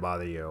Sorry to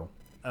Bother You,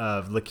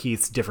 of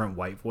Lakeith's different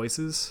white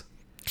voices.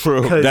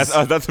 True. That's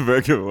a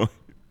very good one.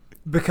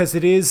 Because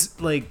it is,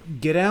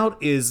 like, Get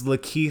Out is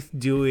Lakeith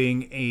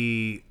doing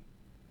a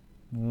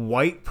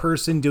white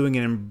person doing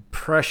an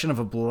impression of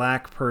a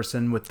black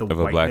person with the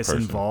whiteness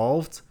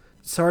involved.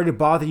 Sorry to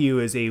Bother You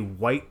is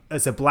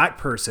a black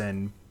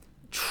person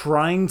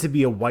trying to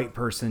be a white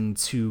person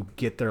to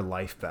get their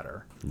life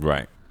better.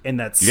 Right. And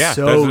that's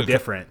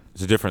different.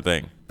 It's a different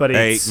thing. But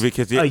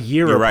it's a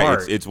year you're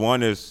apart. Right. It's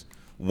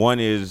one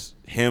is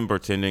him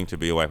pretending to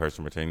be a white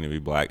person, pretending to be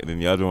black, and then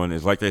the other one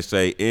is, like they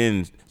say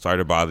in Sorry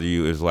to Bother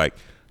You, is like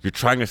you're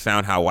trying to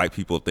sound how white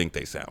people think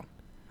they sound.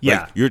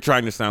 Yeah. Like, you're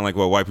trying to sound like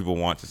what white people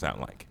want to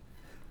sound like.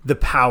 The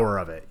power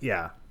of it.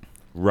 Yeah.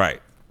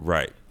 Right.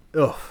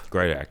 Ugh.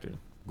 Great acting.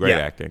 Great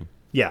acting.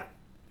 Yeah.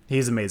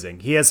 He's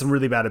amazing. He has some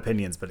really bad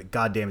opinions, but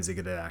goddamn is he a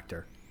good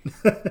actor.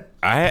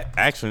 I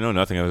actually know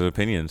nothing of his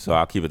opinion, so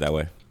I'll keep it that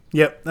way.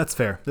 Yep, that's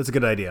fair. That's a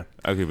good idea.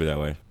 I'll keep it that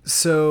way.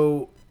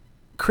 So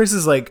Chris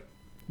is like,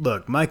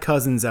 look, my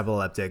cousin's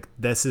epileptic.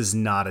 This is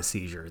not a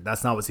seizure.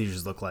 That's not what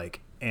seizures look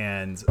like.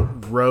 And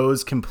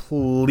Rose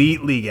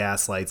completely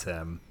gaslights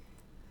him.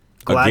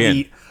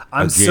 I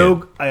am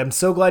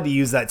so glad to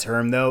use that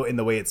term, though, in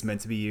the way it's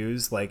meant to be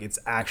used. Like, it's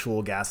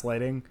actual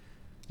gaslighting.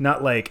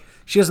 Not like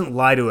she doesn't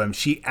lie to him.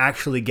 She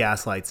actually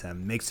gaslights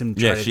him, makes him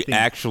try to think.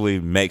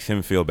 Actually makes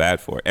him feel bad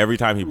for it. Every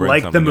time he brings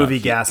like something the movie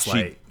up,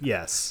 Gaslight.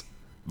 Yes.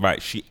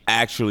 Right. She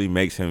actually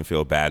makes him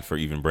feel bad for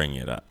even bringing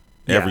it up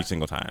every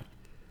single time.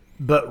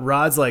 But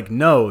Rod's like,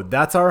 no,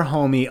 that's our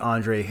homie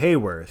Andre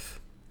Hayworth.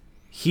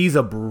 He's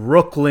a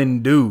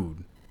Brooklyn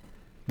dude.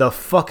 The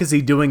fuck is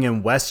he doing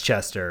in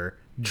Westchester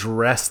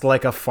dressed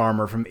like a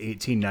farmer from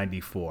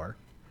 1894?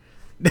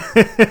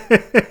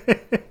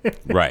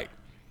 Right.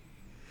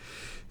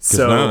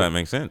 So none of that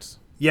makes sense.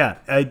 Yeah,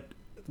 I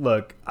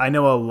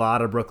know a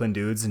lot of Brooklyn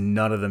dudes, and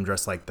none of them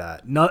dress like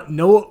that.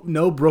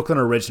 No Brooklyn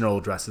original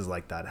dresses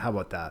like that. How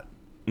about that?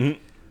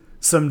 Mm-hmm.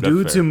 Some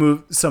dudes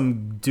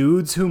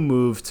who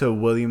moved to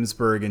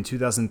Williamsburg in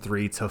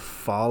 2003 to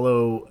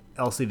follow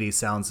LCD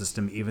Sound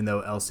System, even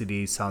though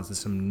LCD Sound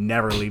System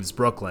never leaves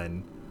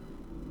Brooklyn.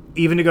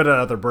 Even to go to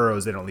other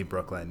boroughs, they don't leave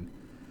Brooklyn.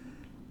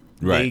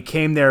 Right. They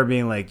came there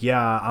being like,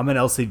 yeah, I'm an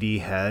LCD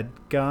head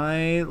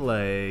guy.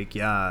 Like,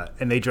 yeah.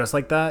 And they dress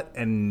like that,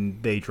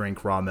 and they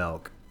drink raw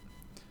milk.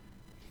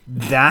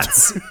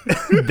 That's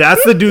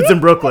the dudes in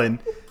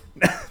Brooklyn.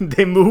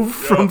 They moved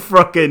from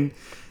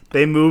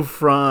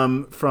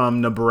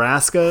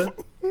Nebraska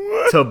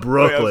to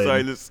Brooklyn. Wait,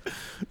 I'm sorry,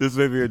 this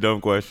may be a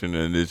dumb question,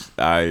 and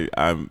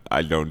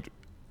I don't.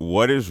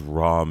 What is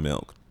raw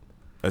milk?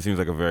 That seems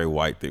like a very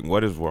white thing.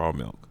 What is raw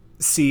milk?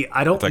 See,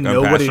 I don't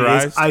know what it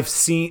is.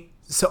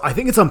 So I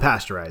think it's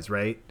unpasteurized,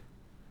 right?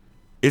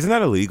 Isn't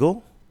that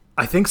illegal?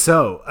 I think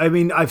so. I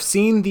mean, I've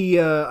seen the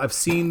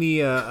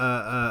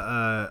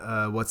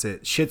what's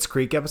it? Schitt's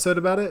Creek episode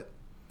about it.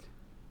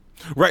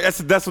 Right.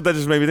 That's what that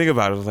just made me think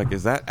about. I was like,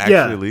 is that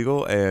actually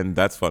illegal? And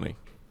that's funny.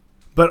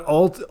 But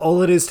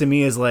all it is to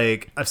me is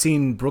like, I've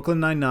seen Brooklyn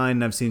Nine-Nine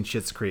and I've seen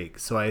Schitt's Creek,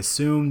 so I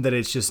assume that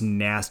it's just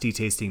nasty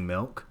tasting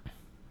milk.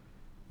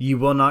 You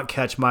will not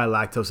catch my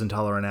lactose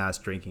intolerant ass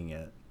drinking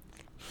it.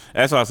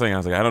 That's what I was saying. I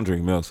was like, I don't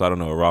drink milk, so I don't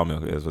know what raw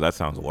milk is, but that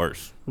sounds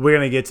worse. We're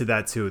going to get to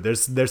that, too.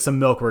 There's some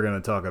milk we're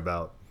going to talk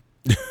about.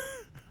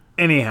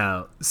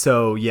 Anyhow,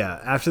 so,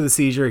 yeah, after the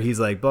seizure, he's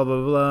like, blah,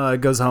 blah, blah,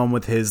 goes home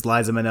with his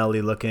Liza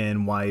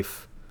Minnelli-looking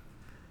wife.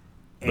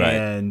 Right.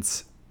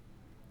 And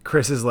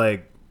Chris is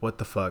like, what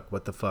the fuck,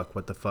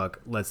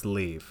 let's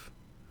leave.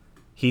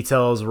 He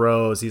tells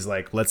Rose, he's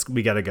like,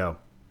 we got to go.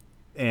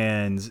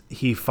 And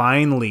he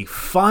finally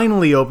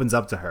opens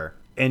up to her.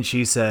 And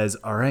she says,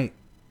 all right.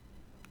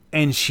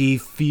 And she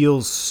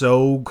feels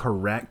so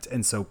correct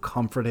and so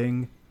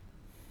comforting.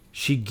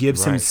 She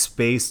gives him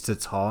space to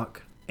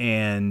talk.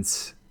 And,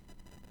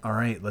 all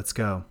right, let's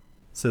go.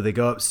 So they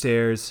go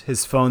upstairs.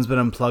 His phone's been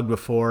unplugged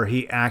before.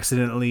 He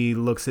accidentally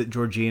looks at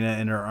Georgina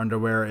in her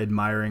underwear,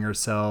 admiring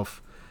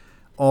herself.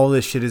 All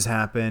this shit has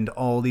happened.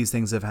 All these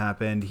things have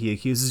happened. He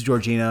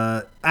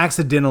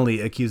accidentally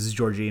accuses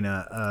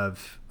Georgina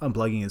of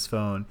unplugging his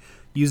phone.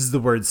 Uses the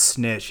word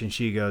snitch, and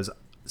she goes,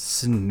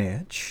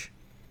 snitch?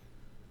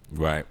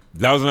 Right.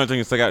 That was another thing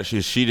that stuck out.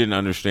 She didn't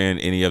understand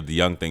any of the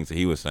young things that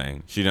he was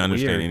saying. She didn't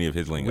understand any of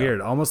his lingo.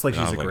 Weird. Almost like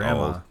she's a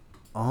grandma.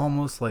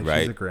 Almost like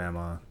she's a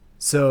grandma.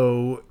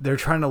 So they're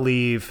trying to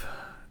leave.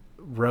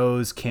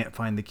 Rose can't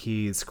find the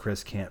keys.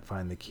 Chris can't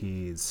find the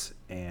keys.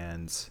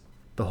 And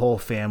the whole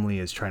family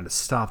is trying to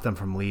stop them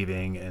from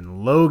leaving.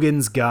 And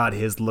Logan's got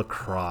his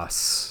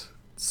lacrosse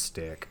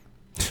stick.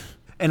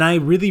 And I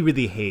really,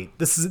 really hate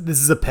this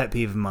is a pet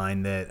peeve of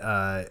mine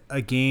that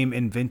a game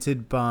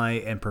invented by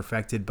and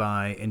perfected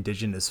by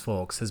indigenous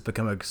folks has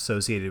become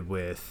associated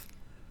with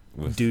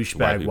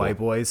douchebag white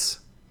boys.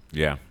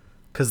 Yeah.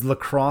 Because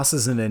lacrosse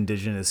is an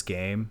indigenous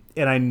game,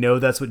 and I know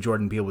that's what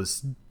Jordan Peele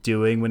was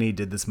doing when he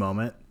did this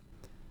moment.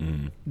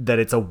 That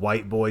it's a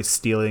white boy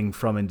stealing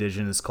from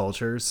indigenous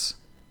cultures.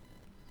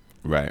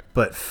 Right.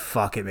 But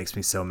fuck, it makes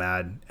me so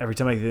mad. Every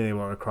time I think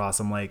about lacrosse,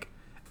 I'm like,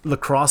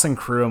 lacrosse and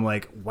crew, I'm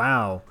like,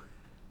 wow,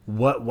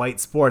 what white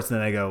sports? And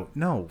then I go,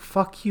 no,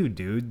 fuck you,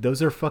 dude.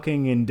 Those are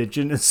fucking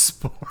indigenous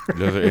sports.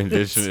 Those are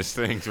indigenous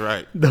things,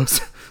 right?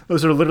 Those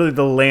are literally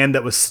the land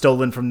that was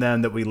stolen from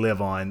them that we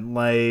live on.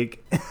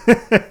 Like,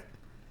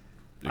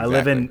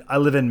 Exactly. I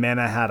live in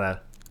Manhattan.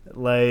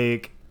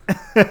 Like,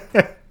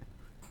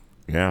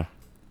 Yeah.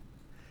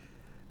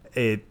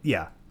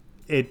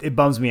 It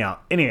bums me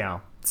out. Anyhow,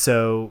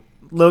 so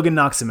Logan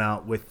knocks him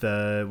out with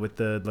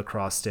the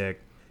lacrosse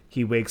stick.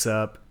 He wakes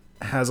up,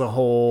 has a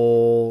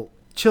whole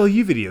chill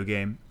you video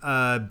game,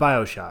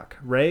 BioShock,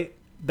 right?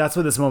 That's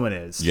what this moment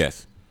is.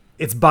 Yes.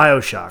 It's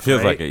BioShock. Feels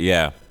right? like it.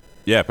 Yeah.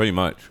 Yeah, pretty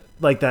much.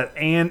 Like that,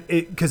 and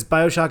because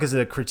BioShock is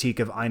a critique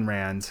of Ayn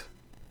Rand,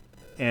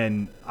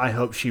 and I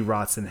hope she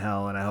rots in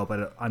hell, and I hope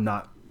I'm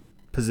not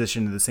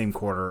positioned in the same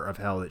quarter of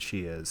hell that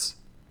she is.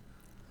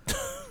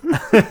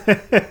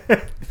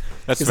 That's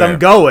Because fair. I'm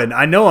going.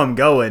 I know I'm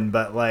going,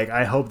 but like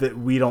I hope that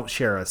we don't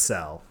share a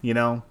cell, you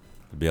know?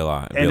 It'd be a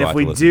lot. It'd be And a if lot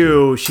we to listen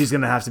do, she's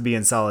going to have to be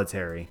in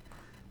solitary.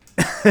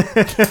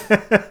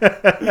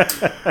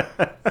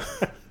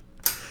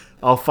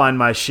 I'll find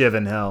my shiv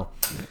in hell.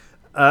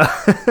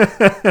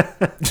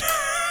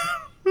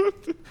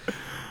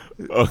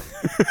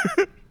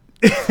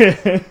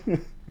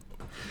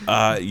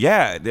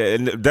 Yeah,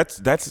 and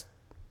that's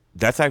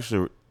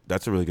actually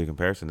a really good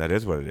comparison. That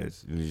is what it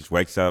is. He just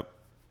wakes up.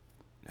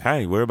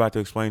 Hey, we're about to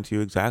explain to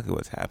you exactly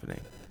what's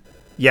happening.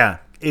 Yeah,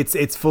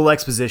 it's full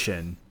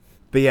exposition.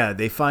 But yeah,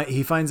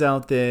 he finds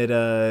out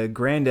that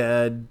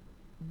Granddad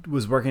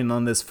was working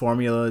on this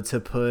formula to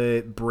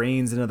put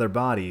brains in other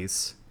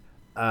bodies.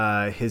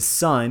 His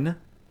son,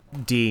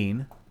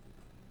 Dean,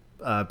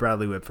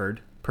 Bradley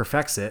Whitford,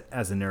 perfects it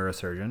as a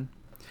neurosurgeon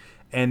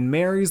and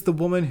marries the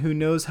woman who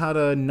knows how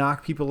to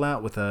knock people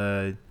out with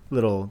a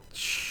little...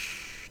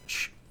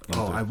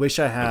 Oh, I wish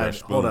I had...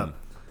 Hold up.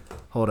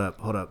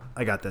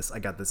 I got this.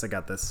 I'm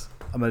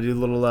going to do a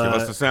little... Give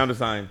us the sound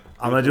design.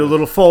 I'm going to do a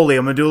little Foley.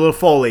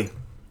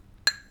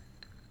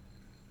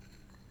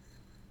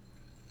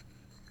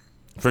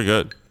 Pretty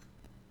good.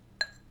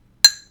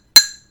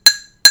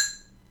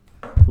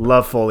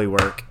 Love Foley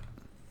work.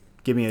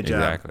 Give me a job.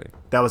 Exactly.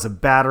 That was a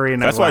battery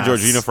and That's a glass. why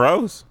Georgina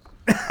froze.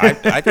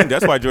 I think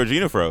that's why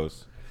Georgina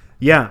froze.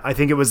 Yeah, I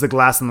think it was the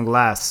glass on the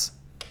glass.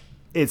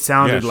 It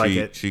sounded like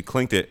it. She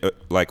clinked it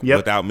Yep.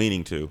 without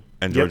meaning to,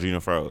 and Yep. Georgina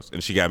froze,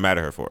 and she got mad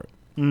at her for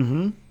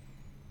it.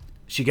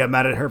 She got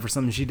mad at her for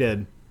something she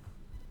did.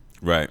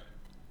 Right.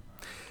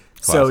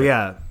 So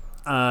Classic.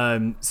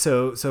 yeah.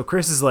 So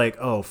Chris is like,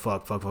 oh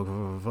fuck,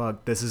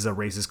 this is a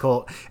racist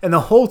cult. And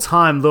the whole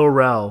time Lil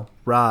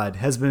Rod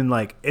has been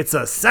like, it's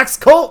a sex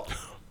cult.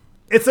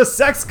 It's a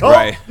sex cult.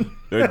 Right.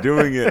 They're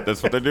doing it.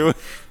 That's what they're doing.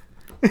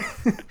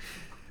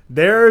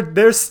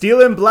 They're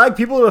stealing black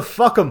people to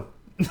fuck them.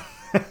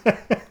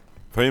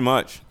 Pretty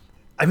much.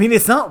 I mean,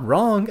 it's not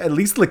wrong. At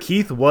least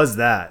Lakeith was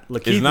that. Lakeith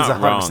It's is not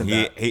 100% wrong.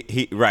 that.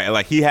 He right.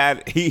 Like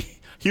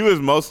he was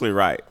mostly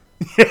right.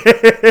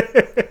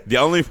 The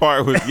only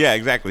part was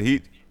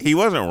exactly. He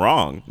wasn't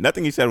wrong.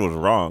 Nothing he said was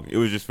wrong. It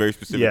was just very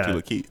specific to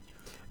Lakeith.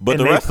 But And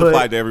the they rest put-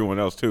 applied to everyone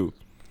else too.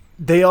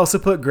 They also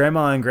put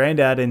Grandma and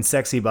Granddad in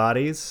sexy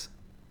bodies,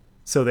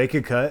 so they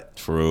could cut.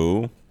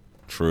 True.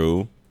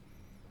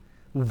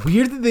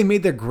 Weird that they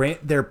made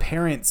their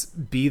parents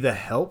be the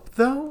help,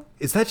 though.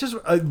 Is that just?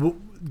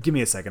 Give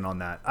me a second on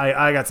that.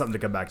 I got something to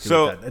come back to.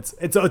 So- with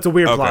that. It's a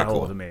weird plot hole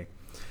cool. to me.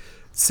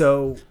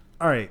 So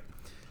all right.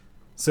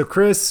 So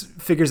Chris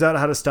figures out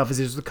how to stuff his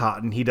ears with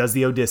cotton. He does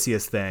the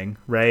Odysseus thing,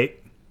 right?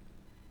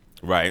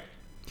 Right.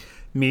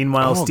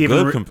 Meanwhile, Oh,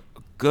 Stephen.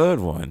 good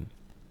one.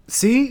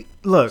 See,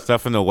 look.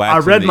 Stuff in the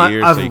wax. I've in the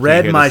ears so you can't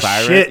read hear my the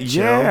siren. shit,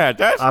 Joe. Yeah,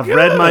 that's I've good.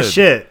 read my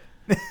shit.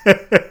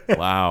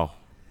 Wow.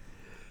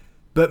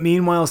 But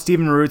meanwhile,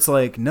 Stephen Root's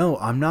like, no,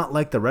 I'm not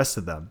like the rest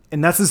of them.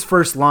 And that's his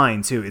first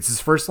line, too. It's his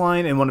first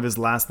line and one of his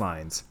last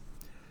lines.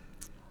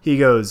 He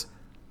goes,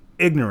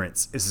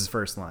 ignorance is his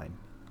first line.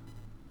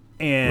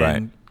 And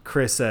Right.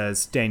 Chris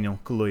says, Daniel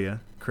Kaluuya,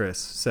 Chris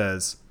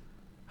says,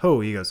 oh,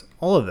 he goes,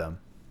 all of them.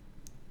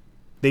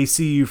 They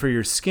see you for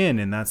your skin,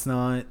 and that's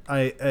not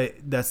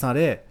that's not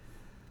it.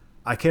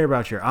 I care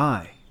about your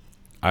eye.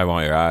 I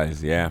want your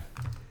eyes. Yeah.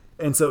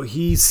 And so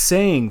he's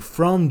saying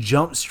from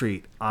Jump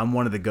Street, I'm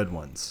one of the good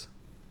ones.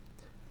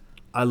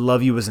 I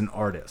love you as an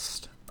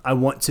artist. I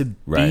want to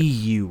Right. be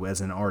you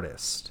as an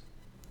artist.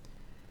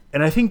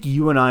 And I think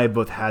you and I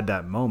both had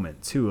that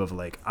moment, too, of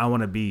like, I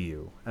want to be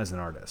you as an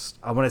artist.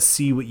 I want to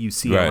see what you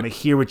see. I Right. want to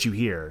hear what you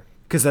hear.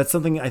 Because that's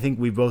something I think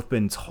we've both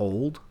been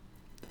told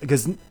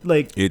because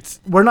like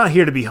It's we're not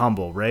here to be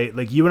humble, right?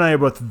 Like you and I are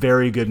both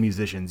very good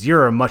musicians.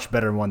 You're a much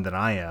better one than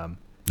I am.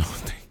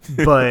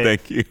 But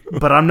thank you.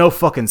 But I'm no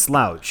fucking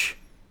slouch.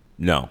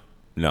 No,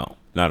 not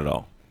at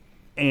all.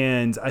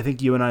 And I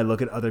think you and I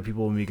look at other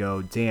people and we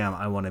go, damn,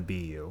 I want to be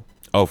you.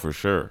 Oh, for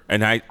sure.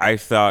 And I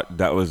thought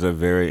that was a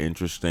very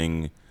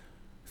interesting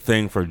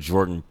thing for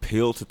Jordan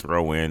Peele to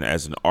throw in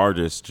as an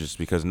artist, just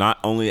because not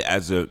only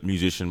as a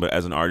musician, but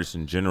as an artist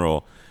in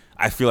general,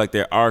 I feel like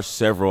there are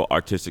several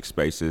artistic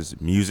spaces,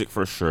 music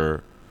for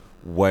sure,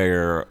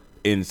 where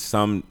in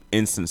some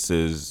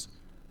instances,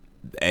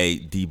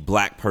 the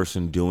black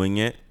person doing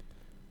it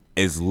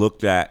is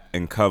looked at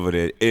and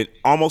coveted. It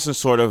almost in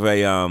sort of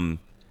a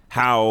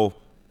how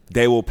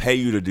they will pay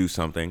you to do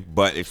something,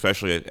 but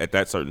especially at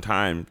that certain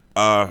time,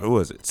 who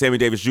was it? Sammy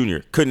Davis Jr.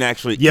 couldn't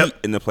actually eat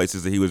in the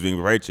places that he was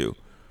being paid to.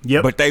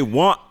 Yep. But they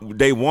want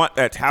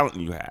that talent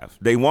you have.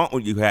 They want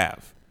what you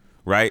have,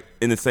 right?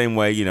 In the same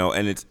way,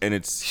 and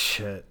it's.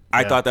 Shit.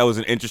 I thought that was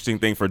an interesting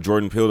thing for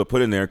Jordan Peele to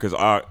put in there because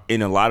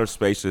in a lot of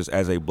spaces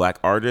as a black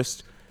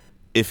artist,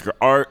 if your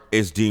art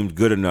is deemed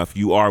good enough,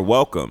 you are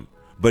welcome.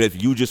 But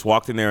if you just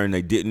walked in there and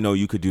they didn't know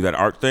you could do that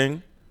art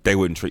thing, they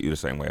wouldn't treat you the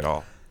same way at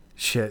all.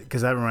 Shit,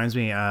 because that reminds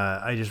me,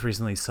 I just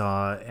recently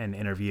saw an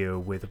interview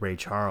with Ray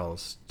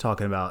Charles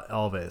talking about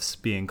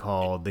Elvis being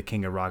called the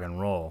king of rock and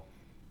roll.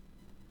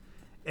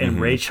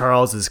 And Ray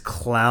Charles is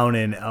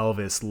clowning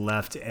Elvis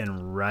left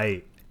and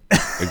right.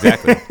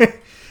 Exactly.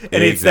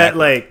 And it's that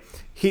like,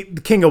 the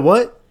king of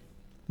what?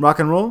 Rock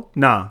and roll?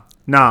 Nah,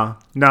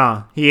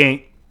 he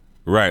ain't.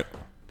 Right.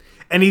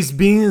 And he's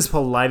being as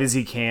polite as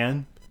he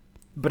can,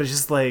 but it's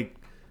just like,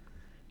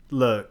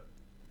 look,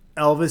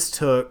 Elvis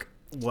took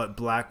what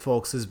black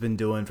folks has been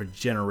doing for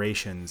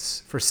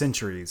generations, for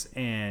centuries,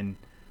 and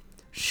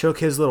shook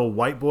his little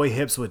white boy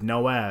hips with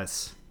no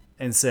ass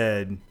and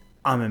said,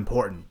 I'm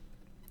important.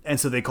 And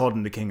so they called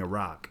him the king of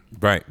rock.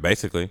 Right,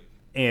 basically.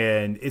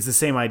 And it's the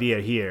same idea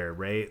here,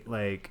 right?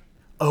 Like,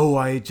 oh,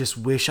 I just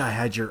wish I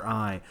had your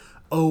eye.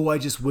 Oh, I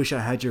just wish I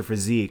had your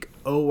physique.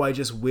 Oh, I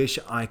just wish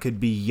I could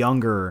be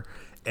younger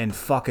and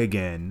fuck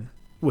again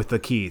with the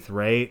Keith,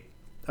 right?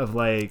 Of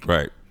like,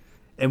 right.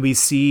 And we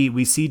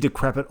see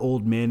decrepit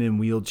old men in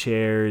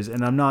wheelchairs,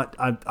 and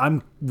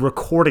I'm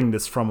recording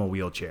this from a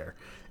wheelchair.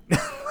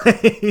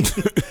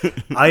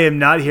 I am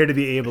not here to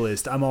be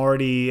ableist. I'm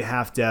already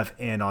half deaf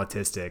and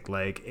autistic.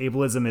 Like,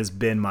 ableism has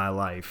been my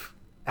life.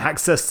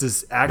 Access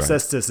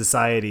to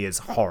society is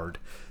hard.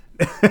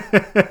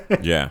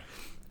 Yeah.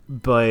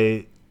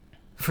 But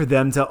for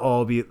them to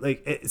all be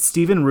like,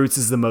 Stephen Roots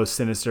is the most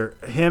sinister.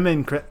 Him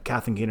and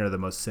Kathleen Keener are the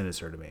most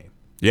sinister to me.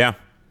 Yeah,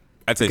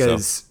 I'd say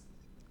because so.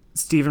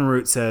 Stephen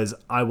Root says,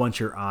 I want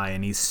your eye.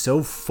 And he's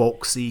so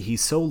folksy.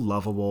 He's so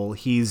lovable.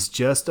 He's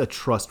just a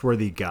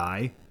trustworthy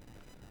guy.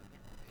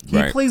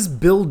 He plays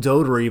Bill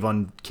Dodereve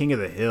on King of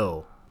the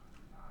Hill.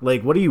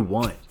 Like, what do you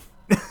want?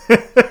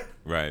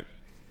 Right.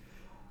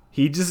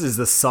 He just is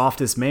the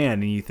softest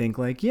man. And you think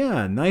like,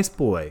 yeah, nice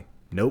boy.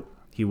 Nope.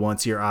 He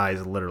wants your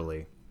eyes,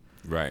 literally.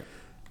 Right.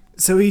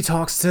 So he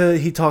talks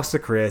to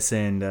Chris,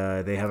 and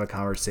they have a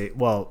conversation.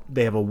 Well,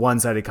 they have a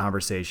one-sided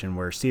conversation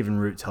where Stephen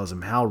Root tells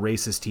him how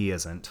racist he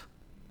isn't.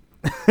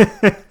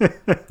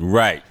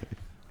 Right.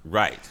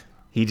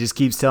 He just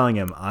keeps telling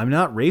him, I'm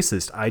not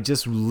racist. I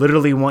just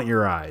literally want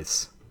your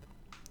eyes.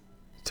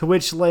 To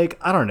which, like,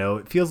 I don't know.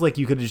 It feels like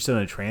you could have just done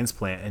a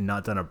transplant and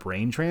not done a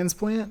brain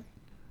transplant.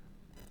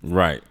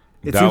 Right.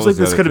 It seems like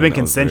this could have been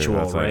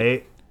consensual,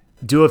 right?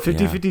 Do a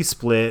 50-50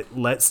 split.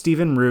 Let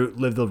Stephen Root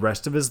live the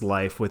rest of his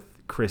life with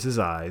Chris's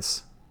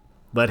eyes.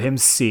 Let him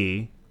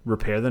see,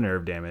 repair the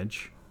nerve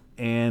damage,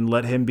 and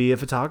let him be a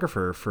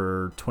photographer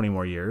for 20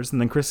 more years,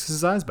 and then Chris gets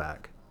his eyes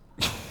back.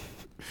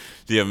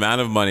 The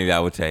amount of money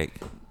that would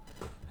take.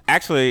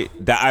 Actually,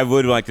 that I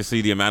would like to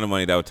see the amount of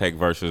money that would take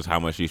versus how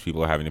much these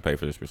people are having to pay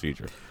for this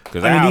procedure.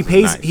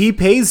 Because he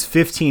pays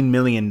 $15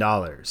 million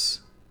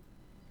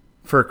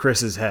for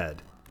Chris's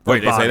head.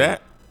 Wait, they say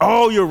that?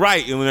 Oh, you're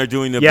right. And when they're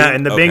doing the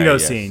in the bingo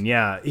scene,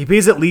 he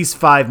pays at least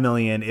 $5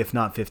 million, if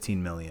not $15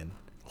 million.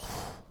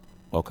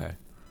 Okay.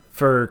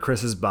 For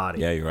Chris's body.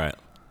 Yeah, you're right.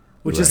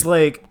 Which is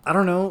like, I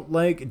don't know,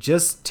 like,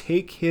 just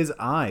take his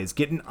eyes,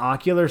 get an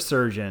ocular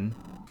surgeon.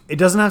 It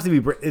doesn't have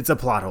to be, it's a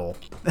plot hole.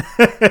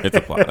 It's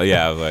a plot.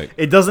 Yeah, I was like,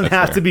 it doesn't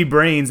have to be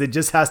brains. It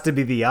just has to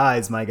be the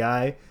eyes, my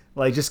guy.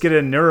 Like, just get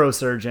a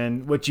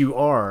neurosurgeon, which you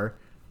are,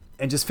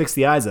 and just fix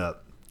the eyes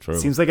up. True.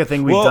 Seems like a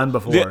thing we've done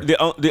before.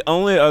 The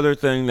only other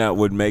thing that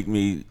would make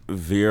me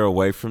veer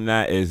away from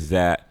that is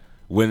that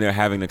when they're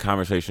having the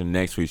conversation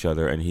next to each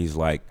other and he's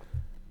like,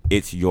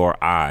 it's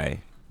your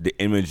eye, the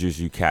images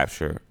you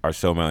capture are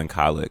so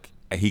melancholic.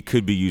 He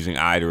could be using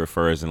eye to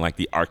refer as in like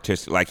the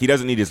artistic, like he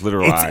doesn't need his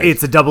literal eyes.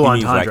 It's a double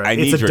entendre. Like,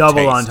 it's a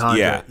double taste.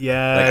 entendre.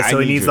 Yeah. Like, so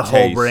he needs the whole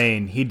taste.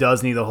 brain. He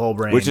does need the whole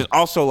brain. Which is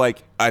also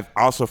like, I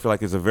also feel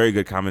like it's a very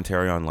good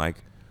commentary on like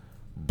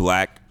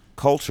black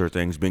culture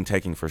things being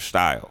taken for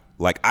style.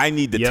 Like, I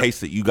need the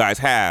taste that you guys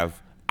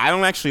have. I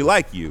don't actually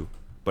like you,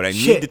 but I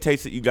need the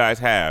taste that you guys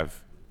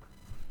have.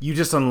 You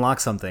just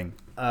unlocked something.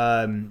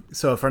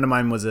 So a friend of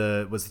mine was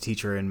a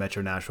teacher in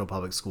Metro Nashville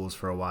Public Schools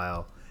for a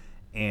while,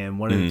 and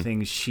one of the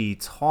things she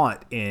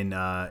taught in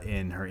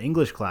her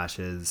English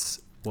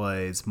classes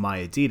was "My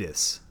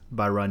Adidas"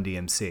 by Run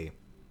DMC.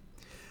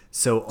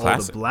 So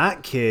all the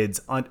black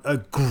kids a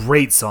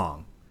great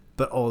song,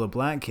 but all the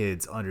black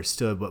kids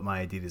understood what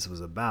 "My Adidas" was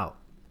about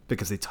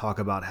because they talk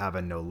about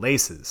having no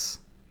laces.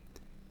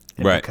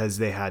 And because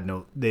they had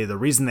the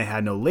reason they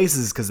had no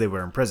laces is because they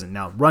were in prison.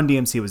 Now, Run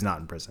DMC was not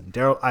in prison.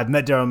 I've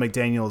met Daryl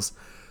McDaniels.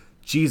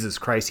 Jesus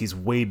Christ, he's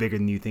way bigger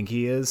than you think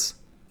he is.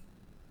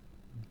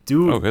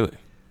 Dude. Oh, really?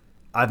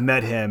 I've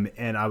met him,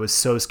 and I was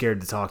so scared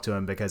to talk to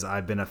him because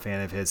I've been a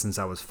fan of his since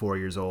I was 4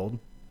 years old.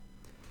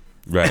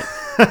 Right.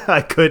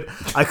 I could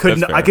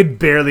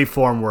barely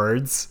form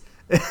words.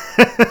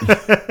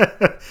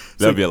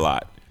 That'd be a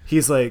lot.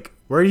 He's like,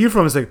 "Where are you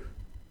from?"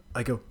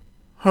 I go,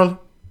 "Harlem."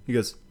 He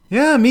goes,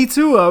 "Yeah, me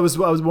too. I was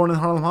born in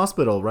Harlem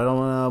Hospital, right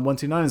on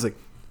 129." He's like,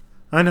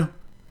 "I know."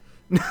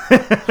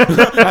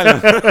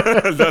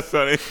 That's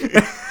funny.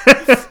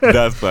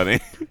 That's funny.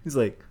 He's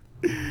like,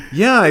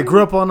 "Yeah, I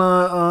grew up on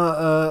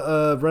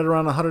right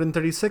around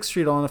 136th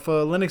Street on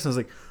Lenox." I was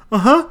like,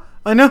 I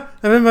know.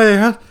 I've been by your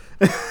house."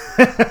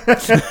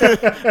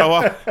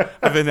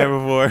 I've been there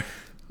before.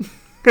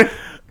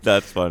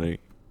 That's funny.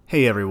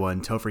 Hey everyone,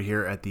 Topher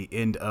here at the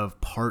end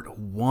of part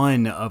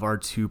 1 of our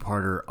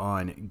 2-parter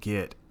on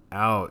Get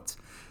Out.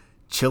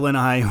 Chill and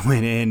I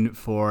went in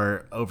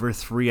for over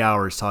 3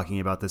 hours talking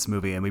about this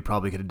movie, and we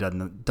probably could have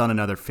done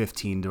another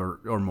 15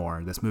 or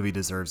more. This movie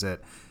deserves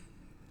it.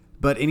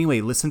 But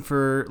anyway, listen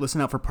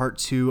out for part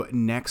 2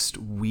 next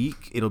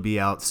week. It'll be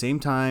out same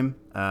time,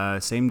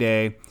 same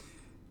day.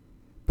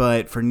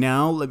 But for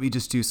now, let me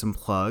just do some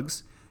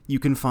plugs. You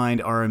can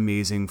find our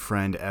amazing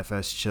friend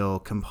FS Chill,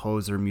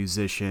 composer,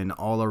 musician,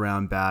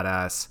 all-around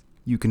badass.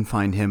 You can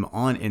find him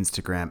on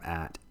Instagram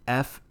at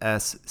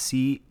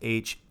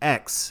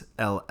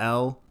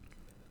FSCHXLL.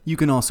 You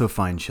can also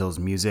find Chill's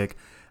music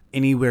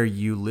anywhere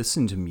you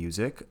listen to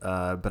music,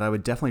 but I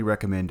would definitely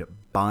recommend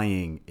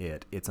buying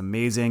it. It's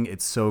amazing.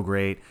 It's so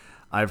great.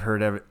 I've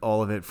heard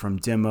all of it from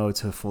demo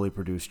to fully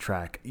produced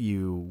track.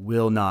 You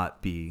will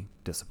not be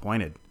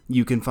disappointed.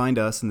 You can find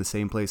us in the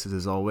same places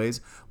as always.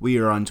 We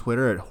are on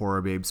Twitter at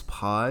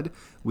HorrorBabesPod.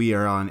 We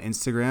are on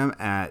Instagram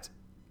at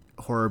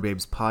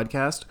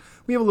HorrorBabesPodcast.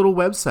 We have a little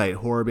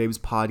website,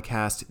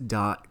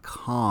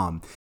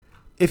 HorrorBabesPodcast.com.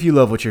 If you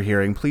love what you're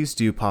hearing, please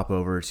do pop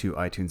over to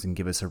iTunes and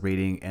give us a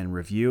rating and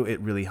review.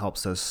 It really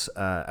helps us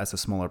as a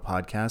smaller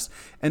podcast.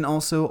 And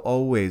also,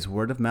 always,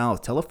 word of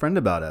mouth. Tell a friend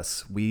about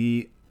us.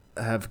 We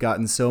have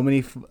gotten so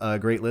many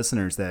great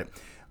listeners that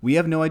we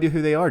have no idea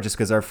who they are just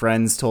because our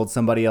friends told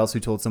somebody else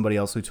who told somebody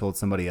else who told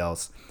somebody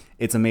else.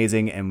 It's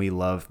amazing, and we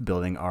love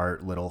building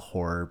our little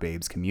Horror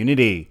Babes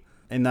community.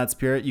 In that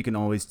spirit, you can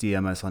always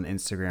DM us on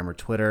Instagram or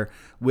Twitter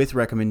with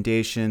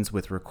recommendations,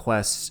 with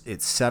requests,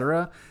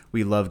 etc.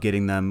 We love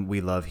getting them. We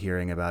love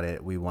hearing about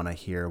it. We want to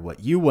hear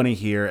what you want to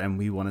hear, and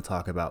we want to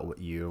talk about what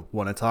you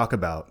want to talk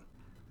about.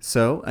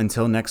 So,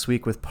 until next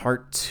week with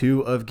part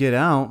 2 of Get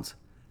Out,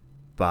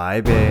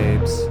 bye,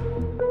 babes.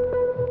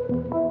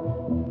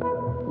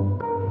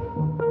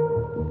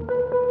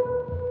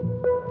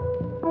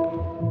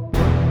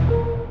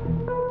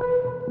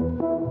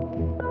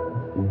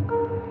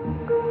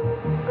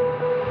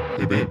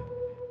 Hey, babe.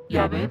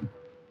 Yeah, babe.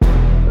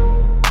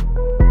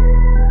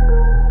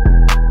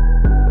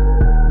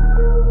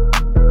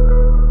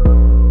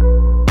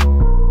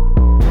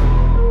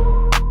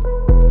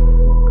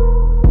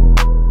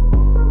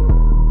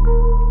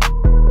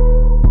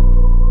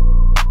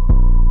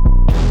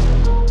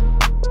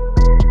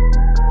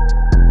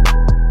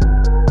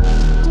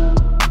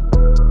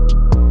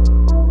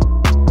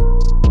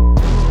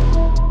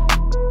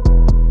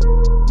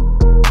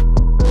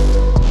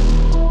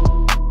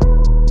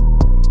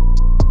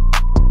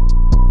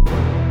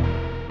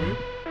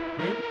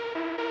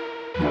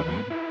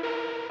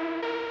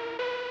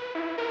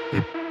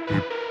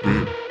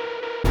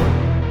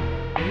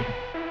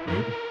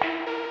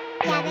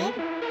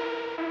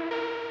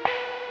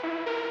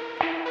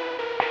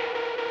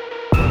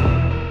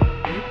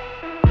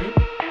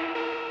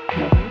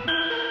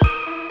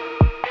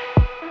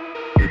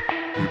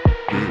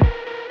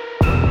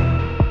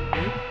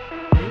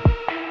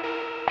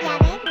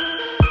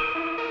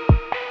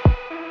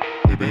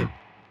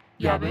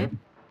 Yeah, babe.